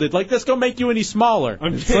folded? Like that's gonna make you any smaller.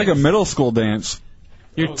 It's like a middle school dance.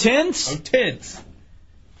 You're tense? I'm tense.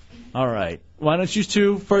 All right. Why don't you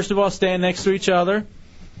two, first of all, stand next to each other?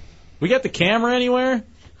 We got the camera anywhere?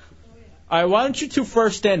 All right, why don't you two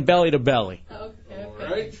first stand belly to belly? Okay. All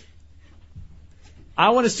right.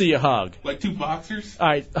 I want to see you hug. Like two boxers? All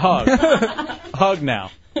right, hug. Hug now.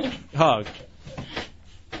 Hug.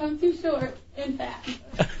 I'm too short and fat.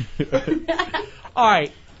 All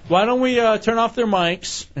right. Why don't we turn off their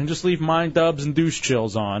mics and just leave Mind Dubs and Douche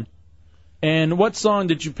Chills on? And what song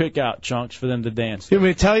did you pick out, Chunks, for them to dance to? You want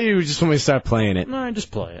me to tell you or just want me to start playing it? All right, just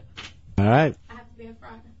play it. All right. I have to be in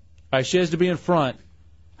front. All right, she has to be in front.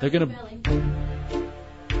 They're going to...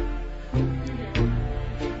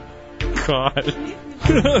 God.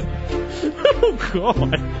 Oh,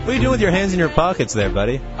 God. What are you doing with your hands in your pockets there,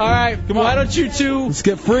 buddy? All right, come on. Why don't you two... Let's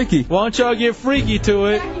get freaky. Why don't y'all get freaky to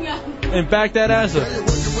it and back that ass up?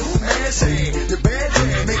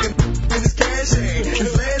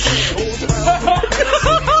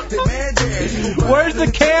 Where's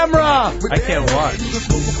the camera? I can't watch.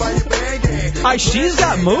 She's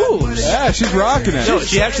got moves. Yeah, she's rocking it. No,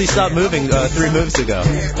 she actually stopped moving 3 moves ago.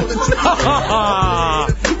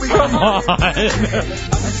 Come on.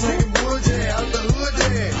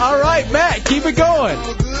 All right, Matt, keep it going.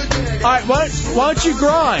 All right, why don't you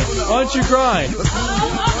grind? Why don't you grind?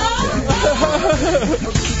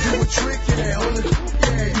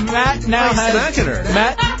 Matt now has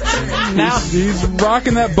Matt now he's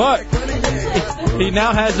rocking that butt. He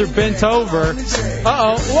now has her bent over.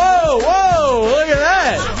 Whoa! Look at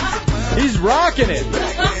that. He's rocking it.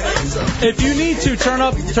 If you need to turn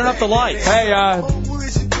up the lights. Hey,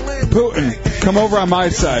 Putin, come over on my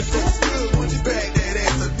side.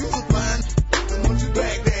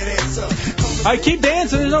 I keep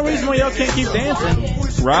dancing. There's no reason why y'all can't keep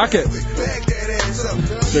dancing. Rock it.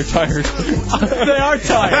 They're tired. They are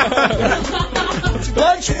tired.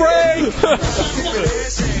 Lunch break.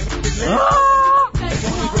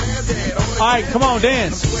 All right, come on,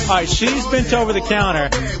 dance. All right, she's bent over the counter,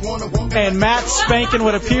 and Matt's spanking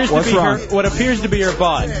what appears to be her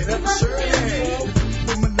butt.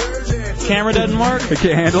 Camera doesn't work. I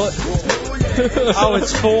can't handle it. Oh,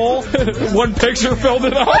 it's full. One picture filled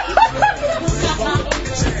it up.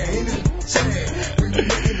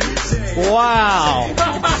 Wow.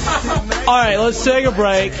 All right, let's take a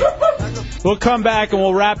break. We'll come back and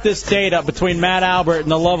we'll wrap this date up between Matt Albert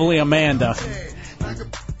and the lovely Amanda.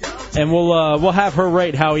 And we'll have her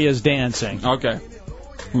rate how he is dancing. Okay.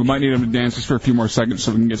 We might need him to dance just for a few more seconds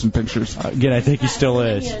so we can get some pictures. Again, I think he still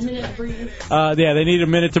is. Yeah, they need a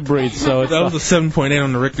minute to breathe. So that was a 7.8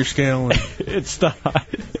 on the Richter scale. It's the high.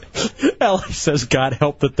 Ellie says, "God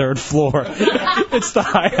help the third floor." It's the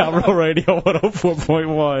Hideout Real Radio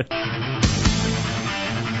 104.1.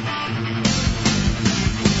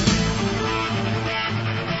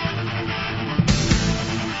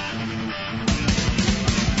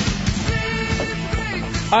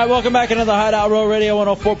 All right, welcome back into the Hideout Row Radio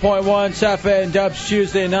 104.1, Safa and Dubs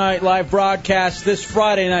Tuesday night live broadcast this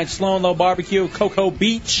Friday night, Slow and Low Barbecue, Cocoa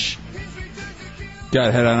Beach.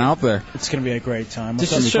 Gotta head on out there. It's gonna be a great time.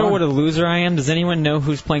 Just to show what a loser I am, does anyone know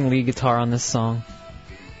who's playing lead guitar on this song?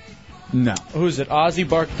 No. Who's it? Ozzy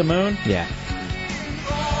Bark the Moon? Yeah.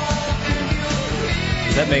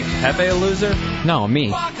 Does that make Pepe a loser? No,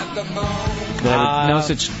 me. That no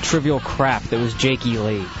such trivial crap. That was Jakey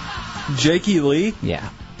Lee. Jakey Lee? Yeah.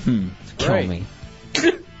 Great. Kill me.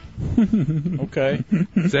 Okay.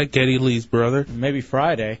 Is that Geddy Lee's brother? Maybe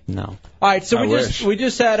Friday. No. All right, so we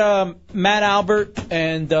just had Matt Albert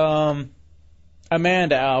and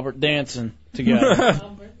Amanda Albert dancing together.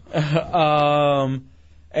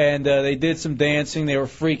 And they did some dancing. They were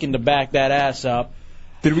freaking to back that ass up.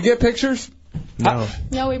 Did we get pictures? No.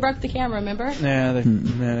 No, we broke the camera, remember? Yeah,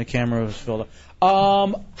 the camera was filled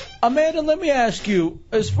up. Amanda, let me ask you,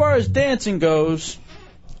 as far as dancing goes,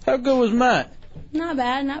 how good was Matt? Not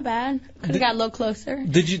bad, not bad. Could have got a little closer.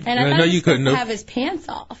 Did you? And I thought he was supposed to have his pants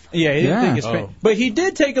off. Yeah, he didn't take his pants. But he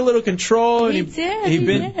did take a little control. He and did. He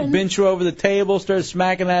bent you over the table, started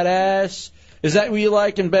smacking that ass. Is that what you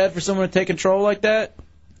like in bed, for someone to take control like that?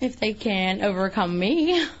 If they can overcome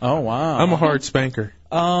me. Oh, wow. I'm a hard spanker.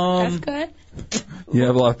 That's good. You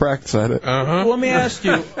have a lot of practice at it. Uh-huh. Let me ask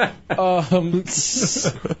you,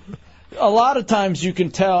 a lot of times you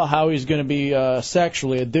can tell how he's going to be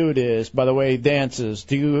sexually, a dude is, by the way he dances.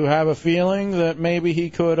 Do you have a feeling that maybe he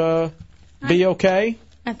could be okay?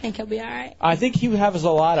 I think he'll be all right. I think he has a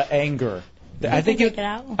lot of anger. I think it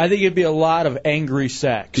out. I think it'd be a lot of angry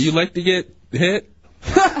sex. Do you like to get hit?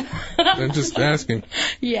 I'm just asking.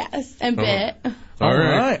 Yes, and bit. All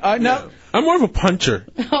right. I'm more of a puncher.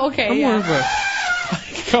 Okay,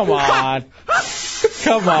 Come on.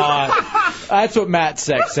 Come on. That's what Matt's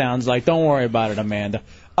sex sounds like. Don't worry about it, Amanda.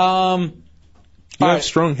 You have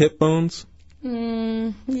strong hip bones,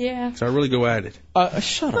 Yeah. so I really go at it.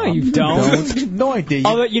 Shut No, up. you don't. No idea.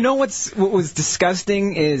 Although, you know what was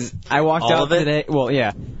disgusting is I walked out today. Well,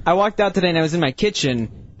 yeah. I walked out today and I was in my kitchen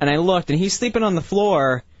and I looked and he's sleeping on the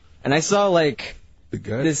floor and I saw like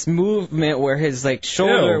this movement where his like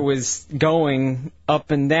shoulder was going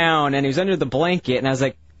up and down and he was under the blanket and I was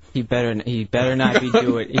like, he better not be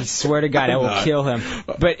doing it. He swear to God, I will kill him.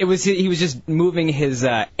 But he was just moving his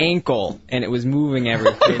ankle and it was moving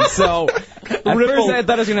everything. So at first I thought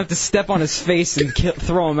I was gonna have to step on his face and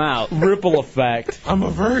throw him out. Ripple effect. I'm a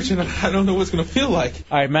virgin. I don't know what it's gonna feel like.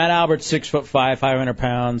 All right, Matt Albert, 6'5", 500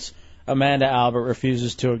 pounds. Amanda Albert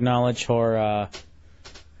refuses to acknowledge her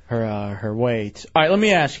weight. All right, let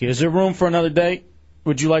me ask you: is there room for another date?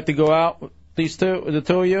 Would you like to go out with these two, the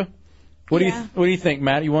two of you? What do you think,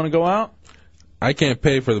 Matt? You want to go out? I can't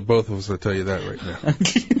pay for the both of us. I'll tell you that right now.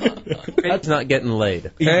 That's not getting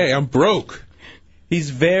laid. Hey, I'm broke. He's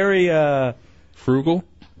very frugal,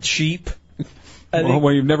 cheap. Well,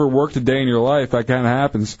 when you've never worked a day in your life, that kind of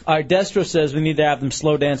happens. All right, Destro says we need to have them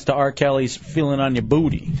slow dance to R. Kelly's "Feeling on Your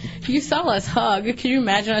Booty." You saw us hug. Can you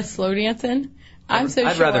imagine us slow dancing? I'm so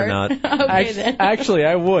I'd short. rather not. Okay, then. Actually,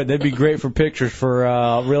 I would. That'd be great for pictures for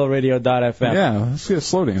RealRadio.fm. Yeah, let's get a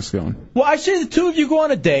slow dance going. Well, I say the two of you go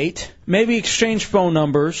on a date, maybe exchange phone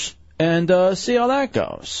numbers, and see how that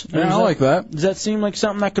goes. Yeah, I like that. Does that seem like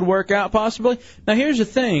something that could work out, possibly? Now, here's the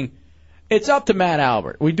thing. It's up to Matt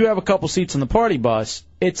Albert. We do have a couple seats on the party bus.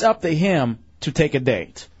 It's up to him to take a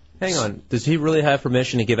date. Hang on. Does he really have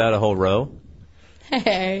permission to give out a whole row?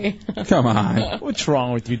 Hey. Come on. What's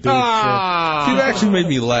wrong with you, dude? You actually made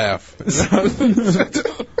me laugh.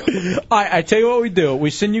 I tell you what we do. We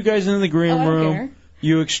send you guys into the green I don't room. care.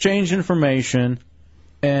 You exchange information,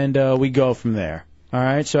 and we go from there. All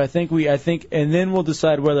right. So I think, and then we'll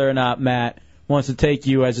decide whether or not Matt wants to take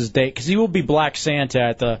you as his date, because he will be Black Santa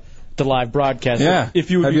at the live broadcast. Yeah. If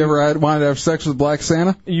you have you ever wanted to have sex with Black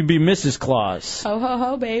Santa? You'd be Mrs. Claus. Ho, ho,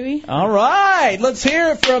 ho, baby. All right. Let's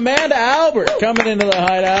hear it for Amanda Albert coming into the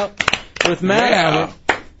Hideout with Matt Albert.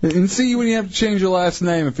 And see when you have to change your last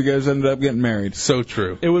name if you guys ended up getting married. So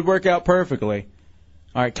true. It would work out perfectly.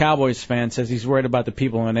 All right, Cowboys fan says he's worried about the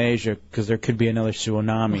people in Asia because there could be another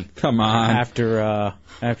tsunami. Come on. After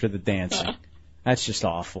the dancing. That's just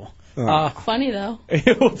awful. Funny, though.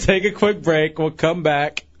 We'll take a quick break. We'll come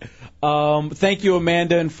back. Thank you,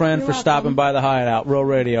 Amanda and friend, for stopping by the Hideout. Real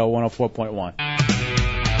Radio 104.1.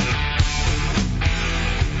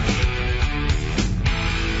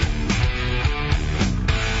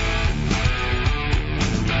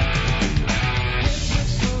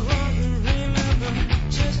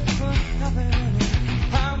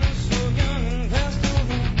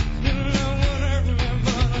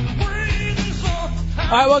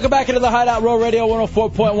 All right, welcome back into the Hideout, Row Radio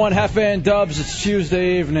 104.1, Hefe and Dubs. It's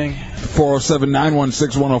Tuesday evening.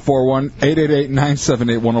 407-916-1041,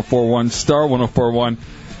 888-978-1041, star 1041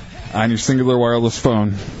 on your singular wireless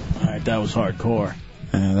phone. All right, that was hardcore.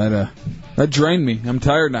 Yeah, that drained me. I'm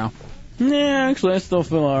tired now. Yeah, actually, I still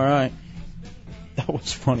feel all right. That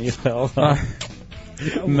was funny as hell.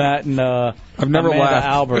 Matt and I've never Amanda laughed.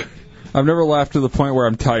 Albert. I've never laughed to the point where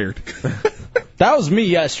I'm tired. That was me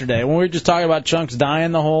yesterday when we were just talking about Chunks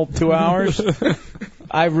dying the whole 2 hours.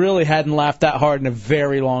 I really hadn't laughed that hard in a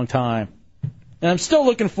very long time. And I'm still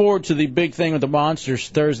looking forward to the big thing with the Monsters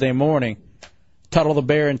Thursday morning. Tuttle the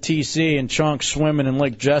Bear and TC and Chunks swimming in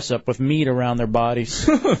Lake Jessup with meat around their bodies.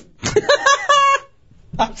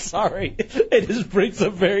 I'm sorry. It just brings a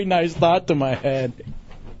very nice thought to my head.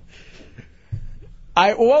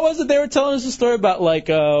 What was it they were telling us a story about, like,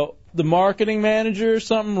 the marketing manager or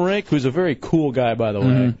something, Rick, who's a very cool guy, by the way.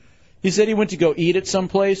 Mm-hmm. He said he went to go eat at some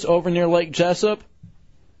place over near Lake Jessup,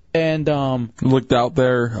 and looked out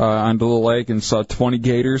there onto the lake and saw 20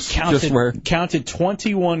 gators. Counted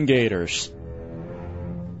 21 gators.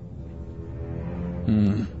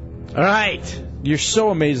 Mm. All right. You're so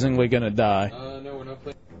amazingly going to die. No, we're not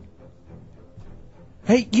playing.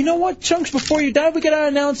 Hey, you know what, Chunks, before you die, we got to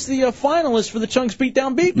announce the finalists for the Chunks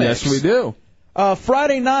Beatdown Beat Mix. Yes, we do.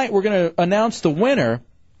 Friday night, we're going to announce the winner,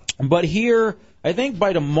 but here, I think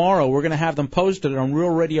by tomorrow, we're going to have them posted on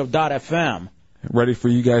RealRadio.fm. Ready for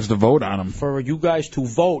you guys to vote on them. For you guys to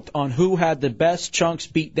vote on who had the best Chunks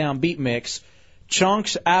Beatdown Beat Mix.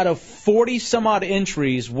 Chunks, out of 40-some-odd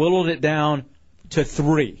entries, whittled it down to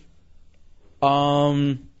 3.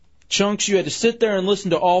 Chunks, you had to sit there and listen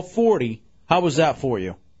to all 40. How was that for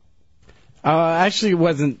you? Actually, it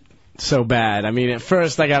wasn't so bad. I mean, at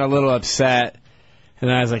first I got a little upset, and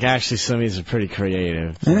then I was like, actually, some of these are pretty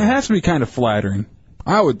creative. And it has to be kind of flattering.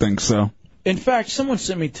 I would think so. In fact, someone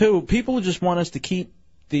sent me two. People just want us to keep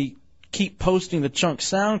posting the Chunk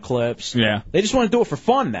sound clips. Yeah. They just want to do it for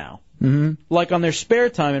fun now. Mm-hmm. Like on their spare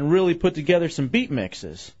time and really put together some beat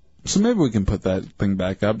mixes. So maybe we can put that thing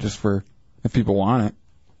back up just for if people want it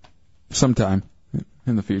sometime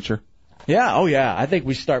in the future. Yeah, oh yeah. I think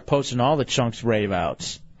we start posting all the Chunks rave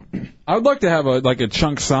outs. I would like to have a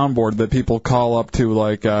Chunk soundboard that people call up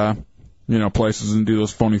to places and do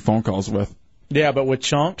those phony phone calls with. Yeah, but with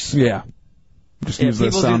Chunks? Yeah. Just use the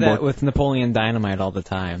people soundboard. do that with Napoleon Dynamite all the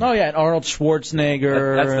time. Oh yeah, and Arnold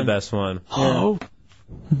Schwarzenegger. That's the best one. Oh,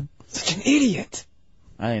 such an idiot.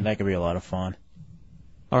 I think that could be a lot of fun.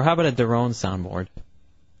 Or how about a Daron soundboard?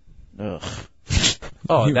 Ugh.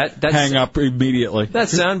 Oh, that's hang up immediately. That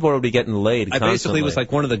soundboard would be getting laid. I constantly. basically was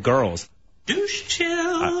like one of the girls. Douche chill.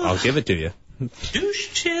 I'll give it to you.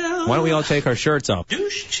 Douche chill. Why don't we all take our shirts off?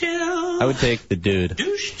 Douche chill. I would take the dude.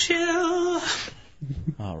 Douche chill.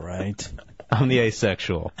 All right. I'm the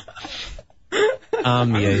asexual.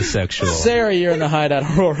 I'm the asexual. Sarah, you're in the Hideout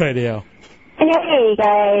on Roll Radio. Hey,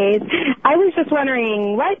 guys. I was just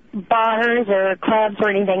wondering what bars or clubs or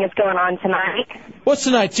anything is going on tonight. What's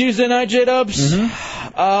tonight? Tuesday night, J-Dubs?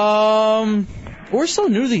 We're so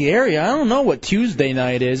new to the area. I don't know what Tuesday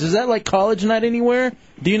night is. Is that like college night anywhere?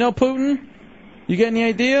 Do you know, Putin? You got any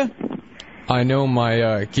idea? I know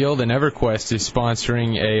my guild and EverQuest is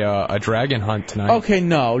sponsoring a dragon hunt tonight. Okay,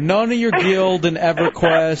 no. None of your guild and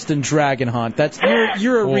EverQuest and Dragon Hunt. That's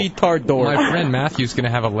you're a retard dork. My friend Matthew's going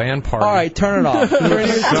to have a LAN party. All right, turn it off.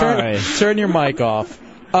 Turn your mic off.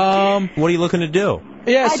 What are you looking to do?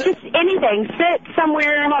 Yes. Just anything. Sit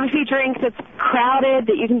somewhere, have a few drinks that's crowded,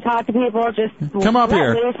 that you can talk to people. Just Come up let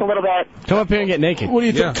here. loose a little bit. Come up here and get naked. What do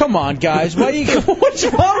you think? Come on, guys. Why you? What's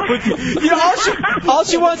wrong with you? You know, all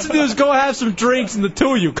she wants to do is go have some drinks, and the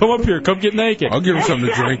two of you come up here, come get naked. I'll give her something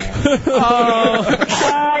to drink.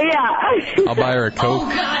 Yeah. I'll buy her a Coke.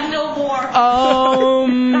 God, no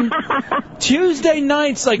more. Tuesday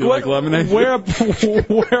nights, like You what? like lemonade?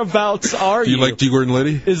 Whereabouts are Do you like G. Gordon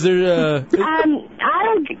Liddy? Is there?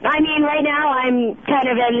 I mean, right now I'm kind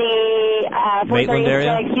of in the Maitland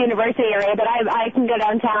area? University area, but I can go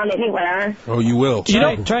downtown anywhere. Oh, you will.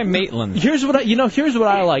 Try Maitland. Here's what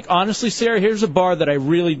I like. Honestly, Sarah, here's a bar that I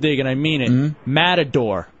really dig, and I mean it.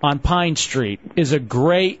 Matador on Pine Street is a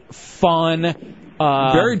great, fun,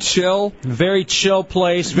 very chill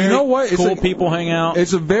place. Very you know what? Cool people hang out.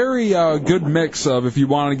 It's a very good mix of if you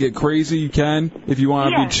want to get crazy, you can. If you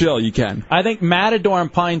want to be chill, you can. I think Matador on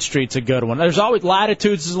Pine Street's a good one. There's always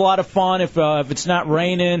Latitudes is a lot of fun if it's not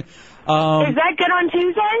raining. Is that good on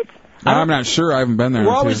Tuesdays? I'm not sure. I haven't been there. We're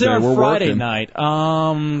on always Tuesday. there on We're Friday working. night.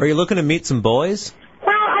 Are you looking to meet some boys?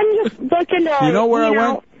 Well, I'm just looking to, You know where I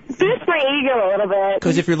went? boost my ego a little bit.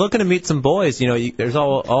 Because if you're looking to meet some boys, there's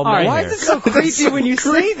all men Why there. is it so creepy when you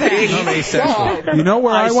say that? I'm asexual. You know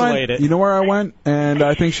where I Isolate went? it. You know where I went? And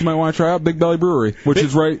I think she might want to try out Big Belly Brewery, which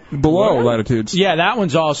is right below Latitudes. Yeah, that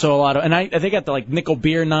one's also a lot of, and they got the nickel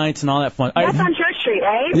beer nights and all that fun. That's on Church Street,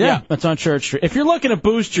 right? Yeah, that's on Church Street. If you're looking to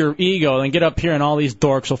boost your ego, then get up here and all these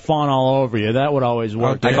dorks will fawn all over you. That would always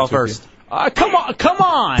work. I call first. Come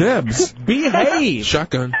on. Dibs. Behave.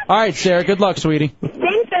 Shotgun. All right, Sarah. Good luck, sweetie.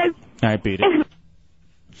 Thanks, guys. All right, beat it.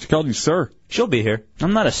 She called you sir. She'll be here.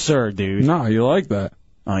 I'm not a sir, dude. No, you like that.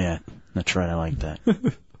 Oh yeah, that's right. I like that.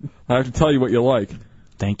 I have to tell you what you like.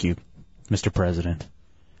 Thank you, Mr. President.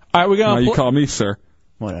 All right, we're Now gonna. you call me sir.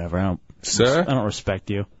 Whatever. Sir? I don't respect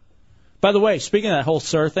you. By the way, speaking of that whole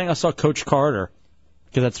sir thing, I saw Coach Carter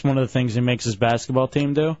because that's one of the things he makes his basketball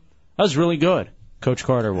team do. That was really good. Coach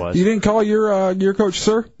Carter was. You didn't call your coach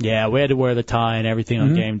sir? Yeah, we had to wear the tie and everything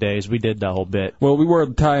on game days. We did the whole bit. Well, we wore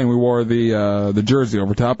the tie and we wore the jersey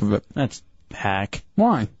over top of it. That's hack.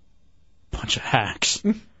 Why? Bunch of hacks.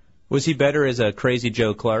 Was he better as a Crazy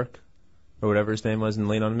Joe Clark? Or whatever his name was in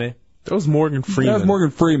Lean On Me? That was Morgan Freeman. That was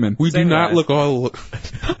Morgan Freeman. We Same do not guy. look all...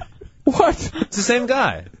 What? It's the same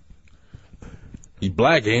guy. He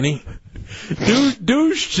black, ain't he?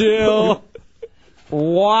 Douche chill.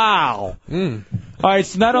 Wow. All right,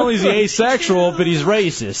 so not only is he asexual, but he's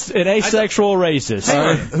racist. An asexual racist.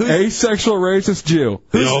 Asexual racist Jew.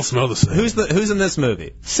 They all smell the same. Who's in this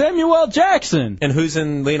movie? Samuel L. Jackson. And who's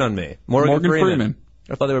in Lean On Me? Morgan Freeman.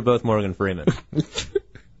 I thought they were both Morgan Freeman.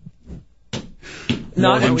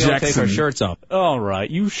 Not Morgan we all take Jackson. our shirts off. All right,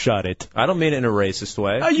 you shut it. I don't mean it in a racist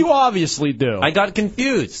way. You obviously do. I got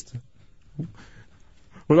confused.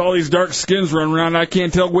 With all these dark skins running around, I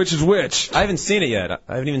can't tell which is which. I haven't seen it yet.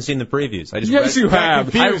 I haven't even seen the previews. I just Yes, you have.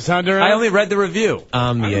 Confused, Hunter. I only read the review.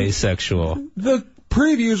 I'm the asexual. The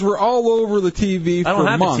previews were all over the TV I don't for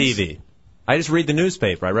have months. a TV. I just read the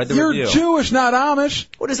newspaper. I read the You're review. Jewish, not Amish.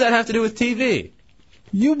 What does that have to do with TV?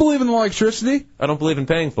 You believe in electricity? I don't believe in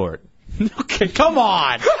paying for it. Okay, come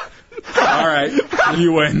on. All right,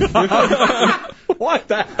 you win. What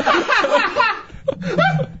the?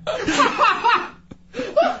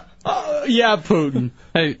 Yeah, Putin.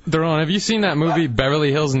 Hey, Daron, have you seen that movie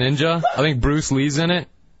Beverly Hills Ninja? I think Bruce Lee's in it.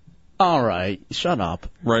 All right, shut up.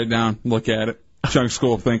 Write it down. Look at it. Chunk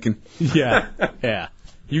school of thinking. Yeah, yeah.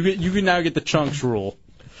 You can now get the chunks rule.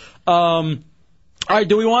 All right,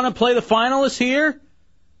 do we want to play the finalists here?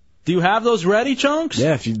 Do you have those ready, Chunks?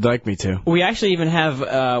 Yeah, if you'd like me to. We actually even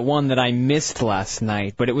have one that I missed last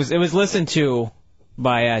night, but it was listened to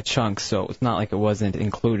by Chunks, so it's not like it wasn't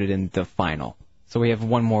included in the final. So we have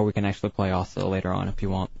one more we can actually play also later on if you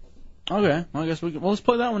want. Okay, well, I guess we can. Well, let's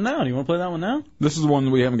play that one now. Do you want to play that one now? This is the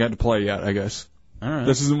one we haven't got to play yet, I guess. All right.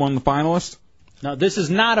 This isn't one of the finalists? No, this is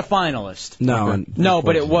not a finalist. No, No,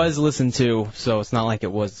 but it was listened to, so it's not like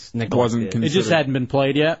it was neglected. Wasn't It just hadn't been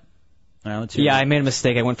played yet. All right, let's hear Yeah, it. I made a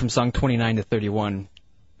mistake. I went from song 29 to 31.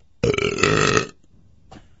 It's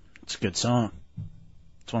a good song.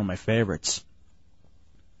 It's one of my favorites.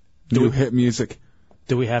 New hit music.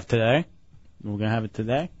 Do we have today? We're going to have it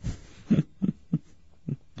today?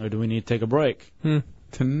 Or do we need to take a break?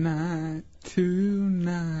 Tonight.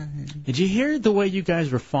 Did you hear the way you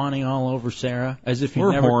guys were fawning all over Sarah? As if you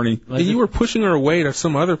We're never... horny. And you were pushing her away to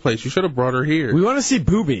some other place. You should have brought her here. We want to see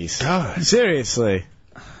boobies. God. Seriously.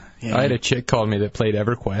 I had a chick called me that played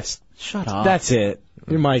EverQuest. Shut up. That's it.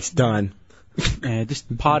 Your mic's done. Yeah,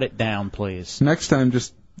 just pot it down, please. Next time,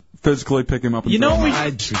 just physically pick him up and You throw know him we... out.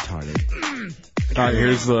 I'm retarded. All right,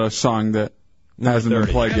 here's the song that hasn't been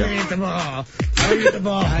played yet. Get the ball. I don't get the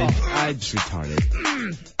ball. I'm retarded.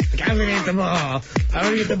 I don't get the ball. I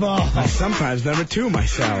don't get the ball. I sometimes number 2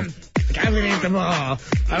 myself. I don't get the ball.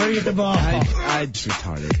 I don't get the ball. I'm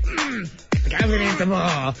retarded. I don't get the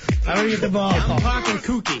ball. I don't get the ball. I'm talking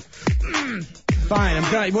kooky. Fine,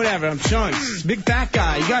 I'm done. Whatever, I'm Chunks. Big fat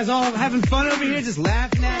guy. You guys all having fun over here just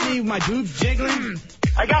laughing at me with my boobs jiggling?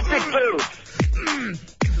 I got big boobs.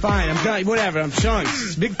 Fine, I'm done. Whatever, I'm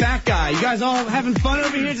Chunks. Big fat guy. You guys all having fun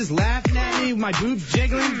over here just laughing at me with my boobs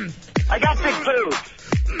jiggling? I got big boobs.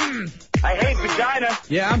 I hate vagina.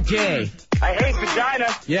 Yeah, I'm gay. I hate vagina.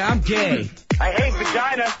 Yeah, I'm gay. I hate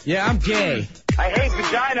vagina. Yeah, I'm gay. I hate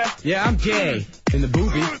vagina. Yeah, I'm gay. In the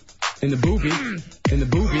boobie. In the boobie. In the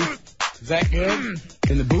boobie. Is that good?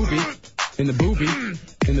 In the boobie. In the boobie.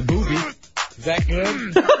 In the boobie. Is that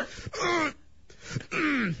good?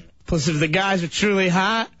 Plus, if the guys are truly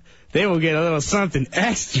hot, they will get a little something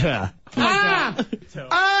extra. Take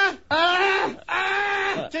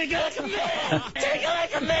it like a man. Take it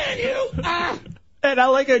like a man, you. And I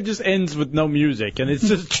like how it just ends with no music, and it's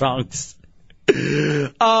just Chunks.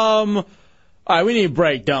 All right, we need a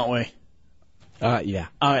break, don't we? Yeah.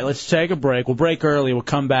 All right, let's take a break. We'll break early. We'll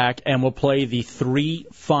come back, and we'll play the 3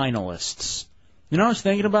 finalists. You know what I was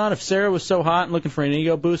thinking about? If Sarah was so hot and looking for an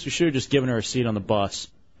ego boost, we should have just given her a seat on the bus.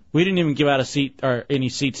 We didn't even give out a seat or any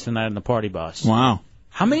seats tonight on the party bus. Wow.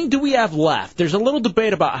 How many do we have left? There's a little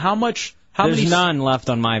debate about how much... There's none left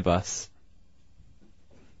on my bus.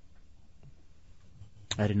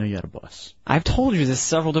 I didn't know you had a bus. I've told you this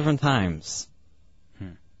several different times.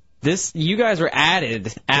 You guys were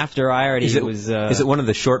added after I already was... Is it one of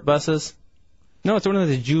the short buses? No, it's one of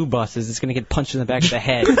the Jew buses. It's going to get punched in the back of the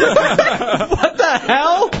head. What the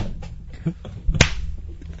hell?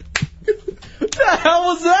 What the hell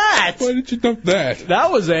was that? Why did you dump that?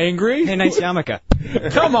 That was angry. Hey, nice yarmulke.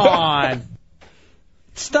 Come on.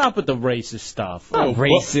 Stop with the racist stuff. Oh,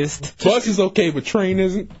 racist. Bus is okay, but train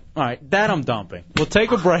isn't. All right, that I'm dumping. We'll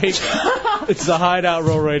take a break. It's the Hideout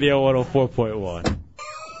Row Radio 104.1.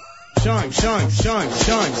 Chunks.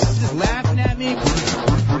 Just laughing at me.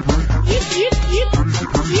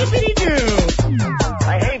 Yippity-doo.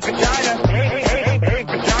 I hate vagina. Hate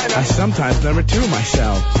vagina. I sometimes number 2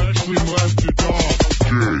 myself. Actually, left your dog.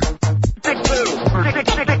 Big boo. Big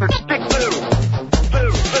boo.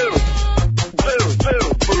 Boo, boo. Boo, boo,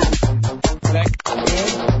 boo. That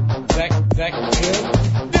good? That good?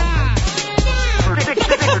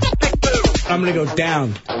 Big boo. I'm gonna go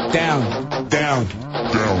down.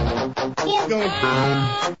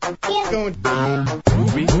 Going down.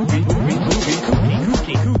 Boobie. Going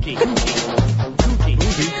down.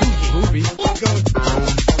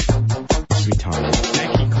 Retarded.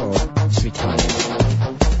 Mexico. Retarded.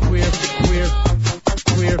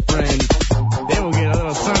 Queer friends. They will get a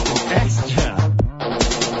little something extra.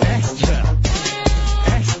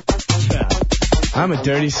 I'm a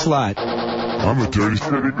dirty slut. I'm a dirty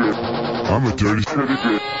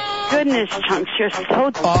bitch. Goodness, Chunks, you're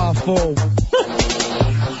so Awful.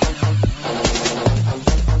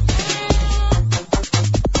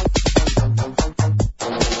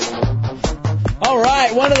 All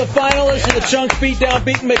right, one of the finalists in the Chunks Beat Down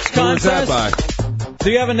Beat Mix contest. Who was that by? Do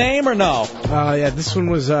you have a name or no? Yeah, this one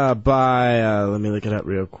was by, let me look it up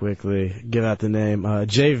real quickly. Give out the name.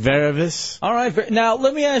 Jay Verevis. All right, now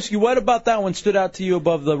let me ask you, what about that one stood out to you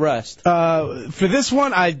above the rest? For this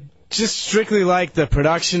one, I just strictly like the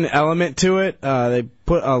production element to it. They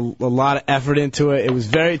put a lot of effort into it. It was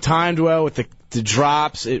very timed well with the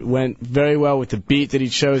drops. It went very well with the beat that he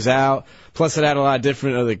chose out. Plus, it had a lot of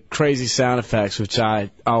different other crazy sound effects, which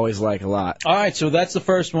I always like a lot. All right, so that's the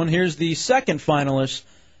first one. Here's the second finalist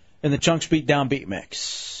in the Chunks Beat Down Beat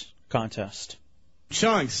Mix contest.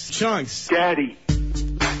 Chunks. Daddy.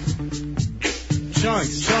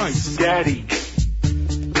 Chunks. Daddy.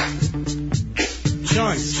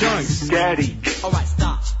 Chunks. Daddy. All right,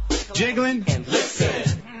 stop. Jiggling. And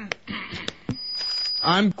listen.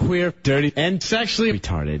 I'm queer, dirty, and sexually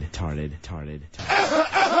retarded.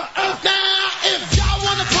 Now, if y'all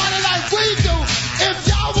want to party like we do, if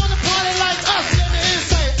y'all want to party like us, let me hear you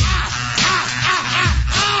say,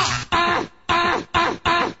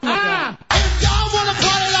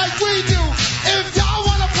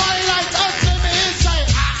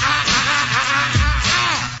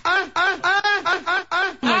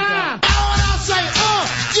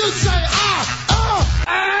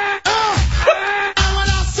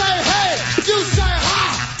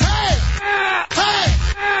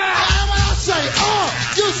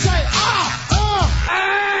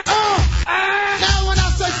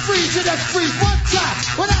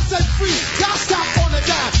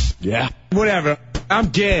 Yeah. Whatever. I'm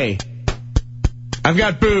gay. I've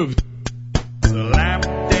got boobs. The lap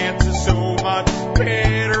dance is so much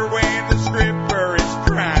better when the stripper is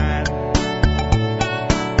crying.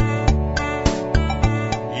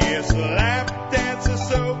 Yes, the lap dance is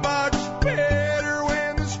so much better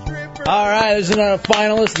when the stripper. All right, there's another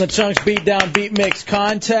finalist in the Chunks Beatdown Beat Mix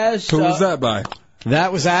contest. Who was that by?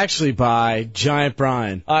 That was actually by Giant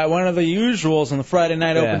Brian. All right, one of the usuals on the Friday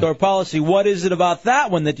night open door policy. What is it about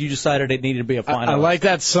that one that you decided it needed to be a finalist? I like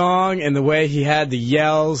that song and the way he had the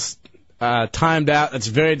yells timed out. That's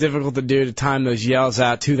very difficult to do, to time those yells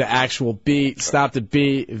out to the actual beat. Stop the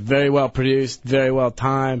beat. Very well produced, very well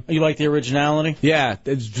timed. You like the originality? Yeah,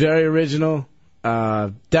 it's very original.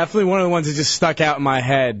 Definitely one of the ones that just stuck out in my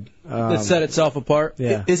head. That set itself apart?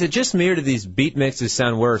 Yeah. Is it just me or do these beat mixes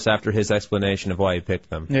sound worse after his explanation of why he picked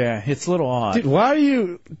them? Yeah, it's a little odd. Dude, why are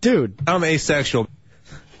you... Dude. I'm asexual.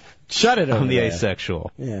 Shut it over I'm the there.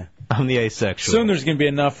 asexual. Yeah. I'm the asexual. Soon there's going to be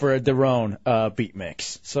enough for a Daron beat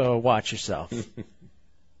mix, so watch yourself.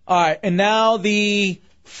 All right, and now the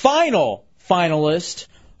final finalist.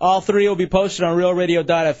 All three will be posted on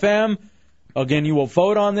RealRadio.fm. Again, you will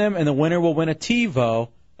vote on them, and the winner will win a TiVo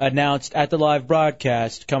announced at the live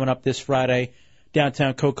broadcast coming up this Friday,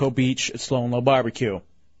 downtown Cocoa Beach at Slow and Low Barbecue.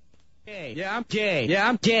 Yeah, I'm gay. Yeah,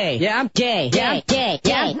 I'm gay. Yeah, I'm gay. Yeah, I'm gay.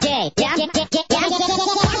 Yeah, I'm gay. Yeah,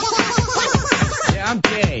 I'm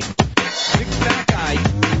gay. Big fat guy.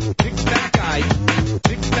 Big fat guy.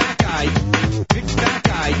 Big fat guy. Big fat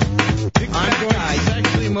guy. Big fat guy.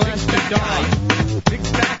 Sexually molested dog. Big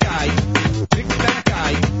fat guy. Big fat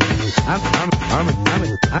guy.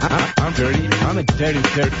 I'm dirty. I'm a dirty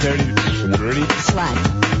slut.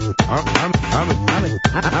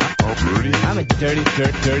 I'm a dirty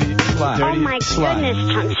slut. Oh my goodness,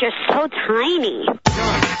 Chunks, you're so tiny.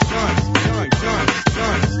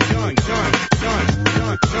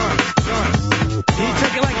 He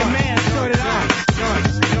took it like a man, so did I.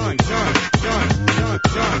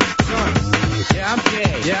 Yeah, I'm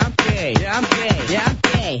gay. Yeah, I'm gay. Yeah, I'm gay. Yeah, I'm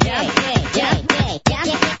gay. Yeah, I'm gay. Yeah, I'm gay.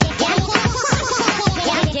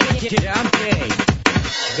 Yeah, I'm gay.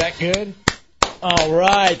 Is that good? All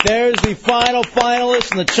right, there's the final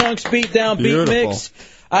finalist in the Chunks Beatdown Beat Beautiful. Mix.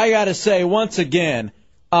 I got to say, once again,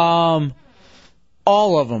 all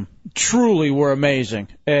of them truly were amazing.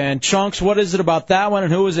 And Chunks, what is it about that one,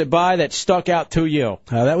 and who was it by that stuck out to you?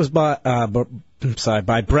 That was by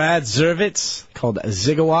Brad Zervitz, called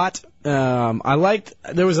Zigawatt. I liked,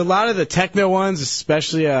 there was a lot of the techno ones,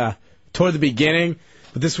 especially toward the beginning,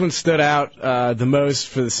 but this one stood out the most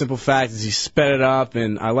for the simple fact is he sped it up,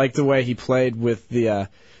 and I liked the way he played with the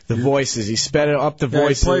voices. He sped it up the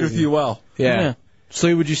voices. He played with you well. Yeah.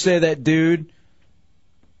 So would you say that dude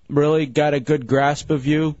really got a good grasp of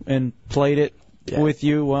you and played it with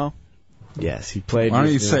you well? Yes, he played. Why don't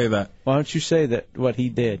with you me. say that? Why don't you say that what he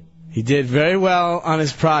did? He did very well on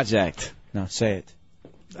his project. No, say it.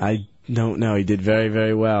 I don't know. He did very,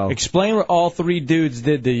 very well. Explain what all three dudes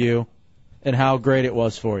did to you and how great it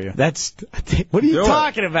was for you. That's what are you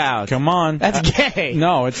talking about? Come on. That's gay.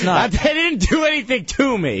 No, it's not. They didn't do anything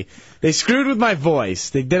to me. They screwed with my voice.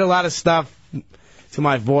 They did a lot of stuff to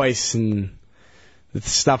my voice and the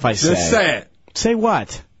stuff I said. Just say it. Say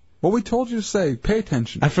what? What we told you to say. Pay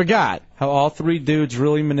attention. I forgot. How all three dudes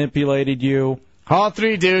really manipulated you. All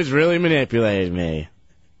three dudes really manipulated me.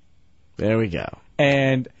 There we go.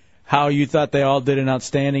 And how you thought they all did an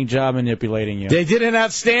outstanding job manipulating you. They did an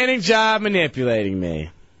outstanding job manipulating me.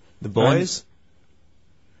 The boys?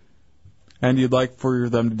 And you'd like for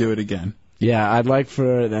them to do it again. Yeah, I'd like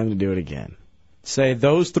for them to do it again. Say,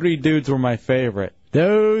 those three dudes were my favorite.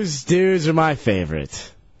 Those dudes are my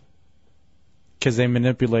favorite. Because they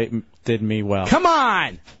manipulated me well. Come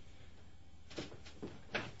on!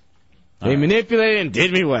 They manipulated and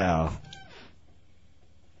did me well.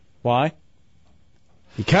 Why?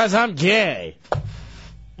 Because I'm gay.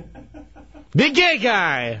 Big gay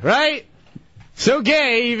guy, right? So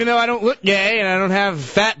gay, even though I don't look gay and I don't have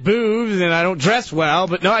fat boobs and I don't dress well,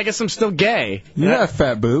 but no, I guess I'm still gay. You have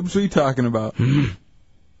fat boobs. What are you talking about? You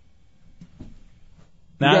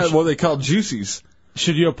Now, got what they call juicies.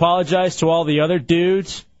 should you apologize to all the other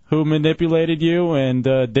dudes who manipulated you and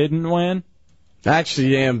didn't win?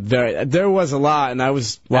 Actually, there was a lot, and I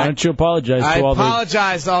was... Why don't you apologize I to all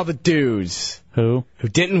apologize to all the dudes who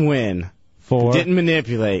didn't win, who didn't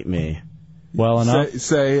manipulate me. Well enough?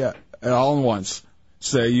 Say it all at once.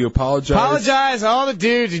 Say you apologize. Apologize to all the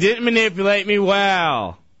dudes who didn't manipulate me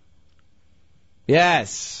well.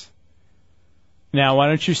 Yes. Now, why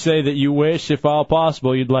don't you say that you wish, if all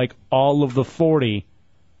possible, you'd like all of the 40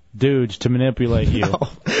 dudes to manipulate you?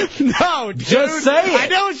 No, dude. Just say it. I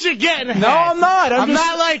know what you're getting at. No, I'm not. I'm just-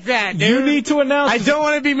 not like that, dude. You need to announce. I don't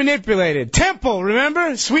want to be manipulated. Temple,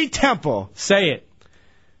 remember? Sweet Temple. Say it.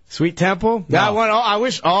 Sweet Temple? No. I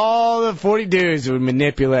wish all the 40 dudes would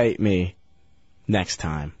manipulate me next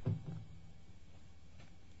time.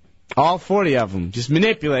 All 40 of them. Just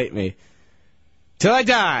manipulate me. Till I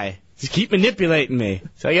die. Just keep manipulating me.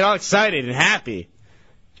 So I get all excited and happy.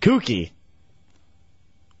 Kooky.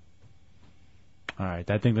 All right,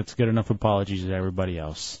 I think that's good enough apologies to everybody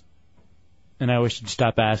else. And I wish you'd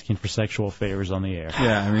stop asking for sexual favors on the air.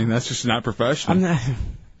 Yeah, I mean, that's just not professional. I'm not...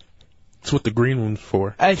 That's what the green room's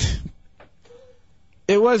for.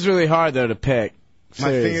 It was really hard, though, to pick. My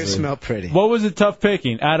Seriously. fingers smell pretty. What was it tough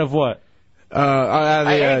picking? Out of what? Out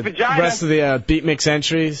I hate of the vagina. rest of the beat mix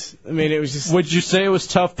entries. I mean, it was just... Would you say it was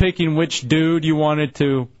tough picking which dude you wanted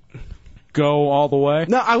to go all the way?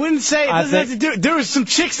 No, I wouldn't say it I doesn't have to do. There was some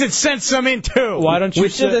chicks that sent some in too. Why don't you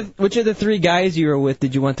Which of the three guys you were with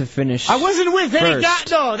did you want to finish? I wasn't with any first?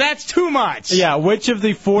 guy. No, that's too much. Yeah, which of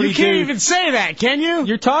the 40 You can't dudes- even say that, can you?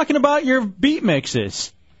 You're talking about your beat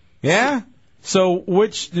mixes. Yeah? So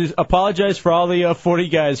apologize for all the 40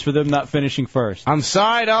 guys for them not finishing first. I'm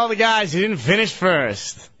sorry to all the guys who didn't finish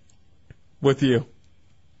first. With you.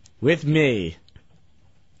 With me.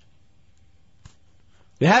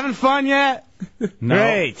 You having fun yet? No.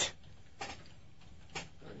 Great.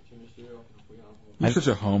 You're such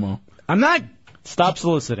a homo. I'm not. Stop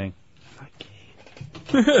soliciting.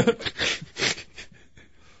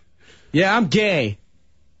 Yeah, I'm gay.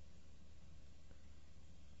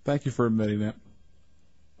 Thank you for admitting that.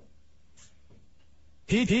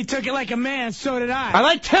 He took it like a man, so did I. I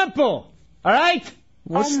like Temple. All right?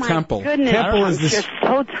 What's oh my Temple? goodness, Temple is this- you're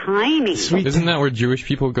so tiny. Isn't that where Jewish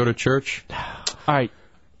people go to church? All right.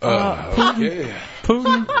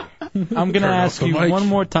 Putin, I'm going to Turn off ask the you mic. one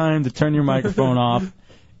more time to turn your microphone off.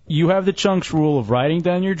 You have the Chunks rule of writing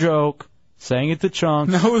down your joke, saying it to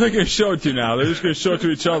Chunks. Now who are they going to show it to now? They're just going to show it to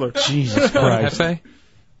each other. Jesus Christ. Hefe?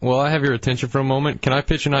 Well, I have your attention for a moment. Can I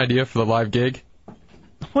pitch an idea for the live gig?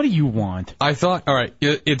 What do you want? I thought, all right,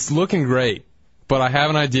 it's looking great, but I have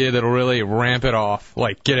an idea that'll really ramp it off,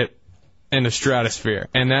 like get it in the stratosphere.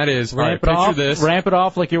 And that is, all right, Ramp it picture off, this. ramp it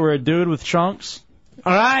off like you were a dude with chunks.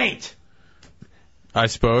 All right. I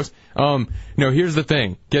suppose. No, here's the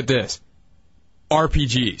thing. Get this.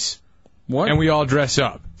 RPGs. What? And we all dress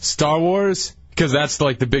up. Star Wars, because that's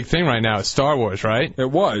like the big thing right now, is Star Wars, right? It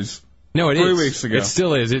was. No, it is. 3 weeks ago. It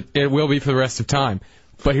still is. It will be for the rest of time.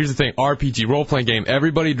 But here's the thing. RPG, role-playing game.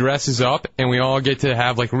 Everybody dresses up, and we all get to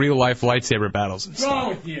have like real-life lightsaber battles and What's stuff. wrong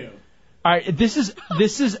with you? All right, this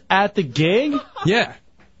is at the gig? Yeah.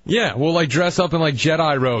 Yeah, we'll like dress up in like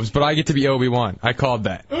Jedi robes, but I get to be Obi-Wan. I called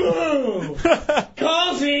that. Ooh.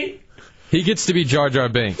 Callsy. He gets to be Jar Jar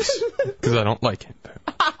Binks, because I don't like him.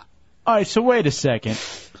 All right, so wait a second.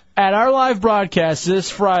 At our live broadcast this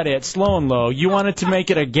Friday at Slow and Low, you wanted to make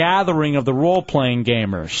it a gathering of the role-playing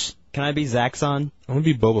gamers. Can I be Zaxxon? I'm going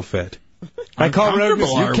to be Boba Fett. I call Rognus.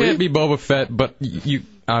 You can't be Boba Fett, but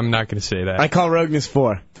I'm not going to say that. I call Rognus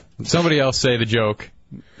 4. Somebody else say the joke.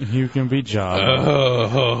 You can be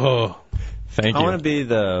Jabba. Thank I you. want to be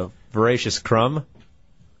the voracious crumb.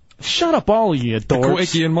 Shut up, all of you The dorks.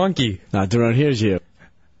 Quakian monkey. Now, Duran, here's you.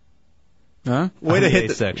 Huh? Way to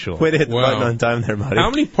hit asexual. Way to hit the Wow. button on time there, buddy. How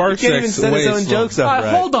many You can't even parsecs set his away own is jokes All up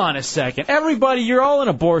right, right. hold on a second. Everybody, you're all in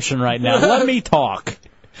abortion right now. Let me talk.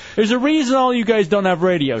 There's a reason all you guys don't have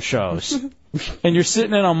radio shows. And you're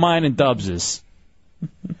sitting in on mine and Dubs's.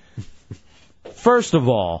 First of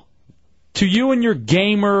all, to you and your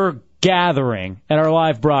gamer gathering at our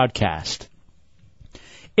live broadcast,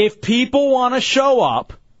 if people want to show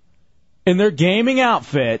up in their gaming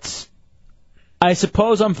outfits, I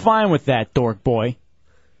suppose I'm fine with that, dork boy.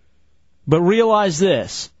 But realize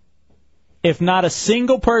this. If not a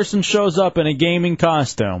single person shows up in a gaming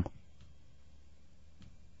costume,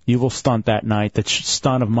 you will stunt that night. That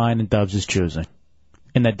stunt of mine and Dubs is choosing.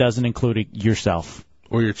 And that doesn't include yourself.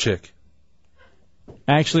 Or your chick.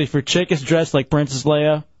 Actually, if your chick is dressed like Princess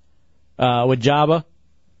Leia with Jabba,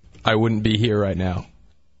 I wouldn't be here right now.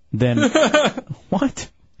 then... What?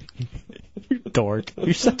 You dork.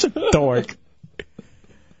 You're such a dork.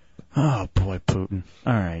 Oh, boy, Putin.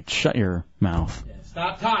 All right, shut your mouth.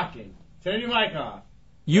 Stop talking. Turn your mic off.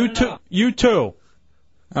 You too.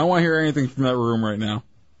 I don't want to hear anything from that room right now.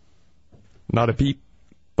 Not a peep.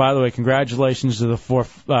 By the way, congratulations to the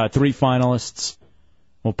three finalists.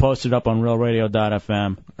 We'll post it up on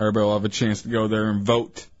realradio.fm. Everybody will have a chance to go there and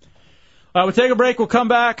vote. All right, we'll take a break. We'll come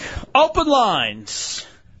back. Open lines.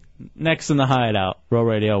 Next in the Hideout. Real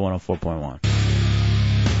Radio 104.1.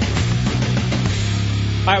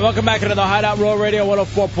 All right, welcome back into the Hideout Roll Radio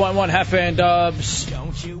 104.1 Hefe and Dubs.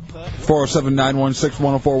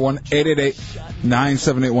 407-916-1041,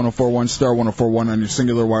 888-978-1041, star 1041 on your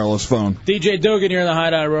singular wireless phone. DJ Dugan here in the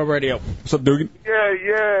Hideout Roll Radio. What's up, Dugan?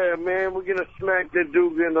 Yeah, man. We're gonna smack the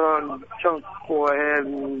Dugan on Chunk's forehead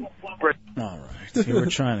and break. All right. We were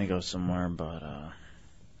trying to go somewhere, but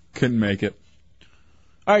couldn't make it.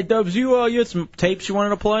 All right, Dubs, you had some tapes you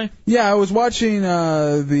wanted to play? Yeah, I was watching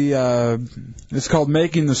it's called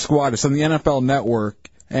Making the Squad. It's on the NFL Network,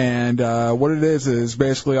 and what it is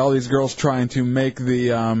basically all these girls trying to make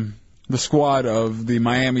the squad of the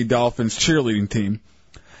Miami Dolphins cheerleading team.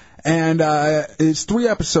 And it's 3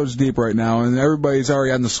 episodes deep right now, and everybody's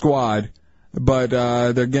already on the squad, but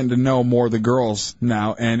they're getting to know more of the girls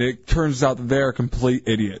now, and it turns out that they're complete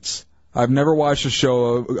idiots. I've never watched a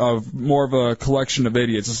show of more of a collection of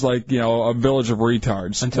idiots. It's like, a village of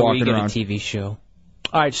retards Until walking we get around. a TV show.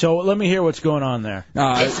 All right, so let me hear what's going on there.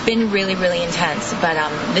 It's been really, really intense, but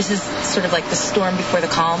this is sort of like the storm before the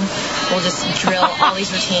calm. We'll just drill all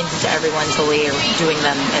these routines into everyone until we are doing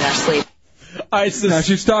them in our sleep. Now,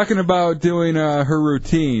 she's talking about doing her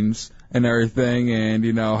routines and everything,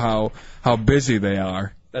 and how busy they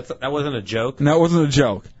are. That wasn't a joke? No, it wasn't a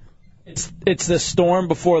joke. It's the storm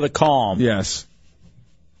before the calm. Yes.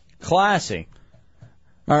 Classy.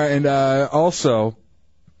 All right, and also,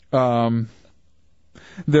 there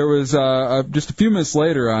was just a few minutes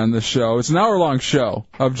later on the show. It's an hour-long show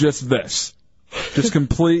of just this, just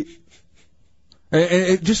complete. And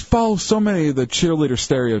it just follows so many of the cheerleader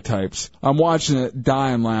stereotypes. I'm watching it,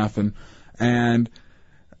 dying laughing, and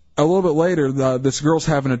a little bit later, this girl's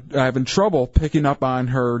having trouble picking up on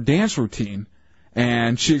her dance routine.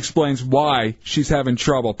 And she explains why she's having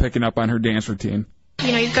trouble picking up on her dance routine.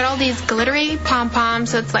 You've got all these glittery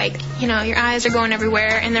pom-poms, so it's like, your eyes are going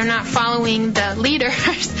everywhere, and they're not following the leaders,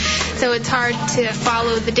 so it's hard to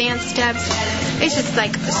follow the dance steps. It's just,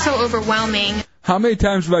 so overwhelming. How many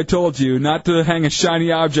times have I told you not to hang a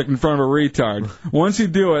shiny object in front of a retard? Once you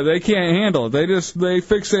do it, they can't handle it. They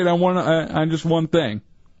fixate on just one thing.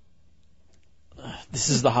 This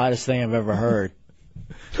is the hottest thing I've ever heard.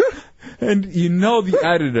 And the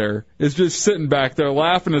editor is just sitting back there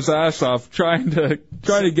laughing his ass off, trying to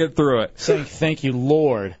get through it. Saying thank you,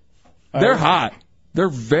 Lord. They're hot. They're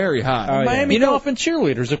very hot. Miami Dolphin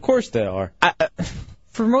cheerleaders, of course they are.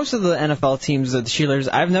 For most of the NFL teams, the cheerleaders,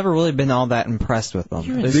 I've never really been all that impressed with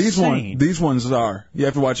them. These ones are. You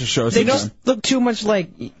have to watch the show. They don't look too much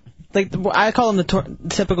like I call them the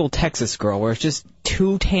typical Texas girl, where it's just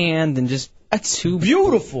too tanned and just too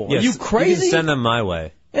beautiful. Yes, Are you crazy? You can send them my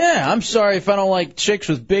way. Yeah, I'm sorry if I don't like chicks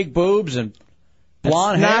with big boobs and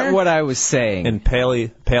blonde That's hair. not what I was saying. And pale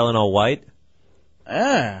and all white.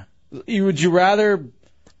 Yeah. Would you rather?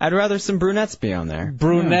 I'd rather some brunettes be on there.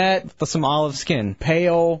 Brunette, with some olive skin,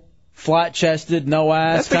 pale, flat-chested, no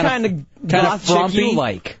ass. That's the kind of goth chick you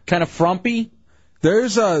like. Kind of frumpy.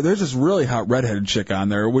 There's this really hot redheaded chick on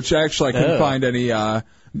there, which actually I couldn't find any.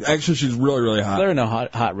 Actually, she's really, really hot. There are no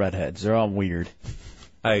hot redheads. They're all weird.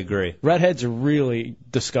 I agree. Redheads are really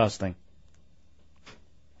disgusting.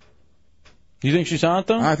 You think she's hot,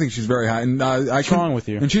 though? I think she's very hot. And What's wrong with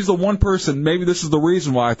you? And she's the one person, maybe this is the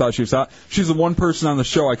reason why I thought she was hot. She's the one person on the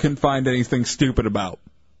show I couldn't find anything stupid about.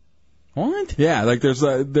 What? Yeah, this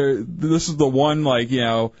is the one,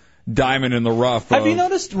 diamond in the rough. Have you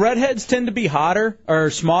noticed redheads tend to be hotter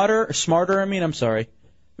or smarter? I'm sorry.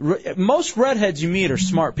 Most redheads you meet are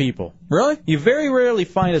smart people. Really? You very rarely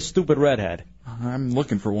find a stupid redhead. I'm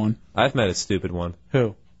looking for one. I've met a stupid one.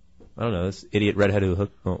 Who? I don't know. This idiot redhead who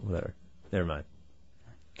hooked. Oh, whatever. Never mind.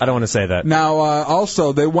 I don't want to say that. Now,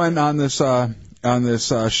 also, they went on this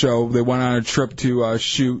show. They went on a trip to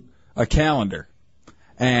shoot a calendar,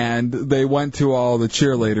 and they went to all the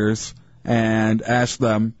cheerleaders and asked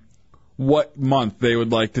them what month they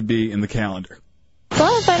would like to be in the calendar.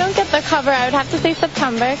 Well, if I don't get the cover, I would have to say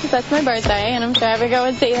September, because that's my birthday, and I'm sure every girl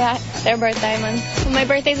would say that, their birthday month. Well, my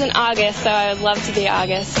birthday's in August, so I would love to be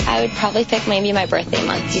August. I would probably pick maybe my birthday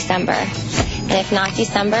month, December. And if not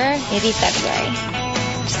December, maybe February.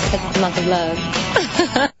 Just because it's the month of love.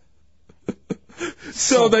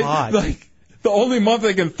 So they, the only month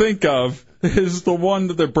they can think of is the one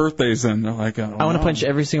that their birthday's in. They're like, I want to punch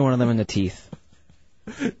every single one of them in the teeth.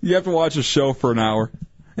 You have to watch a show for an hour.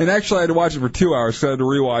 And actually, I had to watch it for 2 hours because I had to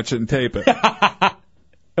rewatch it and tape it.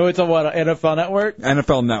 Oh, it's on what, NFL Network?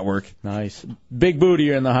 NFL Network. Nice. Big booty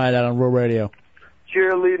here in the Hideout on Rural Radio.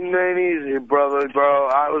 Cheerleading ain't easy, brother, bro.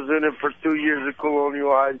 I was in it for 2 years at Colonial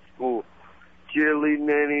High School. Cheerleading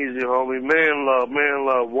ain't easy, homie. Man love, man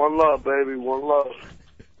love. One love, baby, one love.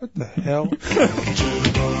 What the hell?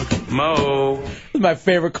 Mo. This is my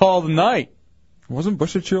favorite call of the night. Wasn't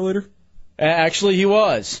Bush a cheerleader? Actually, he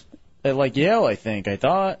was. At like Yale, I think. I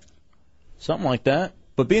thought. Something like that.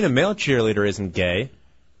 But being a male cheerleader isn't gay.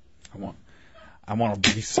 I want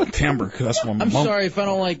to be September because that's when I'm sorry if I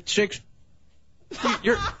don't like chicks.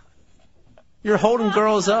 You're holding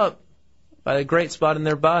girls up by a great spot in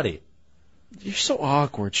their body. You're so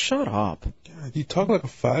awkward. Shut up. God, you talk like a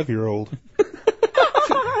 5-year-old.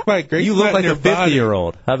 Right, great. You look like a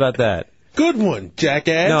 50-year-old. How about that? Good one,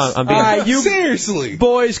 jackass. No, I'm being... Seriously.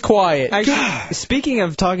 Boys, quiet. Actually, speaking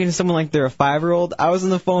of talking to someone like they're a 5-year-old, I was on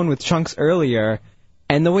the phone with Chunks earlier,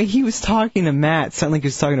 and the way he was talking to Matt sounded like he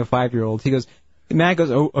was talking to a 5-year-old. He goes, Matt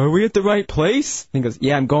goes, "Oh, are we at the right place?" And he goes,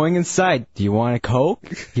 "Yeah, I'm going inside. Do you want a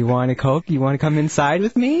Coke? You want a Coke? You want to come inside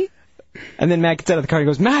with me?" And then Matt gets out of the car and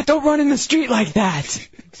goes, "Matt, don't run in the street like that."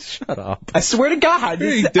 Shut up. I swear to God,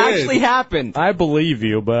 this actually happened. I believe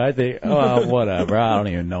you, but I think, well, whatever. I don't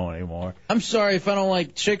even know anymore. I'm sorry if I don't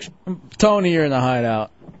like chicks. Tony, you're in the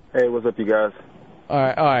Hideout. Hey, what's up, you guys? All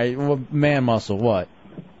right. Well, man muscle, what?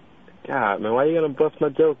 God, man, why you gonna bust my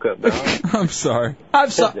joke up, dog? I'm sorry. I'm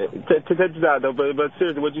sorry. Check this out, though. But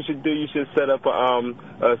seriously, what you should do, you should set up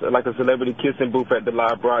like a celebrity kissing booth at the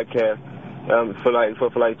live broadcast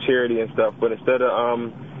for charity and stuff. But instead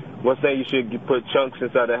of what's that, you should put Chunks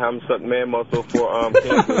inside and have him suck man muscle for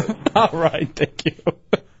canned goods. All right, thank you.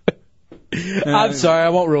 I'm sorry, I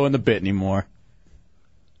won't ruin the bit anymore.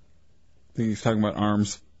 I think he's talking about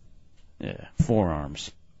arms. Yeah,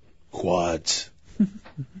 forearms. Quads.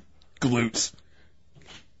 Glutes.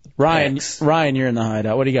 Ryan, you're in the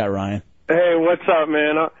Hideout. What do you got, Ryan? Hey, what's up,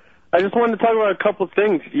 man? I just wanted to talk about a couple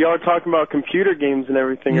things. Y'all are talking about computer games and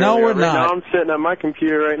everything. No, earlier. we're not. Right now, I'm sitting at my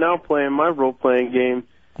computer right now playing my role-playing game.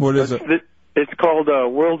 What is it? It's called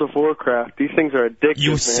World of Warcraft. These things are addictive, You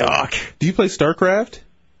man. suck. Do you play StarCraft?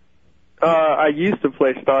 I used to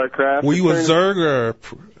play StarCraft. Were you a Zerg or...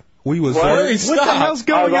 Were you a What? Zerg? What the hell's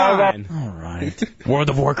going on? All right. World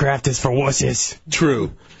of Warcraft is for wusses.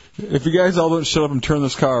 True. If you guys all don't shut up and turn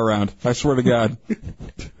this car around, I swear to God.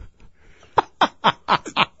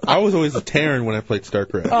 I was always a Terran when I played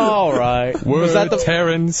StarCraft. All right. Was that the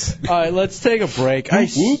Terrans? All right, let's take a break.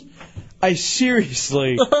 I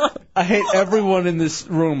seriously, I hate everyone in this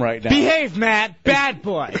room right now. Behave, Matt. Bad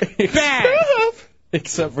boy. Bad.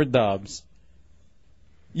 Except for Dubs.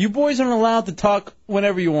 You boys aren't allowed to talk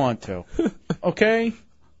whenever you want to. Okay?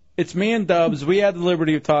 It's me and Dubs. We have the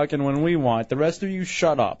liberty of talking when we want. The rest of you,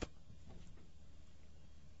 shut up.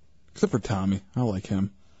 Except for Tommy. I like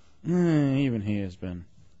him. Even he has been.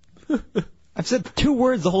 I've said 2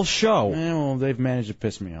 words the whole show. Well, they've managed to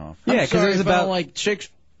piss me off. Yeah, I'm because sorry it was if I about don't like chicks.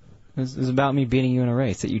 It was about me beating you in a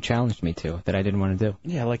race that you challenged me to that I didn't want to do.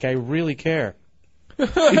 Yeah, like I really care.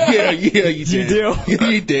 yeah, you did. You do?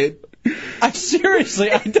 You did. I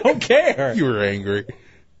seriously, I don't care. You were angry.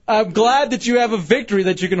 I'm glad that you have a victory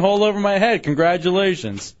that you can hold over my head.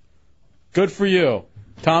 Congratulations. Good for you.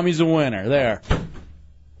 Tommy's a winner. There.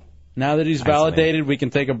 Now that he's validated, we can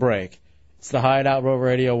take a break. It's the Hideout, Rover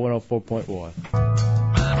Radio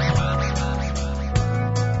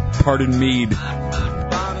 104.1. Pardon Mead. All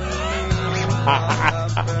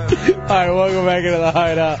right, welcome back into the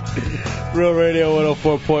Hideout, Real Radio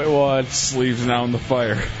 104.1. Sleeves now in the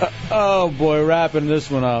fire. Oh, boy, wrapping this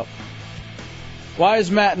one up. Why is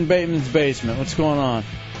Matt in Bateman's basement? What's going on?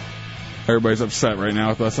 Everybody's upset right now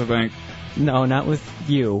with us, I think. No, not with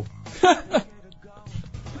you.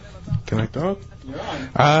 Can I talk?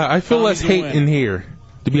 I feel less hate in here,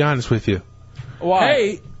 to be honest with you. Why?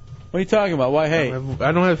 Hate? What are you talking about? Why hate?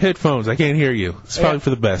 I don't have headphones. I can't hear you. It's probably for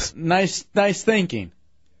the best. Nice thinking.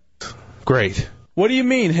 Great. What do you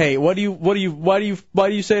mean hate? Why do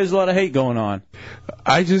you say there's a lot of hate going on?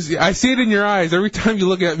 I see it in your eyes. Every time you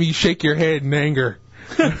look at me, you shake your head in anger.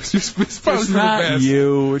 It's probably for the not best.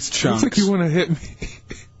 you, it's Chunks. Looks like you want to hit me.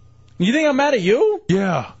 You think I'm mad at you?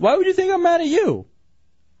 Yeah. Why would you think I'm mad at you?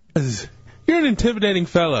 You're an intimidating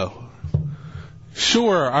fellow.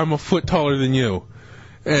 Sure, I'm a foot taller than you.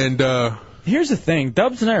 And, here's the thing.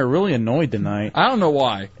 Dubs and I are really annoyed tonight. I don't know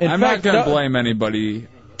why. I'm not going to blame anybody.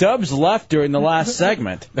 Dubs left during the last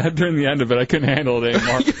segment. During the end of it, I couldn't handle it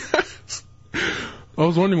anymore. I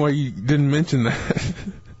was wondering why you didn't mention that.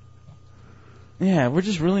 Yeah, we're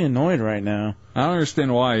just really annoyed right now. I don't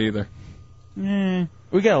understand why either.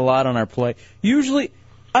 We got a lot on our plate. Usually,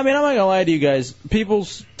 I mean, I'm not going to lie to you guys. People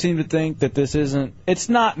seem to think that it's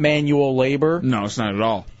not manual labor. No, it's not at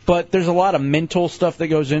all. But there's a lot of mental stuff that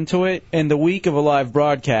goes into it. And the week of a live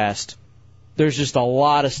broadcast, there's just a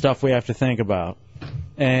lot of stuff we have to think about.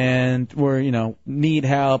 And we're, need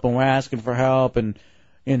help and we're asking for help. And,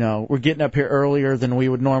 we're getting up here earlier than we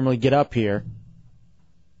would normally get up here.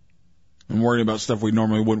 And worrying about stuff we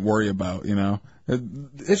normally wouldn't worry about,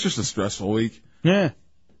 It's just a stressful week. Yeah.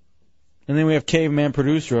 And then we have caveman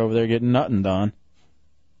producer over there getting nothing done.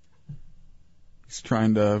 He's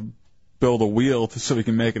trying to build a wheel so he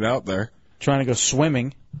can make it out there. Trying to go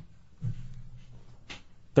swimming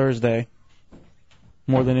Thursday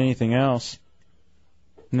more than anything else.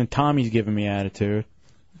 And then Tommy's giving me attitude.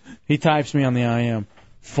 He types me on the IM.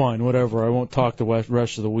 Fine, whatever. I won't talk the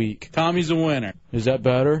rest of the week. Tommy's a winner. Is that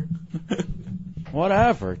better?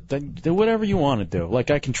 Whatever. Do whatever you want to do.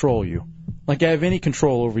 Like I control you. Like I have any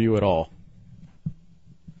control over you at all.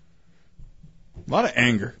 A lot of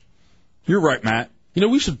anger. You're right, Matt. You know,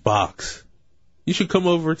 we should box. You should come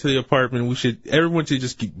over to the apartment. Everyone should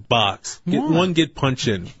just box. Get punch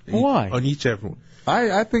in. Why? On each everyone.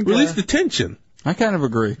 I think release the tension. I kind of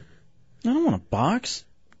agree. I don't want to box.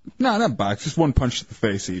 No, not box. Just one punch to the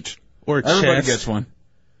face each. Or everybody chest. gets one.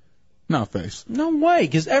 No face. No way,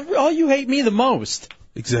 because all you hate me the most.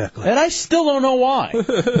 Exactly. And I still don't know why.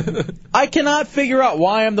 I cannot figure out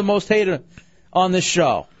why I'm the most hated on this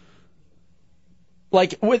show.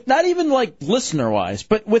 Like, not even like listener-wise,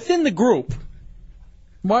 but within the group.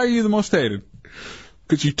 Why are you the most hated?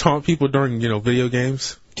 Because you taunt people during, video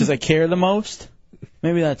games. Because I care the most?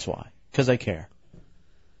 Maybe that's why. Because I care.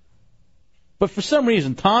 But for some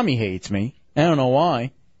reason, Tommy hates me. I don't know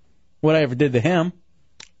why. What I ever did to him,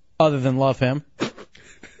 other than love him.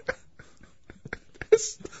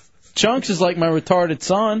 Chunks is like my retarded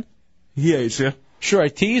son. He hates you. Sure, I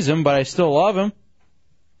tease him, but I still love him.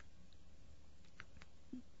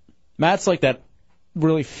 Matt's like that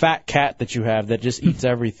really fat cat that you have that just eats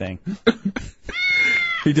everything.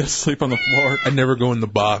 He does sleep on the floor. I never go in the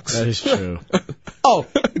box. That is true. Oh,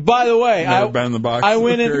 by the way, Never been in the box. I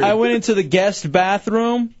went into the guest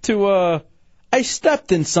bathroom to I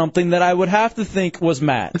stepped in something that I would have to think was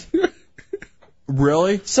Matt.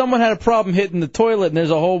 Really? Someone had a problem hitting the toilet and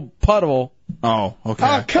there's a whole puddle. Oh, okay.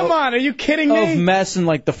 Oh, come on. Are you kidding me? Of mess in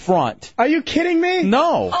like the front. Are you kidding me?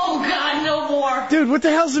 No. Oh, God, no more. Dude, what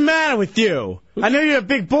the hell's the matter with you? I know you're a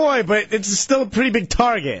big boy, but it's still a pretty big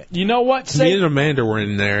target. You know what? Me and Amanda were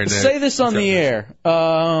in there. Say this on the air.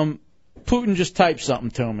 Putin just typed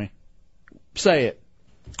something to me. Say it.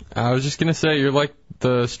 I was just going to say, you're like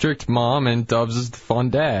the strict mom, and Dubs is the fun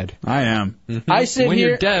dad. I am. Mm-hmm. I sit when here.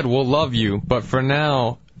 you're dead, we'll love you, but for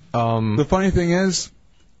now... The funny thing is,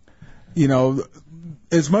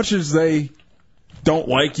 as much as they don't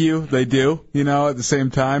like you, they do, at the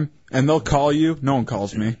same time. And they'll call you. No one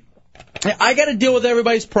calls me. I got to deal with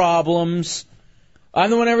everybody's problems. I'm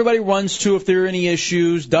the one everybody runs to if there are any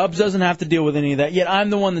issues. Dubs doesn't have to deal with any of that. Yet I'm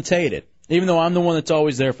the one that's hated, even though I'm the one that's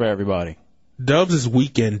always there for everybody. Dubs is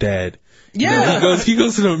weekend dad. Yeah. He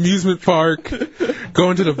goes to the amusement park,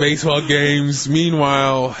 going to the baseball games.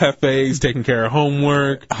 Meanwhile, Hefe's taking care of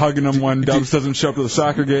homework. Hugging him when Dubs doesn't show up to the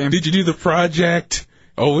soccer game. Did you do the project?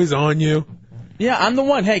 Always on you. Yeah, I'm the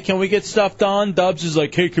one. Hey, can we get stuff done? Dubs is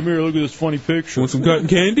like, hey, come here, look at this funny picture. Want some cotton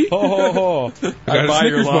candy? Oh. I got a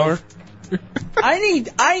Snickers bar.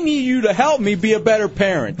 I need you to help me be a better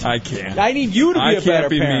parent. I can't. I need you to be a better I can't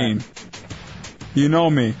be parent. mean. You know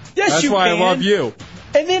me. Yes, That's you why can. I love you.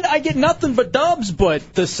 And then I get nothing but Dubs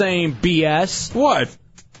but the same BS. What?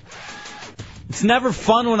 It's never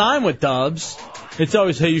fun when I'm with Dubs. It's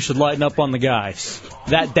always, hey, you should lighten up on the guys.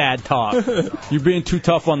 That dad talk. You're being too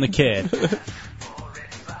tough on the kid.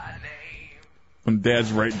 When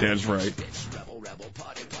dad's right, dad's right.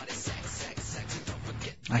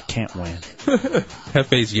 I can't win.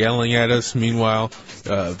 Hefe's yelling at us. Meanwhile,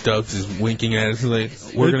 Dubs is winking at us like,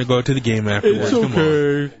 we're going to go to the game afterwards. It's Come on.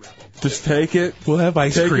 okay. Just take it. We'll have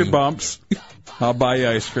ice Take cream. your bumps. I'll buy you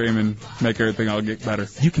ice cream and make everything all get better.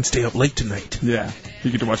 You can stay up late tonight. Yeah. You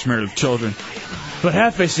get to watch Married with Children. But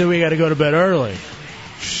Hefe said we got to go to bed early.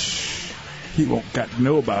 He won't got to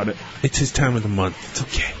know about it. It's his time of the month. It's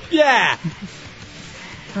okay. Yeah.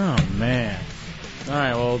 Oh, man. All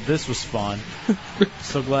right, well, this was fun.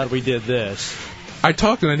 So glad we did this. I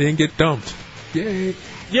talked and I didn't get dumped. Yay.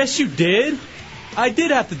 Yes, you did. I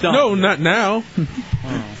did have to dump. No, not now.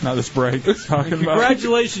 Not this break. Talking about.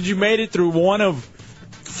 Congratulations, you made it through one of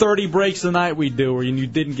 30 breaks a night we do where you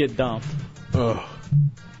didn't get dumped. Oh.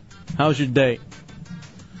 How's your date?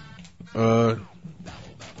 With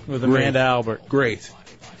Amanda Albert. Great.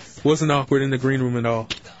 Wasn't awkward in the green room at all.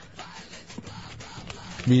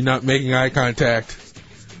 Me not making eye contact.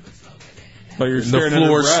 But you're The staring at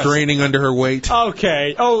floor her breast. straining under her weight.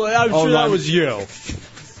 Okay. Oh, I'm sure that was you.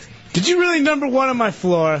 Did you really number one on my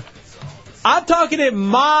floor? I'm talking at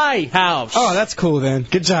my house. Oh, that's cool then.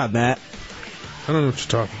 Good job, Matt. I don't know what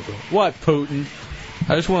you're talking about. What, Putin?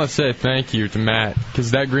 I just want to say thank you to Matt,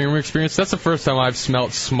 because that green room experience, that's the first time I've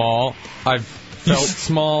smelt small. I've felt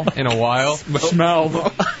small in a while. Smelled.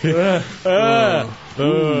 All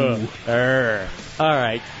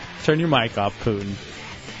right. Turn your mic off, Putin.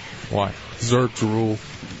 Why? Zerk's rule.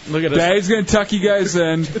 Look at us. Daddy's going to tuck you guys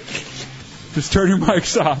in. Just turn your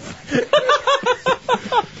mics off.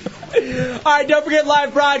 All right, don't forget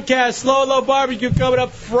live broadcast. Slow Low Barbecue coming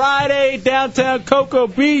up Friday, downtown Cocoa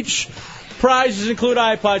Beach. Prizes include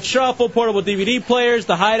iPod Shuffle, portable DVD players,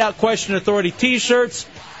 the Hideout Question Authority T-shirts.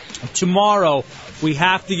 Tomorrow, we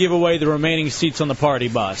have to give away the remaining seats on the party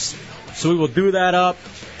bus. So we will do that up.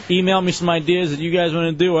 Email me some ideas that you guys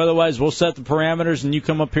want to do. Otherwise, we'll set the parameters, and you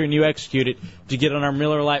come up here and you execute it to get on our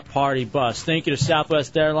Miller Lite party bus. Thank you to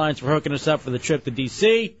Southwest Airlines for hooking us up for the trip to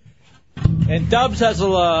D.C. And Dubs has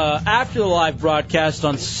after the live broadcast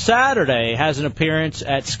on Saturday has an appearance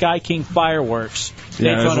at Sky King Fireworks.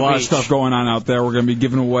 Yeah, there's a lot of stuff going on out there. We're going to be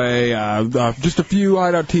giving away just a few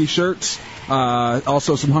Hideout T-shirts,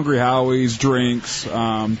 also some Hungry Howie's, drinks,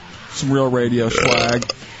 some Real Radio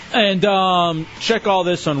swag. And check all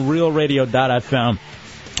this on RealRadio.fm.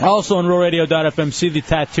 Also on RealRadio.fm, see the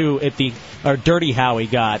tattoo Dirty Howie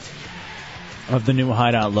got of the new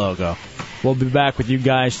Hideout logo. We'll be back with you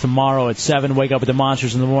guys tomorrow at 7. Wake up with the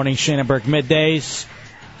Monsters in the morning. Shannon Burke middays.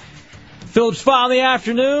 Phillips File in the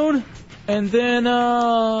afternoon. And then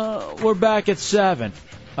we're back at 7.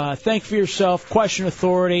 Think for yourself. Question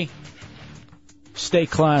Authority. Stay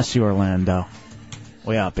classy, Orlando.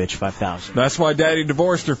 We out, bitch. 5,000. That's why Daddy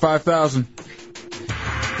divorced her. 5,000.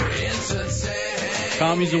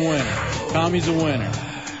 Tommy's a winner. Tommy's a winner.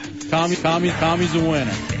 Tommy's a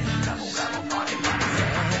winner.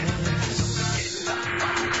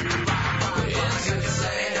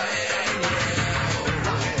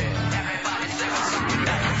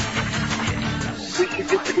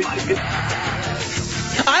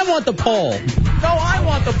 I want the poll. No, I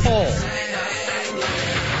want the poll.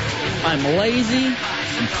 I'm lazy.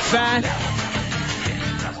 I'm fat.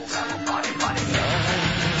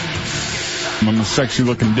 I'm a sexy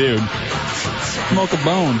looking dude. Smoke a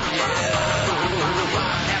bone.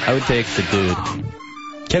 I would take the dude.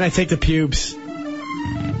 Can I take the pubes?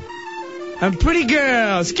 I'm pretty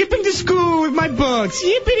girl, skipping to school with my books.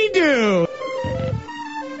 Yippity-doo.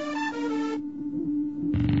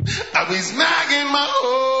 I be smacking my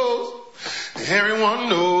hoes. Everyone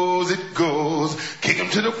knows it goes. Kick 'em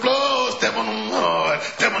to the floor, step on them hard,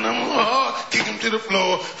 kick 'em to the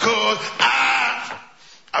floor. Cause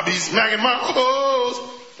I be smacking my hoes.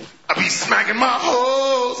 I be smacking my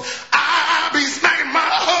hoes. I be smacking my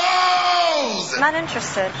hoes. Not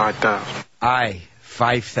interested. 5,000. Aye,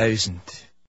 5,000.